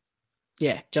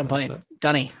 Jump on in,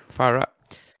 Dunny. Fire up.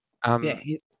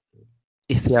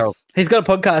 FPL. He's got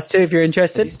a podcast too. If you're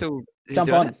interested, Is he jump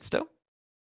doing on. it still?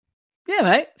 Yeah,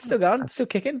 mate, still going, still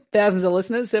kicking. Thousands of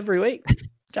listeners every week.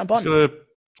 Jump on. He's got a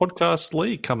podcast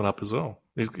league coming up as well.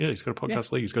 He's got a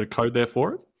podcast league. He's got a code there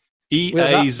for it.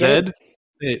 Wheels EAZ. up,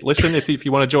 Yeah, listen, if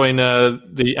you want to join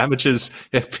the Amateurs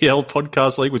FPL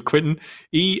podcast league with Quinton,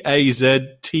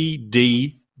 EAZTDG.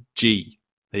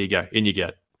 There you go. In you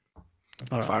get.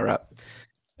 Right. Fire up.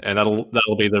 And that'll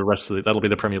be the rest of that'll be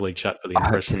the Premier League chat for the. I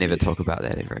hope to never talk about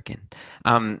that ever again.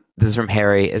 This is from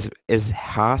Harry. Is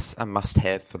Haas a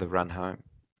must-have for the run home?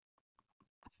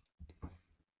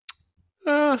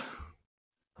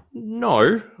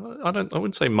 No, I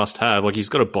wouldn't say must-have. Like he's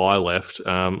got a buy left.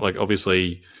 Like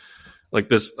obviously, like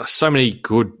there's so many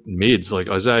good mids. Like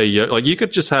Isaiah Yo. Like you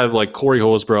could just have like Corey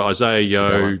Horsburgh, Isaiah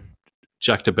Yo,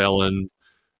 Jack de Belin,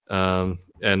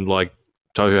 and like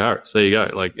Tohu Harris. There you go.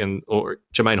 Like or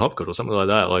Jermaine Hopgood or something like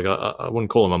that. Like I wouldn't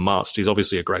call him a must. He's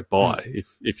obviously a great buy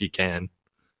if you can.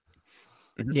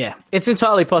 Yeah, it's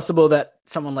entirely possible that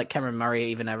someone like Cameron Murray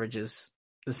even averages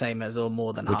the same as or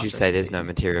more than. Would you say there's no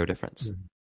material difference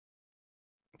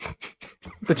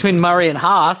between Murray and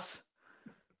Haas?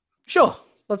 Sure,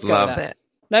 let's go Love with that.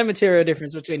 No material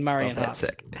difference between Murray and Haas.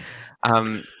 Sick.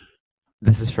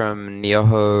 This is from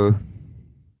Neoho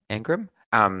Angram.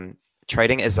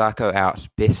 Trading Izako out,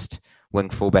 best wing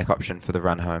fullback option for the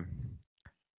run home.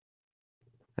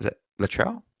 Is it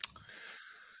Latrell?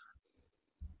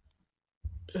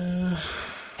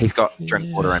 He's got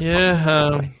Drinkwater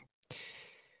and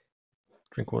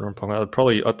Drinkwater and Ponga. I'd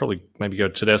probably maybe go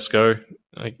Tedesco.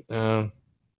 I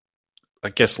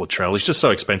guess Latrell. He's just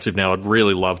so expensive now. I'd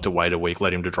really love to wait a week,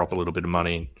 let him to drop a little bit of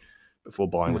money before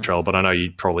buying Latrell. But I know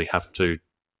you'd probably have to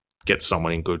get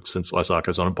someone in good since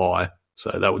Isako's on a buy. So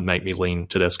that would make me lean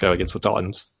Tedesco against the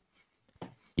Titans.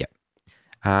 Yep.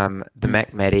 The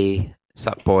Mac Maddie,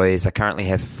 sup boys. I currently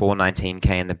have 419k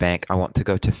in the bank. I want to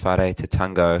go to Whare to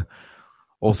Tango.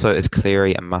 Also, is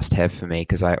Cleary a must-have for me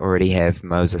because I already have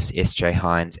Moses, SJ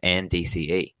Hines, and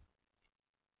DCE?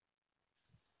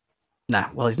 No,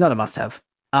 well, he's not a must-have.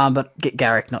 But get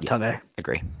Garrick, not Tungo.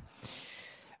 Agree.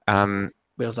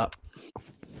 Wheels up.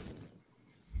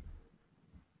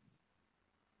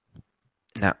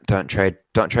 No, don't trade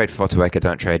Fotueka,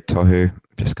 don't trade Tohu. I'm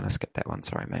just going to skip that one.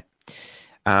 Sorry, mate.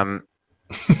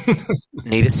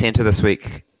 Need a centre this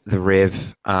week. The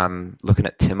Rev, looking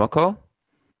at Timoko.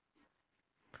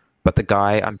 But the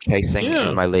guy I'm chasing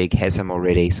in my league has him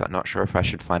already, so I'm not sure if I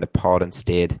should find a pod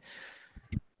instead.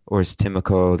 Or is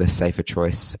Timoko the safer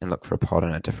choice and look for a pod in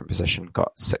a different position?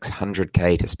 Got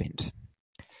 600k to spend.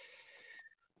 I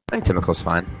think Timoko's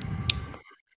fine.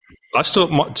 I still,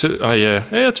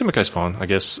 Timoko's fine, I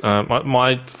guess.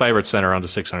 My favourite centre under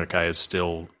 600k is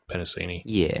still Penasini.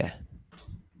 Yeah.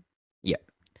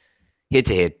 Head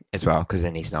to head as well, because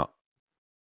then he's not.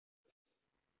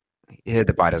 Yeah,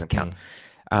 the buy doesn't count.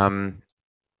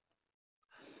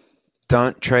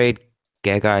 Don't trade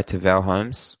Gagai to Val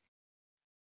Holmes.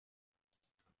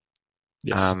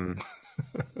 Yes.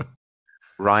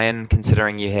 Ryan,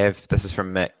 considering you have, this is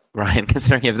from Mick, Ryan,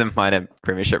 considering you have the minor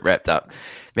premiership wrapped up,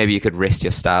 maybe you could rest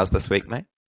your stars this week, mate.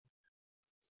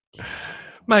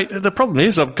 Mate, the problem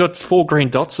is I've got 4 green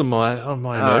dots on my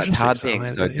emergency. It's hard being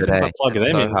so good, plug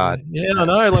them in. Hard. Yeah, I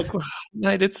know. Like,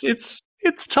 mate, it's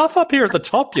tough up here at the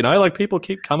top. You know, like people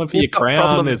keep coming for your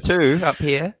crown. It's too up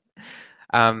here.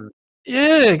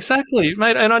 Yeah, exactly,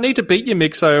 mate. And I need to beat you,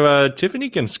 Mick, so Tiffany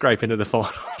can scrape into the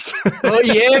finals. Oh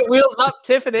yeah, wheels up,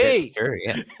 Tiffany. That's true.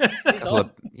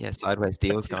 Yeah, sideways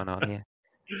deals going on here.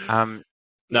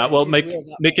 No, well, Mick,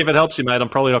 if it helps you, mate, I'm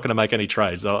probably not going to make any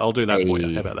trades. I'll do that for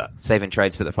you. How about that? Saving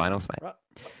trades for the finals, mate.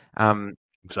 Right.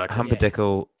 Exactly.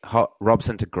 Humperdickle,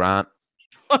 Robson to Grant.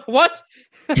 What?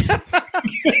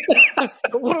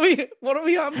 What are we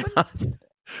humping?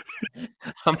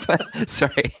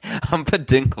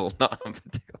 Humperdinkle, not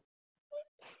Humperdickle.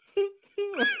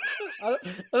 I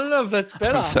don't know if that's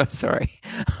better. I'm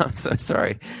so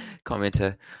sorry.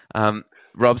 Commenter.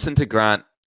 Robson to Grant,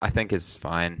 I think is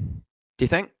fine. Do you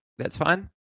think that's fine?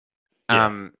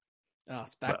 Yeah.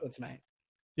 It's backwards, mate.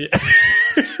 Yeah.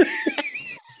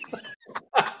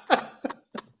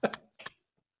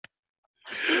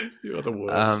 You're the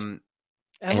worst.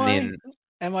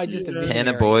 Am I just a visionary?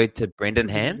 Hannah Boyd to Brendan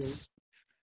Hans?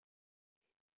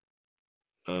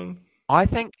 I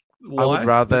think I would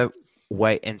rather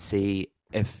wait and see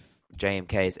if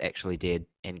JMK is actually dead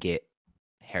and get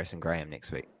Harrison Graham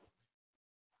next week.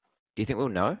 Do you think we'll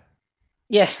know?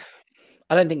 Yeah.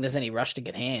 I don't think there's any rush to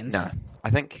get Hands. No. I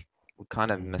think we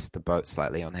kind of missed the boat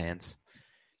slightly on Hands.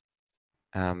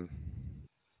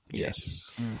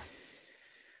 Yes.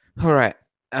 All right.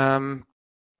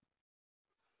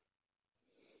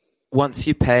 Once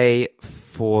you pay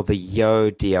for the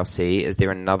Yo DLC, is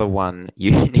there another one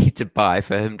you need to buy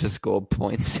for him to score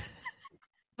points?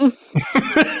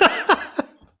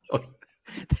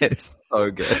 That is so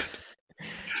good.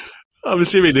 I'm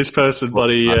assuming this person,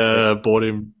 buddy, bought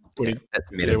him.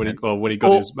 That's when he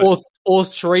got his. Or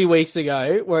 3 weeks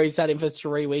ago, where he sat in for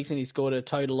 3 weeks and he scored a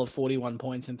total of 41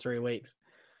 points in 3 weeks.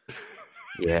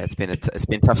 Yeah, it's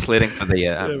been tough sledding for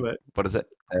the what is it?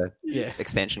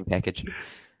 Expansion package.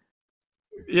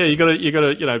 Yeah, you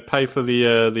gotta pay for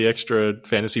the extra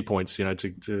fantasy points.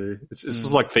 It's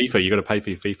just like FIFA. You got to pay for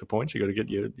your FIFA points. You got to get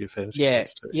your fantasy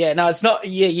points too. Yeah. No, it's not.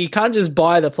 Yeah, you can't just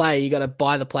buy the player. You got to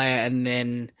buy the player and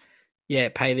then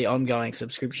pay the ongoing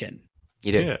subscription.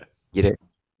 You do. Yeah, you do.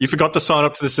 You forgot to sign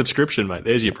up to the subscription, mate.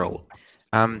 There's your problem.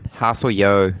 Haas or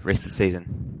Yo rest of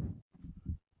season.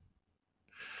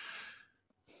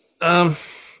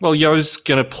 Well, Yo's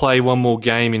going to play one more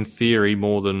game in theory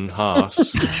more than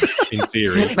Haas. In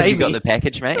theory. Have you got the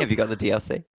package, mate? Have you got the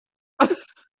DLC?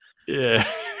 Yeah.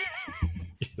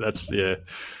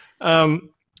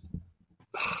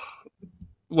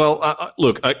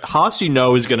 Look, Haas, is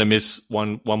going to miss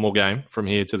one more game from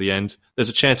here to the end. There's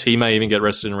a chance he may even get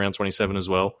rested in round 27 as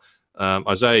well.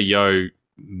 Isaiah Yo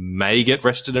may get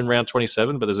rested in round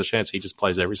 27, but there's a chance he just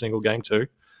plays every single game too.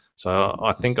 So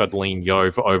I think I'd lean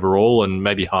Yo for overall and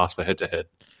maybe Haas for head-to-head.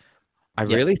 I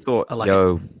really thought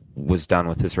Yo was done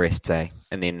with his rest, and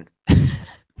then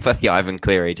bloody Ivan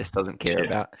Cleary just doesn't care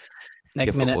about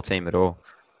your football team at all.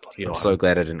 I'm so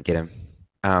glad I didn't get him.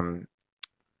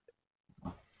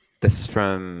 This is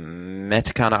from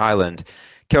Matakana Island.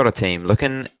 Kia ora team,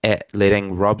 looking at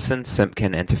letting Robson,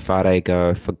 Simpkin and Tafade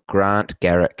go for Grant,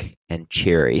 Garrick and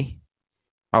Cherry.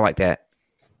 I like that.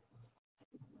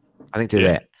 I think do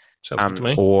that. Sounds good to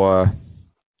me. Or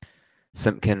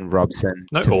Simpkin, Robson,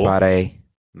 Tafade,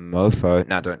 Mofo.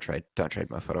 No, don't trade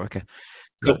Mofo. Okay.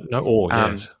 Cool.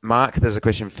 Yes. Mark, there's a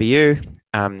question for you.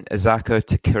 Izako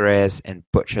to Kiraz and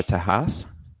Butcher to Haas.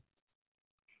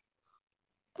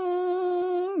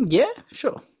 Yeah,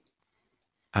 sure.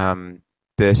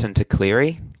 Burton to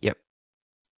Cleary. Yep.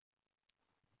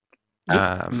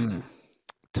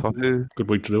 Tohu. Good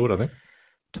week to do it, I think.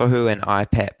 Tohu and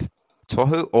IPAP.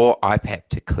 Tohu or IPAP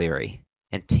to Cleary.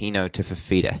 And Tino to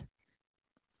Fafita.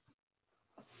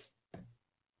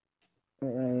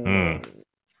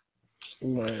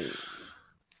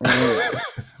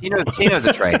 Tino's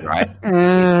a trade, right? He's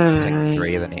missing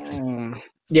 3 of the next.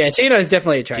 Yeah, Tino's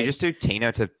definitely a trade. Do you just do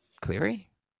Tino to Cleary?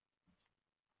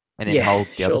 And then hold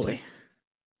the other two?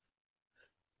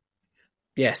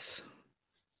 Yes.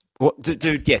 Well,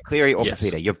 Cleary or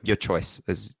Fafita. Your choice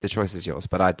is yours,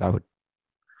 but I would.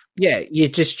 Yeah, you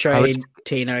just trade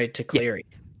Tino to Cleary.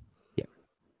 Yeah.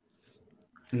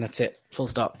 And that's it. Full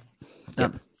stop.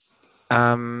 Done.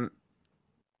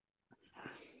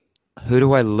 Who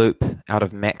do I loop out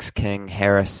of Max King,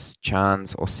 Harris,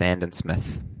 Chance, or Sandon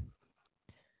Smith?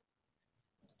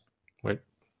 Wait.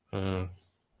 Who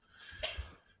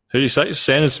do you say?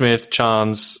 Sandon Smith,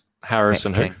 Chance, Harris, Max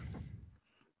and King.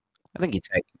 I think you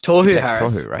take Tohu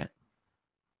Harris. Tohu, right?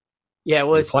 Yeah,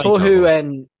 well, it's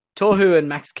Tohu and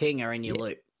Max King are in your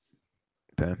loop.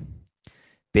 Boom.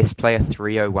 Best player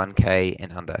 301k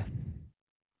and under.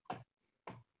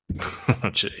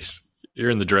 Jeez. You're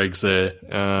in the dregs there.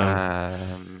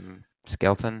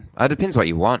 Skelton. It depends what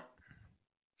you want.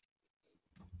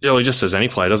 Yeah, well, he just says any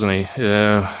play, doesn't he?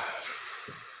 Yeah.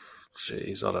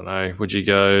 Jeez, I don't know. Would you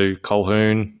go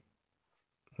Colhoun?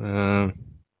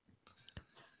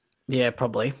 Yeah,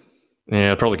 probably.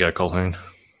 Yeah, I'd probably go Colhoun.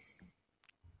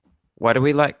 Why do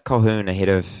we like Colhoun ahead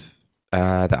of the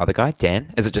other guy,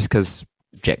 Dan? Is it just because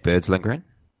Jack Bird's lingering?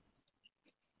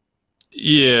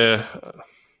 Yeah.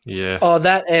 Yeah. Oh,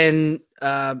 that and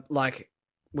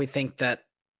we think that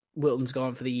Wilton's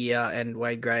gone for the year and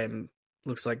Wade Graham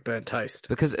looks like burnt toast.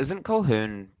 Because isn't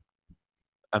Colhoun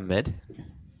a mid?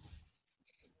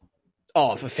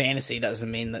 Oh, for fantasy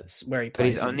doesn't mean that's where he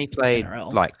plays. But he's only played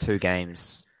like 2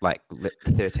 games, like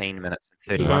 13 minutes,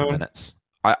 31 minutes.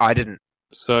 I didn't.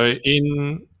 So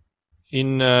in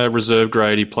reserve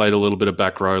grade, he played a little bit of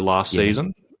back row last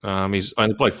season. He's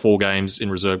only played 4 games in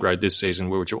reserve grade this season,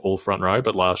 which are all front row.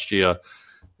 But last year,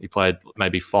 he played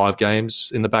maybe 5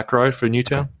 games in the back row for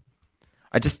Newtown.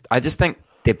 Okay. I just think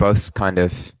they're both kind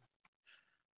of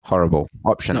horrible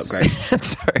options. Not great.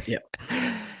 Sorry.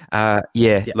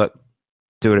 Yeah. Look,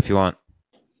 do it if you want.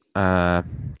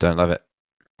 Don't love it.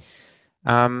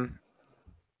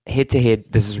 Head to head.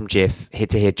 This is from Jeff. Head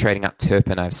to head trading up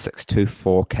Turpin. I have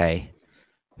 624k.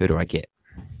 Who do I get?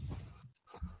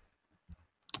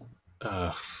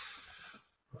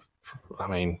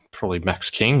 Probably Max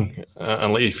King,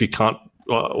 unless if you can't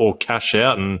or cash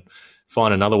out and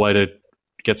find another way to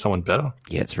get someone better.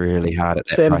 Yeah, it's really hard at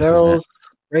that Sam price, Verrills,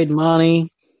 Reid Marnie.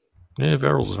 Yeah,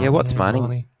 Verrills. Yeah, what's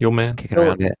Marnie? Your man. Kicking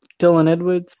around it. Dylan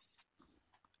Edwards.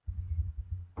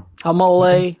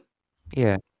 Amole.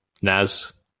 Yeah.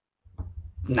 Naz.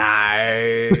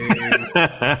 No.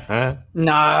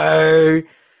 No.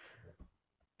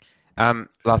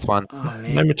 Last one. Oh,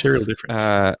 man. No material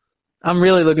difference. I'm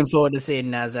really looking forward to seeing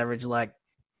Naz average like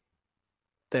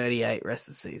 38 rest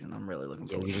of the season. I'm really looking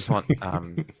Yeah, forward we to just want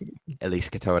Elise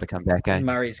Katoa to come back, eh?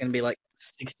 Murray's going to be like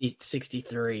 60,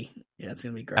 63. Yeah, it's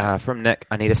going to be great. From Nick,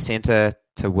 I need a centre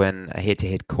to win a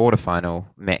head-to-head quarterfinal,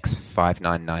 max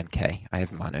 599k. I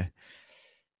have Manu.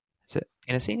 Is it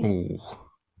Penasini?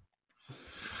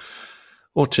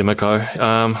 Or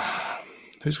Timoko.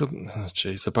 Who's got? Oh,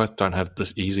 geez, they both don't have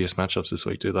the easiest matchups this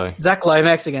week, do they? Zach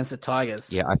Lomax against the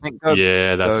Tigers. Yeah, I think. That's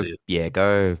it. Yeah,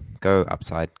 go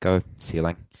upside, go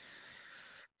ceiling.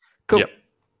 Cool. Yep.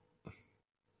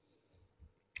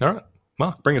 All right,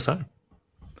 Mark, bring us home.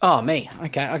 Oh, me.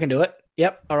 Okay, I can do it.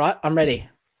 Yep. All right, I'm ready.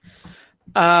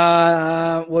 We've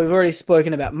already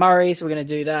spoken about Murray, so we're going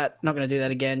to do that. Not going to do that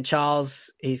again.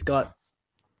 Charles, he's got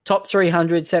top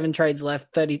 300, 7 trades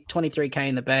left, 23k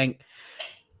in the bank.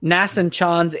 Nas and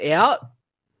Chan's out,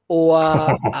 or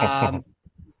to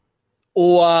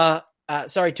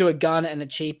a gun and a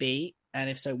cheapie, and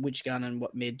if so, which gun and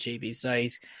what mid cheapie. So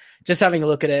he's just having a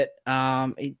look at it.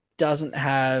 He doesn't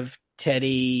have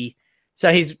Teddy,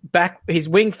 so his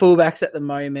wing fullbacks at the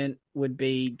moment would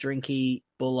be Drinky,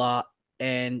 Buller,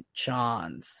 and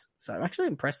Chance. So I'm actually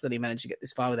impressed that he managed to get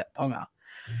this far without Ponga.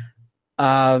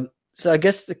 So I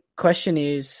guess the question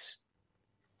is.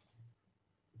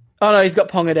 Oh, no, he's got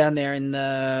Ponga down there in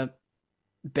the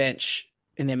bench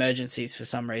in the emergencies for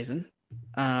some reason.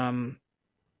 Yeah,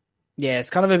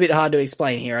 it's kind of a bit hard to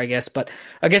explain here, I guess. But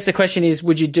I guess the question is,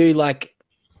 would you do like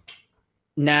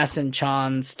Nas and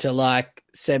Chance to like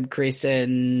Seb, Chris,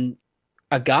 and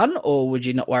a gun, or would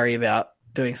you not worry about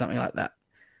doing something like that?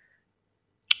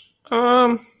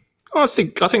 I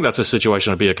think that's a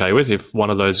situation I'd be okay with if one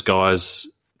of those guys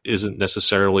isn't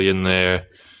necessarily in their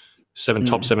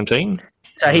top 17.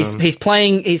 So he's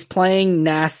playing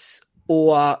Nas,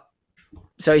 or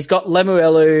so he's got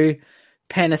Lemuelu,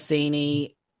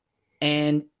 Penasini,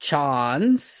 and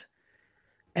Chance,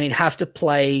 and he'd have to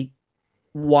play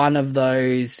one of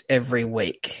those every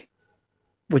week,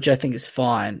 which I think is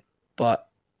fine. But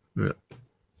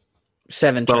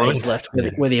 7 trades left.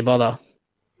 Whether you bother.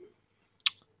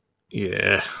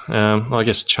 Yeah, I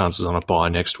guess Chance is on a bye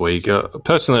next week.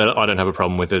 Personally, I don't have a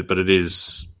problem with it, but it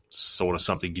is sort of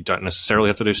something you don't necessarily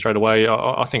have to do straight away.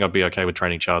 I think I'd be okay with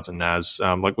training Chance and Nas.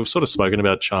 Like we've sort of spoken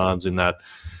about Chance in that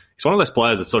he's one of those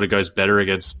players that sort of goes better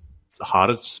against the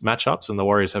hardest matchups, and the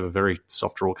Warriors have a very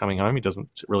soft draw coming home. He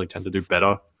doesn't really tend to do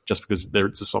better just because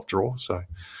it's a soft draw. So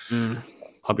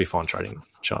I'd be fine trading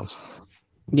Chance.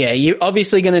 Yeah, you're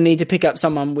obviously going to need to pick up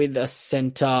someone with a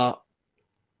centre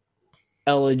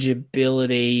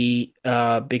eligibility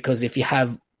because if you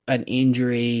have an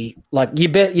injury, like your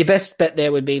best bet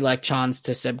there would be like Chance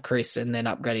to Seb Chris and then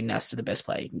upgrading Nas to the best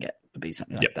player you can get, would be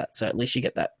something like that. So at least you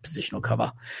get that positional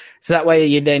cover. So that way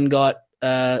you then got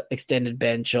extended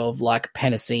bench of like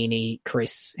Penasini,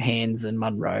 Chris, Hands, and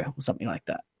Munro or something like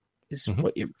that is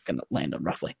what you're going to land on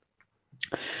roughly.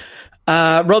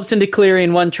 Robson to Cleary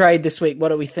in one trade this week. What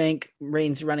do we think?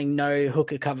 Reen's running no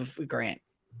hooker cover for Grant.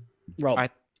 Rob. I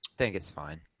think it's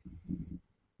fine.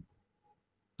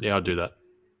 Yeah, I'll do that.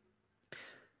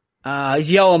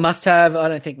 Is Yo a must-have? I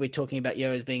don't think we're talking about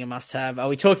Yo as being a must-have. Are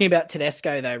we talking about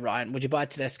Tedesco, though, Ryan? Would you buy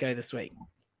Tedesco this week?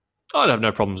 I'd have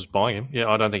no problems buying him. Yeah,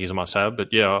 I don't think he's a must-have, but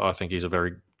yeah, I think he's a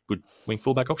very good wing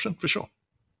fullback option for sure.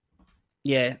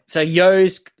 Yeah, so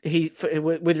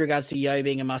with regards to Yo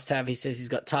being a must-have, he says he's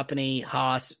got Tuppenny,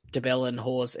 Haas, DeBellin,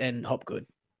 Horse, and Hopgood.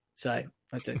 So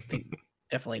I don't think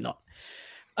definitely not.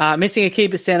 Missing a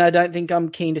keeper center. I don't think I'm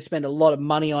keen to spend a lot of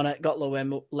money on it. Got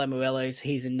Lemuelos.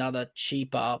 He's another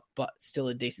cheaper, but still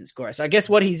a decent scorer. So I guess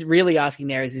what he's really asking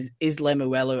there is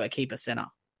Lemuelu a keeper center?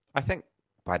 I think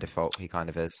by default he kind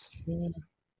of is.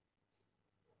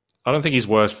 I don't think he's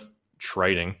worth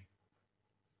trading.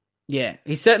 Yeah,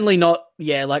 he's certainly not.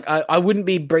 Yeah, like I wouldn't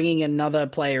be bringing another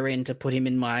player in to put him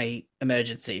in my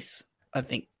emergencies, I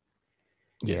think.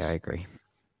 Yeah, I agree.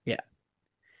 Yeah.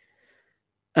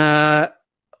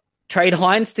 Trade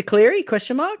Hines to Cleary?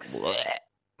 Question marks.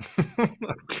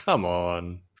 Come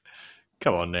on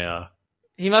now.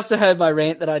 He must have heard my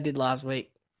rant that I did last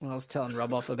week when I was telling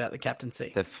Rob off about the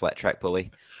captaincy. The flat track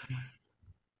bully.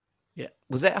 Yeah.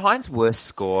 Was that Hines' worst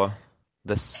score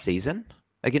this season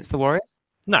against the Warriors?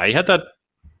 No, he had that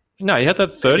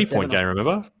 30-point game,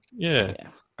 remember? Yeah.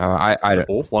 I don't.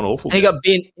 One awful and he got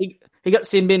bin. He got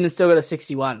sin bin and still got a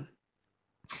 61.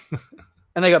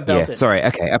 And they got belted. Yeah, sorry.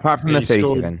 Okay, apart from Yeah, the he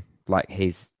scored. 37, like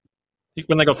he's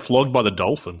When they got flogged by the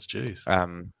Dolphins, jeez.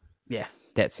 Yeah.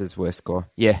 that's his worst score.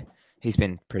 Yeah, he's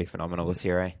been pretty phenomenal this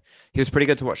year. Eh? He was pretty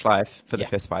good to watch live for the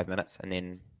first 5 minutes, and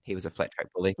then he was a flat track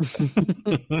bully. So.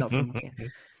 Not so much.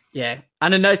 Yeah.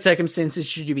 Under no circumstances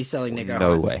should you be selling Nico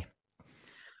No Hines. way.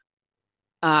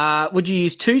 Would you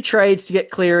use 2 trades to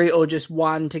get Cleary or just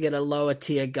 1 to get a lower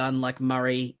tier gun like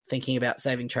Murray, thinking about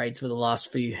saving trades for the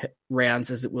last few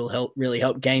rounds as it will really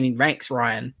help gaining ranks,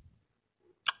 Ryan?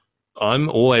 I'm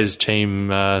always team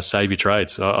save your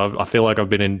trades. I feel like I've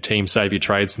been in team save your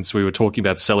trades since we were talking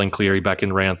about selling Cleary back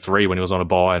in round 3 when he was on a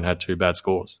bye and had 2 bad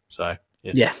scores. So,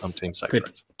 yeah. I'm team save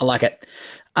trades. I like it.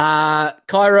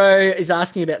 Cairo is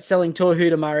asking about selling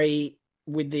Tohu to Murray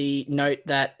with the note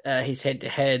that his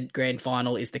head-to-head grand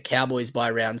final is the Cowboys bye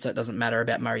round, so it doesn't matter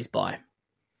about Murray's bye.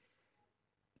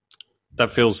 That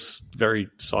feels very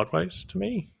sideways to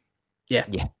me. Yeah.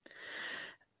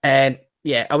 And,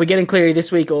 are we getting Cleary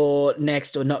this week or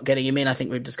next or not getting him in? I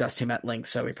think we've discussed him at length,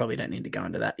 so we probably don't need to go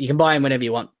into that. You can buy him whenever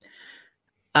you want.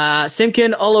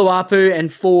 Simpkin, Oluwapu,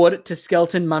 and Ford to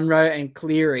Skelton, Munro, and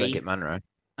Cleary. Don't get Munro.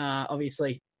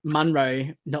 Obviously, Munro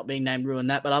not being named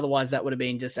ruined that, but otherwise that would have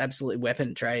been just absolute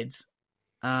weapon trades.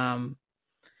 But,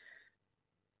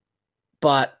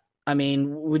 I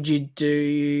mean, would you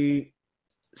do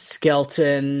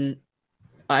Skelton?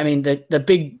 I mean, the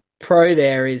big pro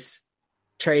there is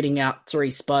trading out 3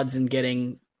 spuds and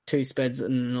getting 2 spuds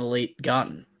and an elite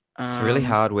gun. It's a really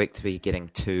hard week to be getting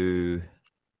 2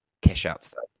 cash outs,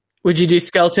 though. Would you do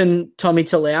Skelton, Tommy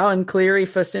Talau, and Cleary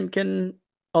for Simpkin,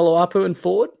 Oluwapu, and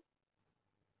Ford?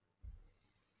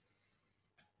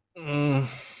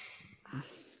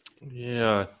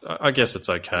 Yeah, I guess it's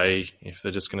okay if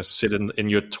they're just going to sit in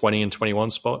your 20 and 21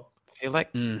 spot. I feel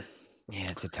like,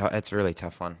 it's a really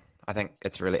tough one. I think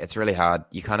it's really hard.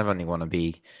 You kind of only want to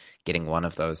be getting one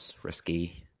of those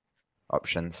risky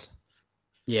options.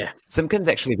 Yeah. Simpkins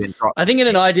actually been dropped. I think in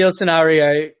an ideal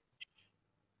scenario,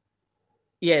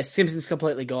 Simpson's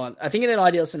completely gone. I think in an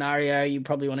ideal scenario, you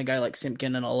probably want to go like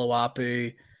Simpkin and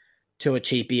Oluwapu to a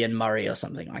cheapie and Murray or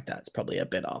something like that. It's probably a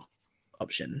better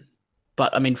option.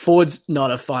 But, I mean, Ford's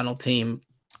not a final team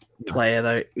player,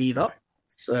 though, either.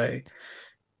 So,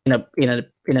 in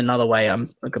another way,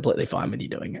 I'm completely fine with you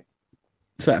doing it.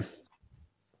 So,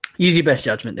 use your best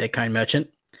judgment there, Cone Merchant.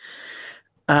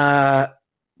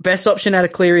 Best option out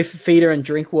of Cleary for feeder and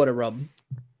drink water, Rob.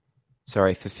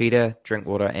 Sorry, for feeder, drink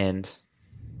water, and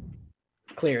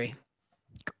Cleary.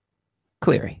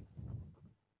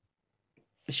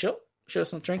 You Sure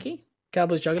it's not drinky?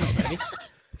 Cowboys juggernaut, baby.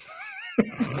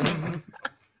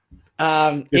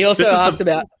 He also asked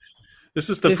about... This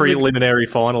is the preliminary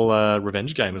final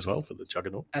revenge game as well for the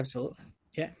juggernaut. Absolutely,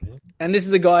 yeah. And this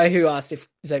is the guy who asked if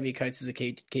Xavier Coates is a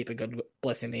keeper. God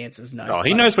bless him. The answer is no. Oh,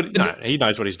 he knows what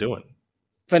he's doing.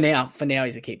 For now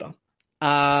he's a keeper.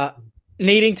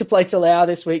 Needing to play Talau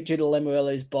this week due to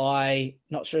Lemuelu's bye.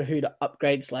 Not sure who to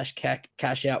upgrade /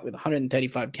 cash out with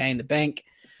 135k in the bank.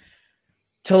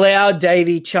 Talau,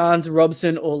 Davey, Chance,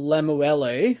 Robson, or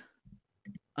Lemuelu.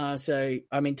 So,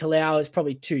 I mean, Talau is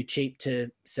probably too cheap to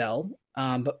sell.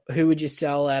 But who would you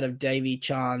sell out of Davey,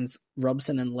 Chance,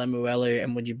 Robson, and Lemuelu?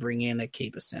 And would you bring in a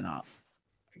keeper centre,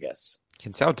 I guess? You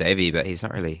can sell Davey, but he's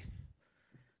not really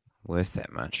worth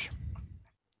that much.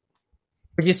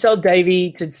 Would you sell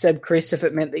Davey to Seb Chris if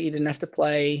it meant that you didn't have to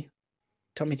play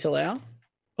Tommy Talau?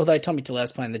 Although Tommy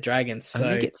Talau's playing the Dragons. So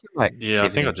I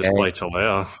think I'd just play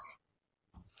Talau.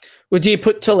 Would you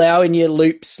put Talau in your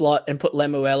loop slot and put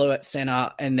Lemuelu at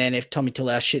centre, and then if Tommy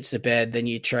Talau shits the bed, then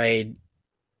you trade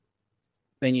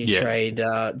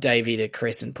Davey to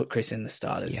Chris and put Chris in the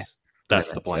starters? Yeah.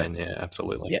 That's the plan. Yeah,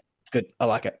 absolutely. Yeah, good. I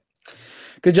like it.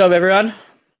 Good job, everyone.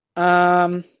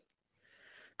 Got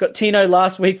Tino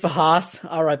last week for Haas,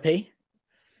 RIP.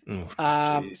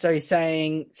 So he's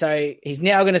saying, he's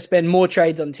now going to spend more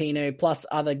trades on Tino plus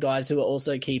other guys who are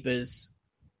also keepers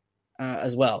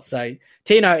as well. So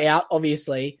Tino out,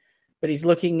 obviously, but he's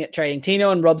looking at trading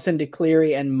Tino and Robson to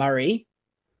Cleary and Murray,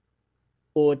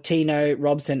 or Tino,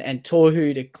 Robson, and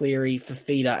Tohu to Cleary for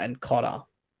Feeder and Cotter.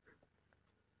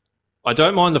 I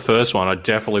don't mind the first one. I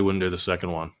definitely wouldn't do the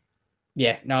second one.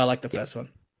 Yeah, no, I like the first one.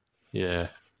 Yeah.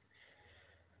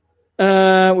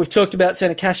 We've talked about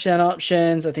centre cash down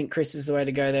options. I think Chris is the way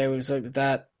to go there. We've looked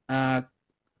at that.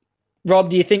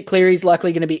 Rob, do you think Cleary's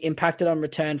likely going to be impacted on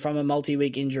return from a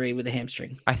multi-week injury with a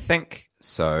hamstring? I think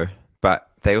so, but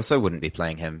they also wouldn't be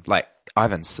playing him. Like,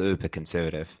 Ivan's super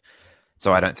conservative,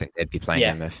 so I don't think they'd be playing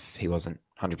him if he wasn't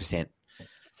 100%.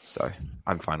 So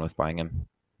I'm fine with buying him.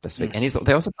 this week. And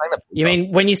they're also playing the... You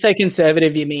mean, when you say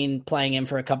conservative, you mean playing him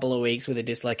for a couple of weeks with a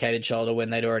dislocated shoulder when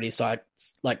they'd already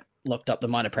locked up the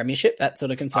minor premiership? That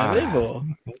sort of conservative? Or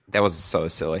that was so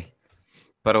silly.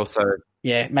 But also...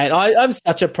 Yeah, mate, I'm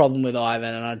such a problem with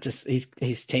Ivan, and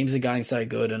his teams are going so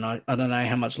good, and I don't know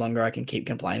how much longer I can keep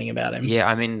complaining about him. Yeah,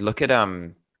 I mean, look at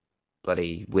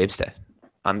bloody Webster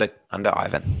under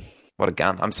Ivan. What a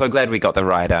gun! I'm so glad we got the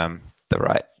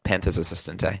right Panthers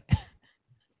assistant, eh?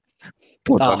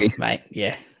 Poor doggies, mate.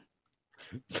 Yeah.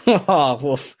 Oh,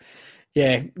 woof.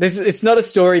 Yeah, it's not a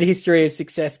storied history of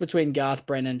success between Garth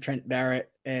Brennan, Trent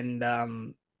Barrett, and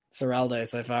Seraldo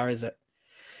so far, is it?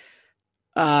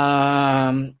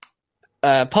 Popper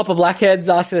Blackhead's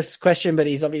asked this question, but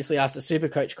he's obviously asked a super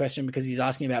coach question because he's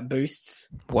asking about boosts.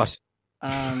 What?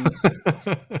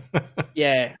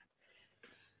 Yeah.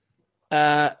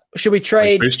 Should we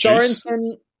trade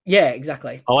Sorensen? Yeah,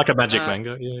 exactly. I like a magic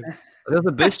mango. Yeah. There's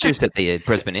a boost juice at the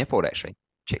Brisbane airport, actually.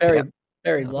 Check it out.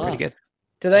 Very blast. Really good.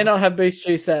 Do they not have boost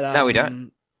juice at no, we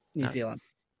don't. New Zealand?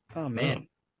 Oh, man.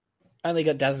 Only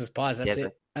got Daz's pies. That's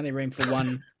it. Only room for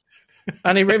one.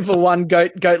 Only room for one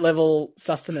goat level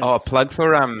sustenance. Oh, a plug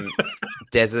for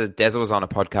Dazza was on a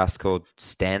podcast called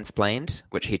Stansplained,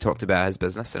 which he talked about his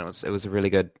business, and it was really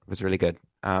good. It was really good.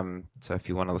 So if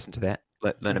you want to listen to that,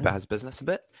 learn about his business a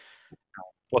bit.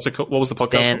 What's it called? What was the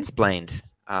podcast? Stansplained.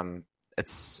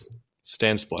 It's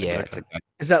Stansplained. Yeah, okay. it's a guy.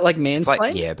 Is that like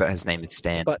mansplain? Yeah, but his name is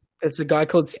Stan. But it's a guy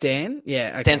called Stan.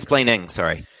 Yeah, okay. Stansplaining.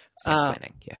 Sorry,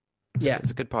 Stansplaining.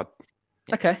 It's a good pod.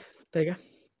 Yeah. Okay, there you go.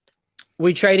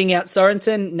 We trading out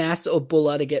Sorensen, Nass, or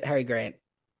Buller to get Harry Grant?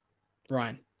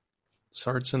 Ryan.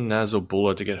 Sorensen, Naz, or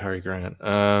Buller to get Harry Grant.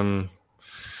 Sorensen,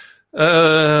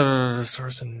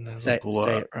 Naz, or Buller.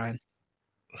 Say it, Ryan.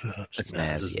 It's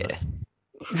Naz, yeah.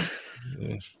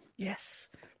 Yes.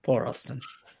 Poor Austin.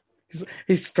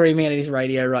 He's screaming at his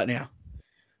radio right now.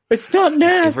 It's not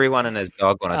Naz. Everyone and his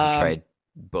dog wanted to trade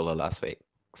Buller last week.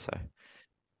 So.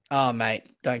 Oh,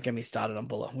 mate. Don't get me started on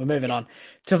Buller. We're moving on.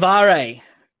 Tavare.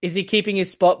 Is he keeping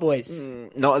his spot, boys?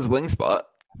 Not his wing spot.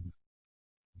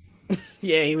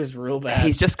 Yeah, he was real bad.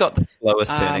 He's just got the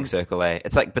slowest turning circle, eh?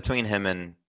 It's like between him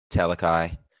and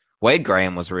Talakai. Wade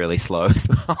Graham was really slow as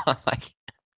well.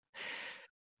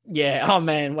 Yeah, oh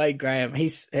man, Wade Graham.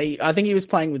 I think he was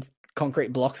playing with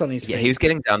concrete blocks on his feet. Yeah, he was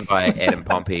getting done by Adam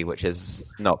Pompey, which is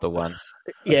not the one.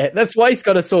 Yeah, that's why he's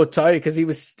got a sore toe, because he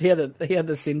had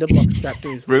the cinder block strapped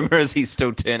to his foot. Rumor is he's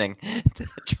still turning to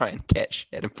try and catch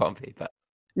Adam Pompey, but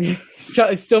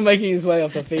he's still making his way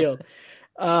off the field.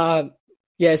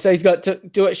 Yeah, so he's got to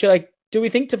do it. Do we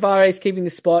think Tavares keeping the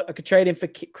spot? I could trade him for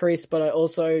Chris, but I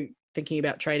also thinking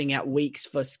about trading out Weeks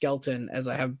for Skelton, as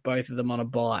I have both of them on a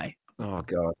bye. Oh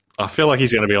god, I feel like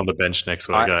he's going to be on the bench next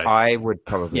week. I would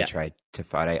probably trade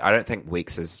Tafade. I don't think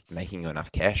Weeks is making you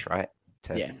enough cash, right?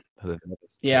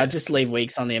 I'd just leave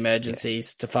Weeks on the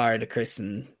emergencies. Tafari to Chris,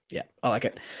 and I like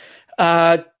it.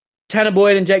 Tanner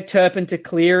Boyd and Jake Turpin to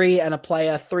Cleary, and a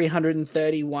player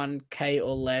 331k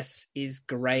or less. Is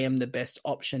Graham the best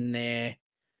option there?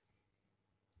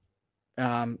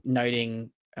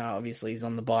 Noting obviously he's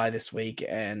on the bye this week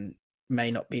and may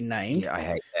not be named. Yeah, I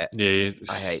hate that. Yeah,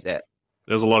 I hate that.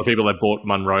 There's a lot of people that bought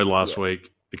Munro last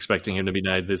week, expecting him to be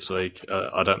named this week.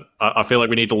 I feel like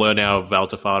we need to learn our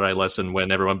Valtafare lesson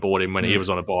when everyone bought him when he was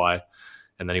on a bye,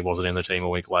 and then he wasn't in the team a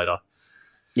week later.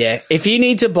 Yeah, if you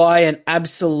need to buy an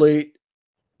absolute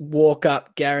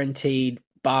walk-up guaranteed,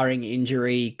 barring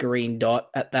injury, green dot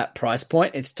at that price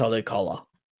point, it's Tolu Kola.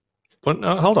 But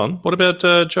hold on. What about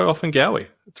Joe Offengowie?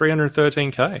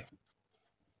 313k.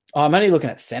 Oh, I'm only looking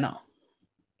at centre.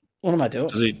 What am I doing?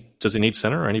 Does he need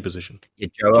centre or any position? Yeah,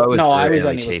 Joe I was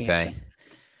only cheap, eh?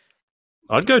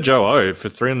 I'd go Joe O for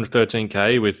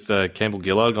 313k with Campbell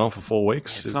Gillard gone for 4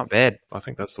 weeks. It's not bad. I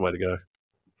think that's the way to go.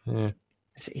 Yeah.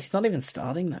 He's not even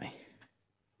starting though.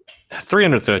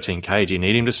 313k. Do you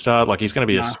need him to start? Like he's going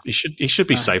to be he should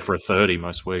be safe for a 30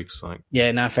 most weeks. Like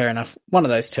fair enough. One of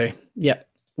those two. Yep.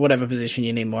 Whatever position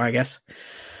you need more, I guess.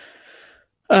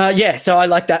 So I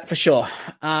like that for sure.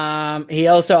 He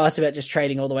also asked about just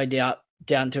trading all the way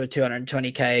down to a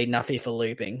 220k Nuffy for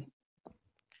looping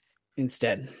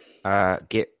instead.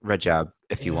 Get Rajab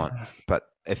if you want, but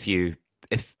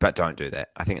but don't do that.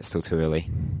 I think it's still too early.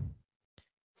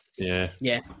 Yeah.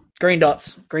 Green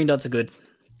dots are good.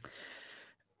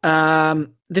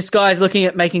 This guy's looking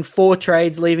at making 4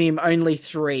 trades, leaving him only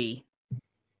 3.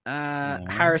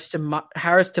 Harris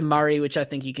to Murray, which I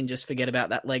think you can just forget about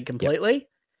that leg completely.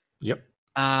 Yep.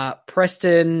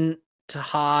 Preston to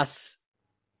Haas,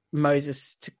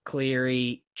 Moses to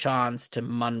Cleary, Chance to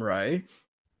Munro.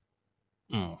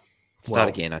 Start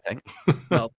again, I think.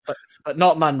 Well, but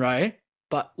not Munro.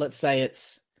 But let's say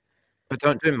it's But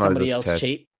don't do somebody Moses else to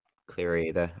cheap. Cleary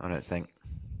either, I don't think.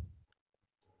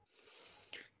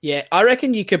 Yeah, I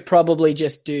reckon you could probably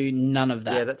just do none of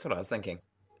that. Yeah, that's what I was thinking.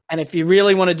 And if you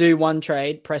really want to do one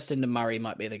trade, Preston to Murray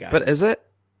might be the guy. But is it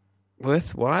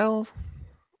worthwhile?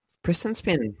 Preston's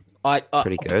been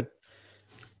pretty good.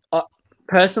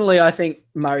 Personally, I think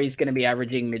Murray's going to be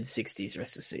averaging mid-60s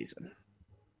rest of the season.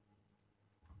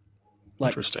 Like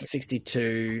Interesting.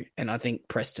 62, and I think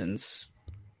Preston's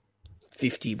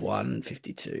 51,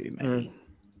 52, maybe.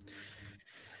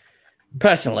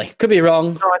 Personally, could be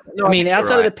wrong. No, I mean,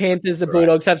 outside of the Panthers, the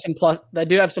Bulldogs have some plus. They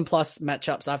do have some plus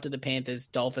matchups after the Panthers,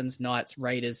 Dolphins, Knights,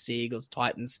 Raiders, Sea Eagles,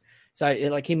 Titans. So,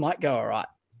 like, he might go all right,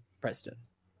 Preston.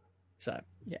 So,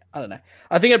 yeah, I don't know.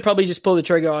 I think I'd probably just pull the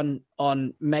trigger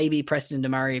on maybe Preston to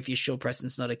Murray if you're sure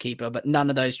Preston's not a keeper, but none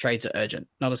of those trades are urgent.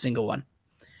 Not a single one.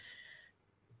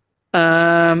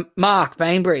 Mark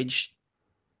Bainbridge.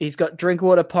 He's got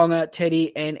Drinkwater, Ponga,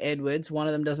 Teddy, and Edwards. One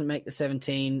of them doesn't make the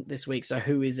 17 this week, so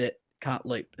who is it? Can't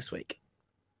loop this week.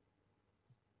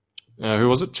 Who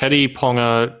was it? Teddy,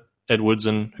 Ponga, Edwards,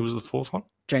 and who was the fourth one?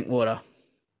 Drinkwater.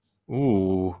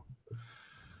 Ooh.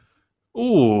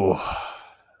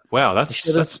 Wow, that's...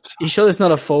 You sure there's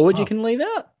not a forward you can leave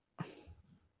out?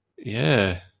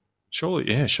 Yeah. Surely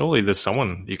there's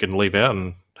someone you can leave out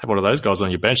and have one of those guys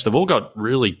on your bench. They've all got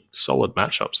really solid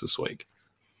matchups this week.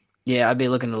 Yeah, I'd be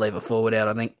looking to leave a forward out,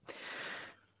 I think.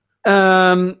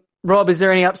 Rob, is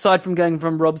there any upside from going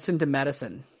from Robson to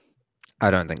Madison?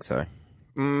 I don't think so.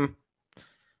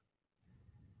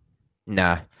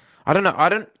 Nah. I don't know.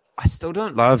 I still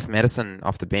don't love Madison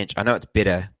off the bench. I know it's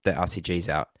better that RCG's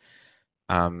out.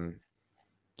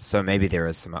 So maybe there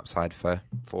is some upside for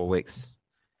 4 weeks.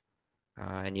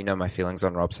 And you know my feelings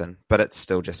on Robson, but it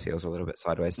still just feels a little bit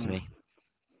sideways to me.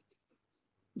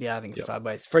 Yeah, I think it's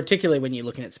sideways, particularly when you're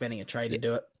looking at spending a trade to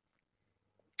do it.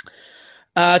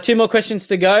 2 more questions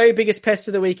to go. Biggest pest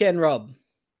of the weekend, Rob?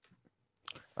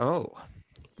 Oh,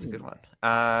 that's a good one.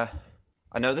 I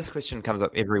know this question comes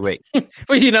up every week.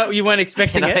 Well, you weren't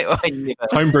expecting it.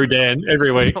 Homebrew Dan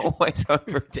every week. It's always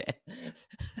homebrew Dan.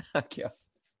 Okay.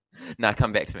 Nah,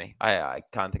 come back to me. I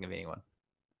can't think of anyone.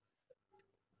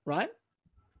 Right?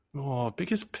 Oh,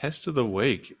 biggest pest of the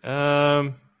week.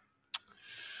 I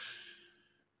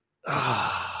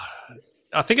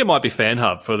think it might be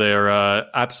FanHub for their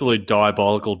absolute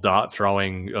diabolical dart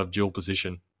throwing of dual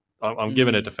position. I'm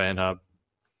giving it to FanHub.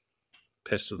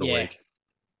 Pest of the week.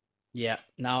 Yeah.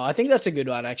 No, I think that's a good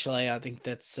one, actually. I think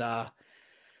that's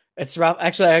it's rough.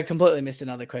 Actually, I completely missed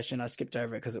another question. I skipped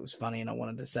over it because it was funny and I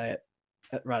wanted to say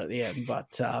it right at the end.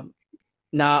 But I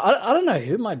don't know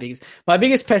who my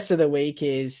biggest pest of the week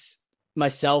is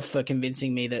myself for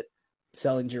convincing me that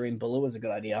selling Jareen Buller was a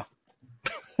good idea.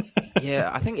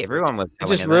 Yeah, I think everyone was. It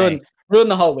just ruined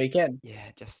the whole weekend. Yeah,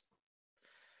 just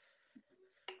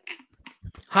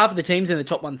half of the teams in the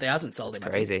top 1,000 sold him.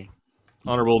 Crazy.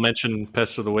 Honourable mention,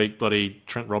 pest of the week, bloody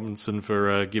Trent Robinson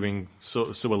for giving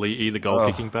Suali'i the goal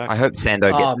kicking back. I hope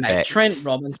Sando gets back. Trent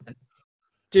Robinson.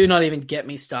 Do not even get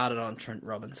me started on Trent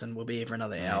Robinson. We'll be here for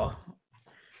another hour.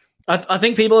 I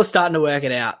think people are starting to work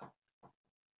it out.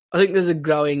 I think there's a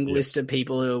growing list of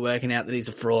people who are working out that he's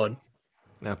a fraud.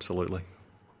 Absolutely.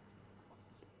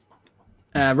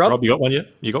 Rob, you got one yet?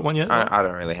 I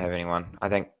don't really have anyone. I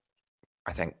think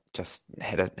just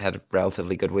had a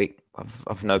relatively good week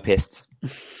of no pests.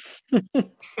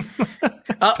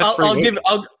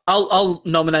 I'll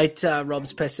nominate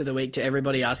Rob's pest of the week to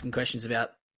everybody asking questions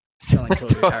about selling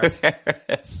Tohu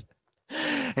Harris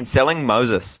and selling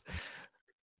Moses.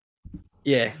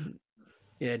 Yeah,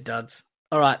 duds.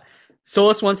 All right.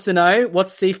 Source wants to know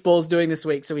what's Seif Balls doing this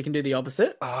week so we can do the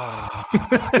opposite.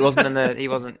 He wasn't.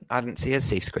 I didn't see his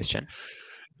Seif's question.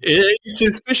 He's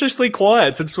suspiciously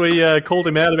quiet since we called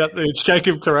him out about the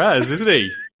Jacob Carraz, isn't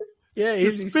he? Yeah,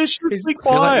 he's suspiciously quiet.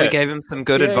 I feel like we quiet. gave him some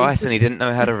good advice and he didn't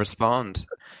know how to respond.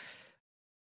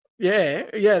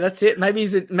 Yeah, that's it. Maybe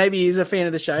he's a fan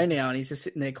of the show now and he's just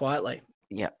sitting there quietly.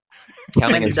 Yeah.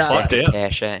 Counting his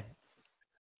cash, eh?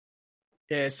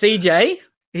 Yeah, CJ,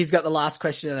 he's got the last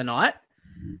question of the night.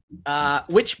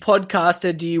 Which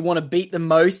podcaster do you want to beat the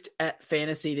most at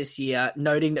fantasy this year,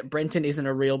 noting that Brenton isn't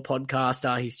a real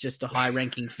podcaster, he's just a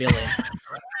high-ranking fill-in?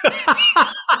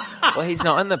 Well, he's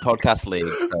not in the podcast league.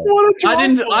 So.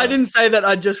 I didn't say that.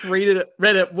 I just read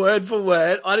it word for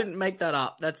word. I didn't make that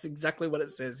up. That's exactly what it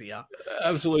says here.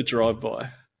 Absolute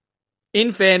drive-by.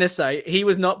 In fairness, though, he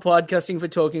was not podcasting for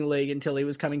Talking League until he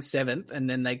was coming 7th, and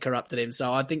then they corrupted him.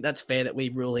 So I think that's fair that we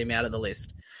rule him out of the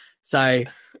list. So,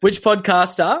 which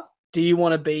podcaster do you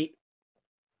want to beat,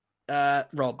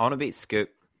 Rob? I want to beat Scoop.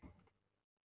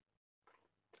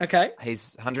 Okay.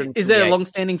 He's 100. Is there a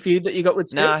long-standing feud that you got with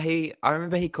Scoot? No, I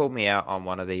remember he called me out on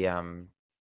one of the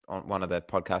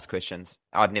podcast questions.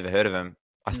 I'd never heard of him.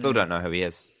 I still don't know who he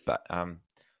is, but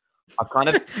I've kind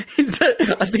of.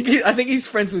 I think he's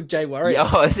friends with Jay Warrior.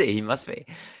 Yeah, oh, is he? He must be.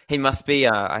 He must be.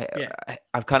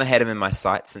 I've kind of had him in my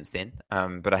sights since then,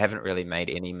 but I haven't really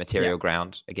made any material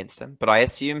ground against him. But I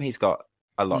assume he's got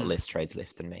a lot less trades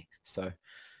left than me. So,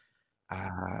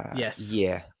 yes,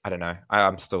 yeah, I don't know.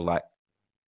 I'm still like,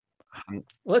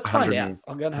 let's find out.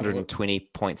 I'm going to have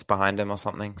 120 points behind him or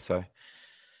something. So,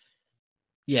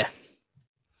 yeah,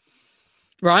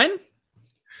 Ryan.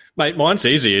 Mate, mine's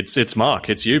easy. It's Mark.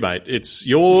 It's you, mate. It's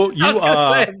you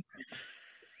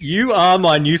are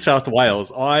my New South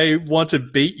Wales. I want to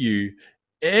beat you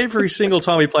every single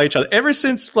time we play each other. Ever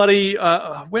since bloody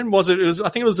when was it? I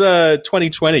think it was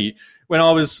 2020 when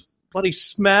I was bloody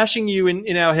smashing you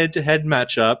in our head-to-head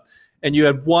matchup, and you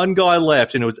had one guy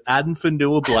left, and it was Adam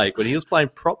Fanua-Blake when he was playing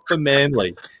prop for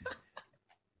Manly.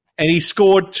 And he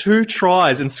scored 2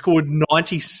 tries and scored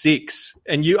 96.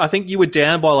 And I think you were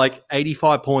down by like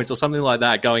 85 points or something like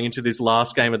that going into this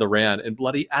last game of the round. And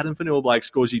bloody Adam Fanua-Blake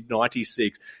scores you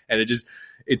 96. And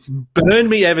it's burned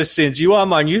me ever since. You are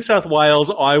my New South Wales.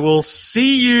 I will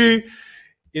see you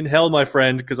in hell, my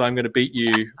friend, because I'm going to beat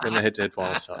you when the head-to-head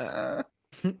final starts.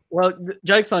 Well,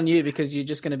 joke's on you because you're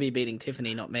just going to be beating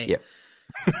Tiffany, not me. Yep.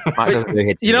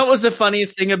 You know what was the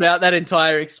funniest thing about that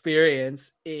entire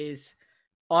experience is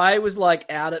I was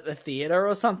like out at the theater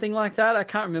or something like that. I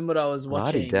can't remember what I was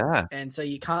watching. And so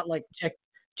you can't like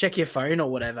check your phone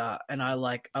or whatever. And I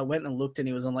went and looked and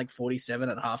he was on like 47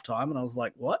 at halftime. And I was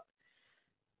like, what?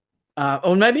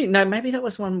 Or maybe that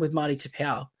was one with Marty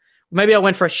Tapau. Maybe I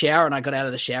went for a shower and I got out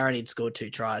of the shower and he'd scored 2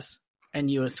 tries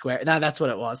and you were square. No, that's what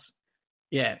it was.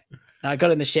 Yeah. I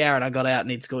got in the shower and I got out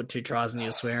and he'd scored 2 tries and he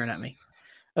was swearing at me.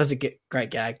 That was a great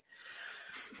gag.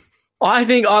 I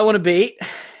think I want to beat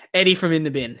Eddie from In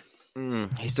the Bin.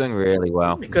 He's doing really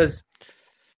well. Because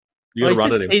you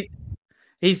run at him.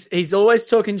 He's always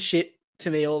talking shit to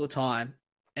me all the time.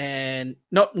 And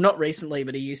not recently,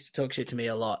 but he used to talk shit to me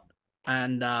a lot.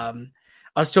 And I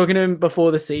was talking to him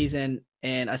before the season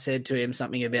and I said to him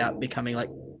something about becoming like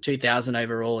 2000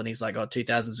 overall. And he's like,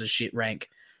 2000 is a shit rank.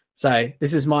 So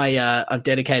this is my, I'm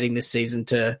dedicating this season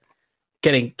to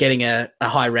getting a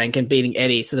high rank and beating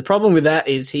Eddie. So the problem with that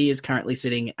is he is currently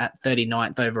sitting at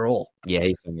 39th overall. Yeah,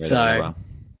 he's doing really well.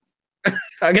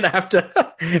 I'm going to have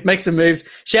to make some moves.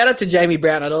 Shout out to Jamie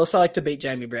Brown. I'd also like to beat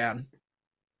Jamie Brown.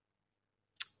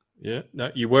 Yeah, no,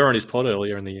 you were on his pod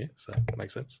earlier in the year, so that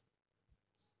makes sense.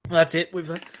 Well, that's it. We've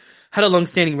had a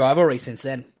long-standing rivalry since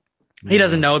then. He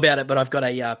doesn't know about it, but I've got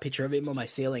a picture of him on my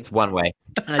ceiling. It's one way.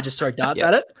 And I just throw darts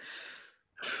at it.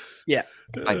 Yeah.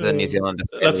 Like the New Zealand.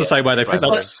 That's the same way they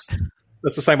that's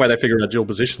the same way they figure out dual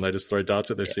position. They just throw darts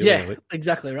at their ceiling. Yeah,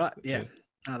 exactly right. Yeah.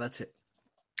 Oh, that's it.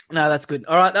 No, that's good.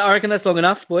 All right, I reckon that's long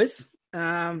enough, boys.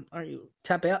 Are you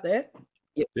tap out there?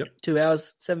 Yep. 2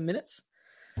 hours, 7 minutes.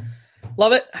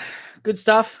 Love it. Good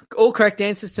stuff. All correct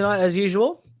answers tonight, as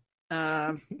usual.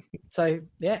 So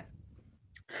yeah.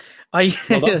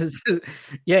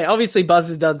 Yeah, obviously Buzz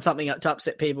has done something to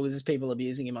upset people because there's people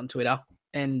abusing him on Twitter.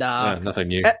 And nothing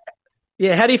new.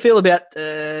 Yeah, how do you feel about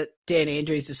Dan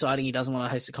Andrews deciding he doesn't want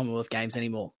to host the Commonwealth Games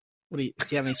anymore? Do you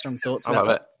have any strong thoughts about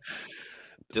that?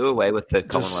 Do away with the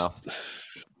Commonwealth.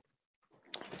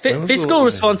 Fiscal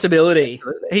responsibility.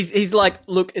 He's like,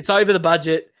 look, it's over the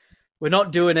budget. We're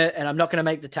not doing it, and I'm not going to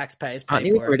make the taxpayers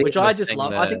pay for it, which I just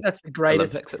love. I think that's the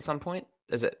greatest. Olympics at some point?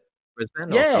 Is it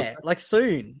Brisbane? Yeah, like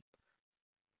soon.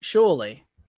 Surely.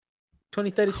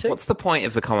 2032. What's the point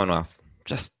of the Commonwealth?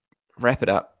 Just wrap it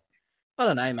up. I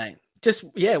don't know, mate. Just,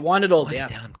 wind it all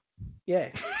down. Yeah,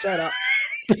 straight up.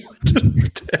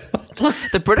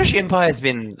 The British Empire has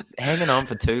been hanging on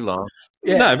for too long.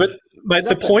 Yeah. No, but mate,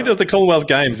 the point of the Commonwealth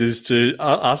Games is to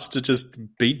us to just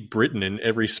beat Britain in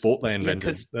every sport they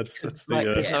invented. That's the.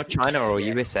 There's no China or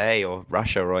USA or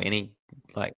Russia or any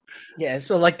like. Yeah,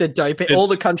 so like the doping, all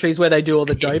the countries where they do all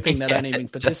the doping, they don't even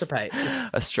participate.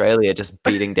 Australia just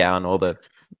beating down all the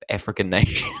African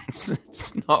nations.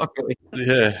 It's not really.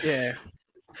 Yeah.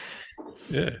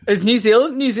 Is New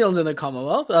Zealand? New Zealand's in the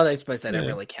Commonwealth. Oh, they suppose they don't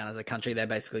really count as a country. They're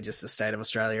basically just a state of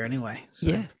Australia anyway. So.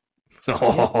 Yeah.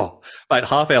 Mate,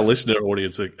 half our listener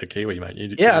audience are Kiwi,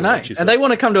 mate. I know, and they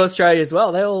want to come to Australia as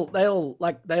well. They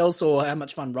all saw how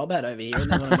much fun Rob had over here,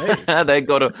 and they want to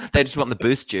move. They just want the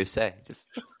boost juice, eh?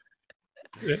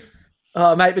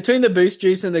 Oh, mate, between the boost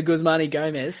juice and the Guzmani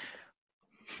Gomez,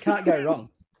 can't go wrong.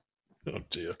 Oh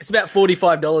dear, it's about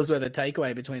 $45 worth of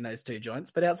takeaway between those two joints,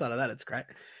 but outside of that, it's great.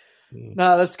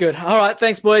 No, that's good. All right,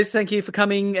 thanks, boys. Thank you for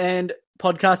coming and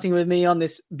podcasting with me on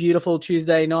this beautiful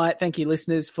Tuesday night. Thank you,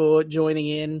 listeners, for joining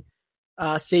in.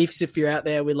 Cephs, if you're out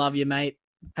there, we love you, mate.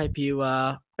 Hope you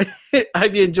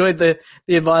hope you enjoyed the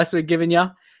advice we're giving you.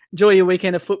 Enjoy your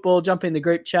weekend of football. Jump in the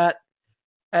group chat,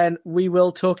 and we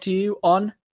will talk to you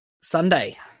on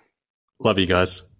Sunday. Love you guys.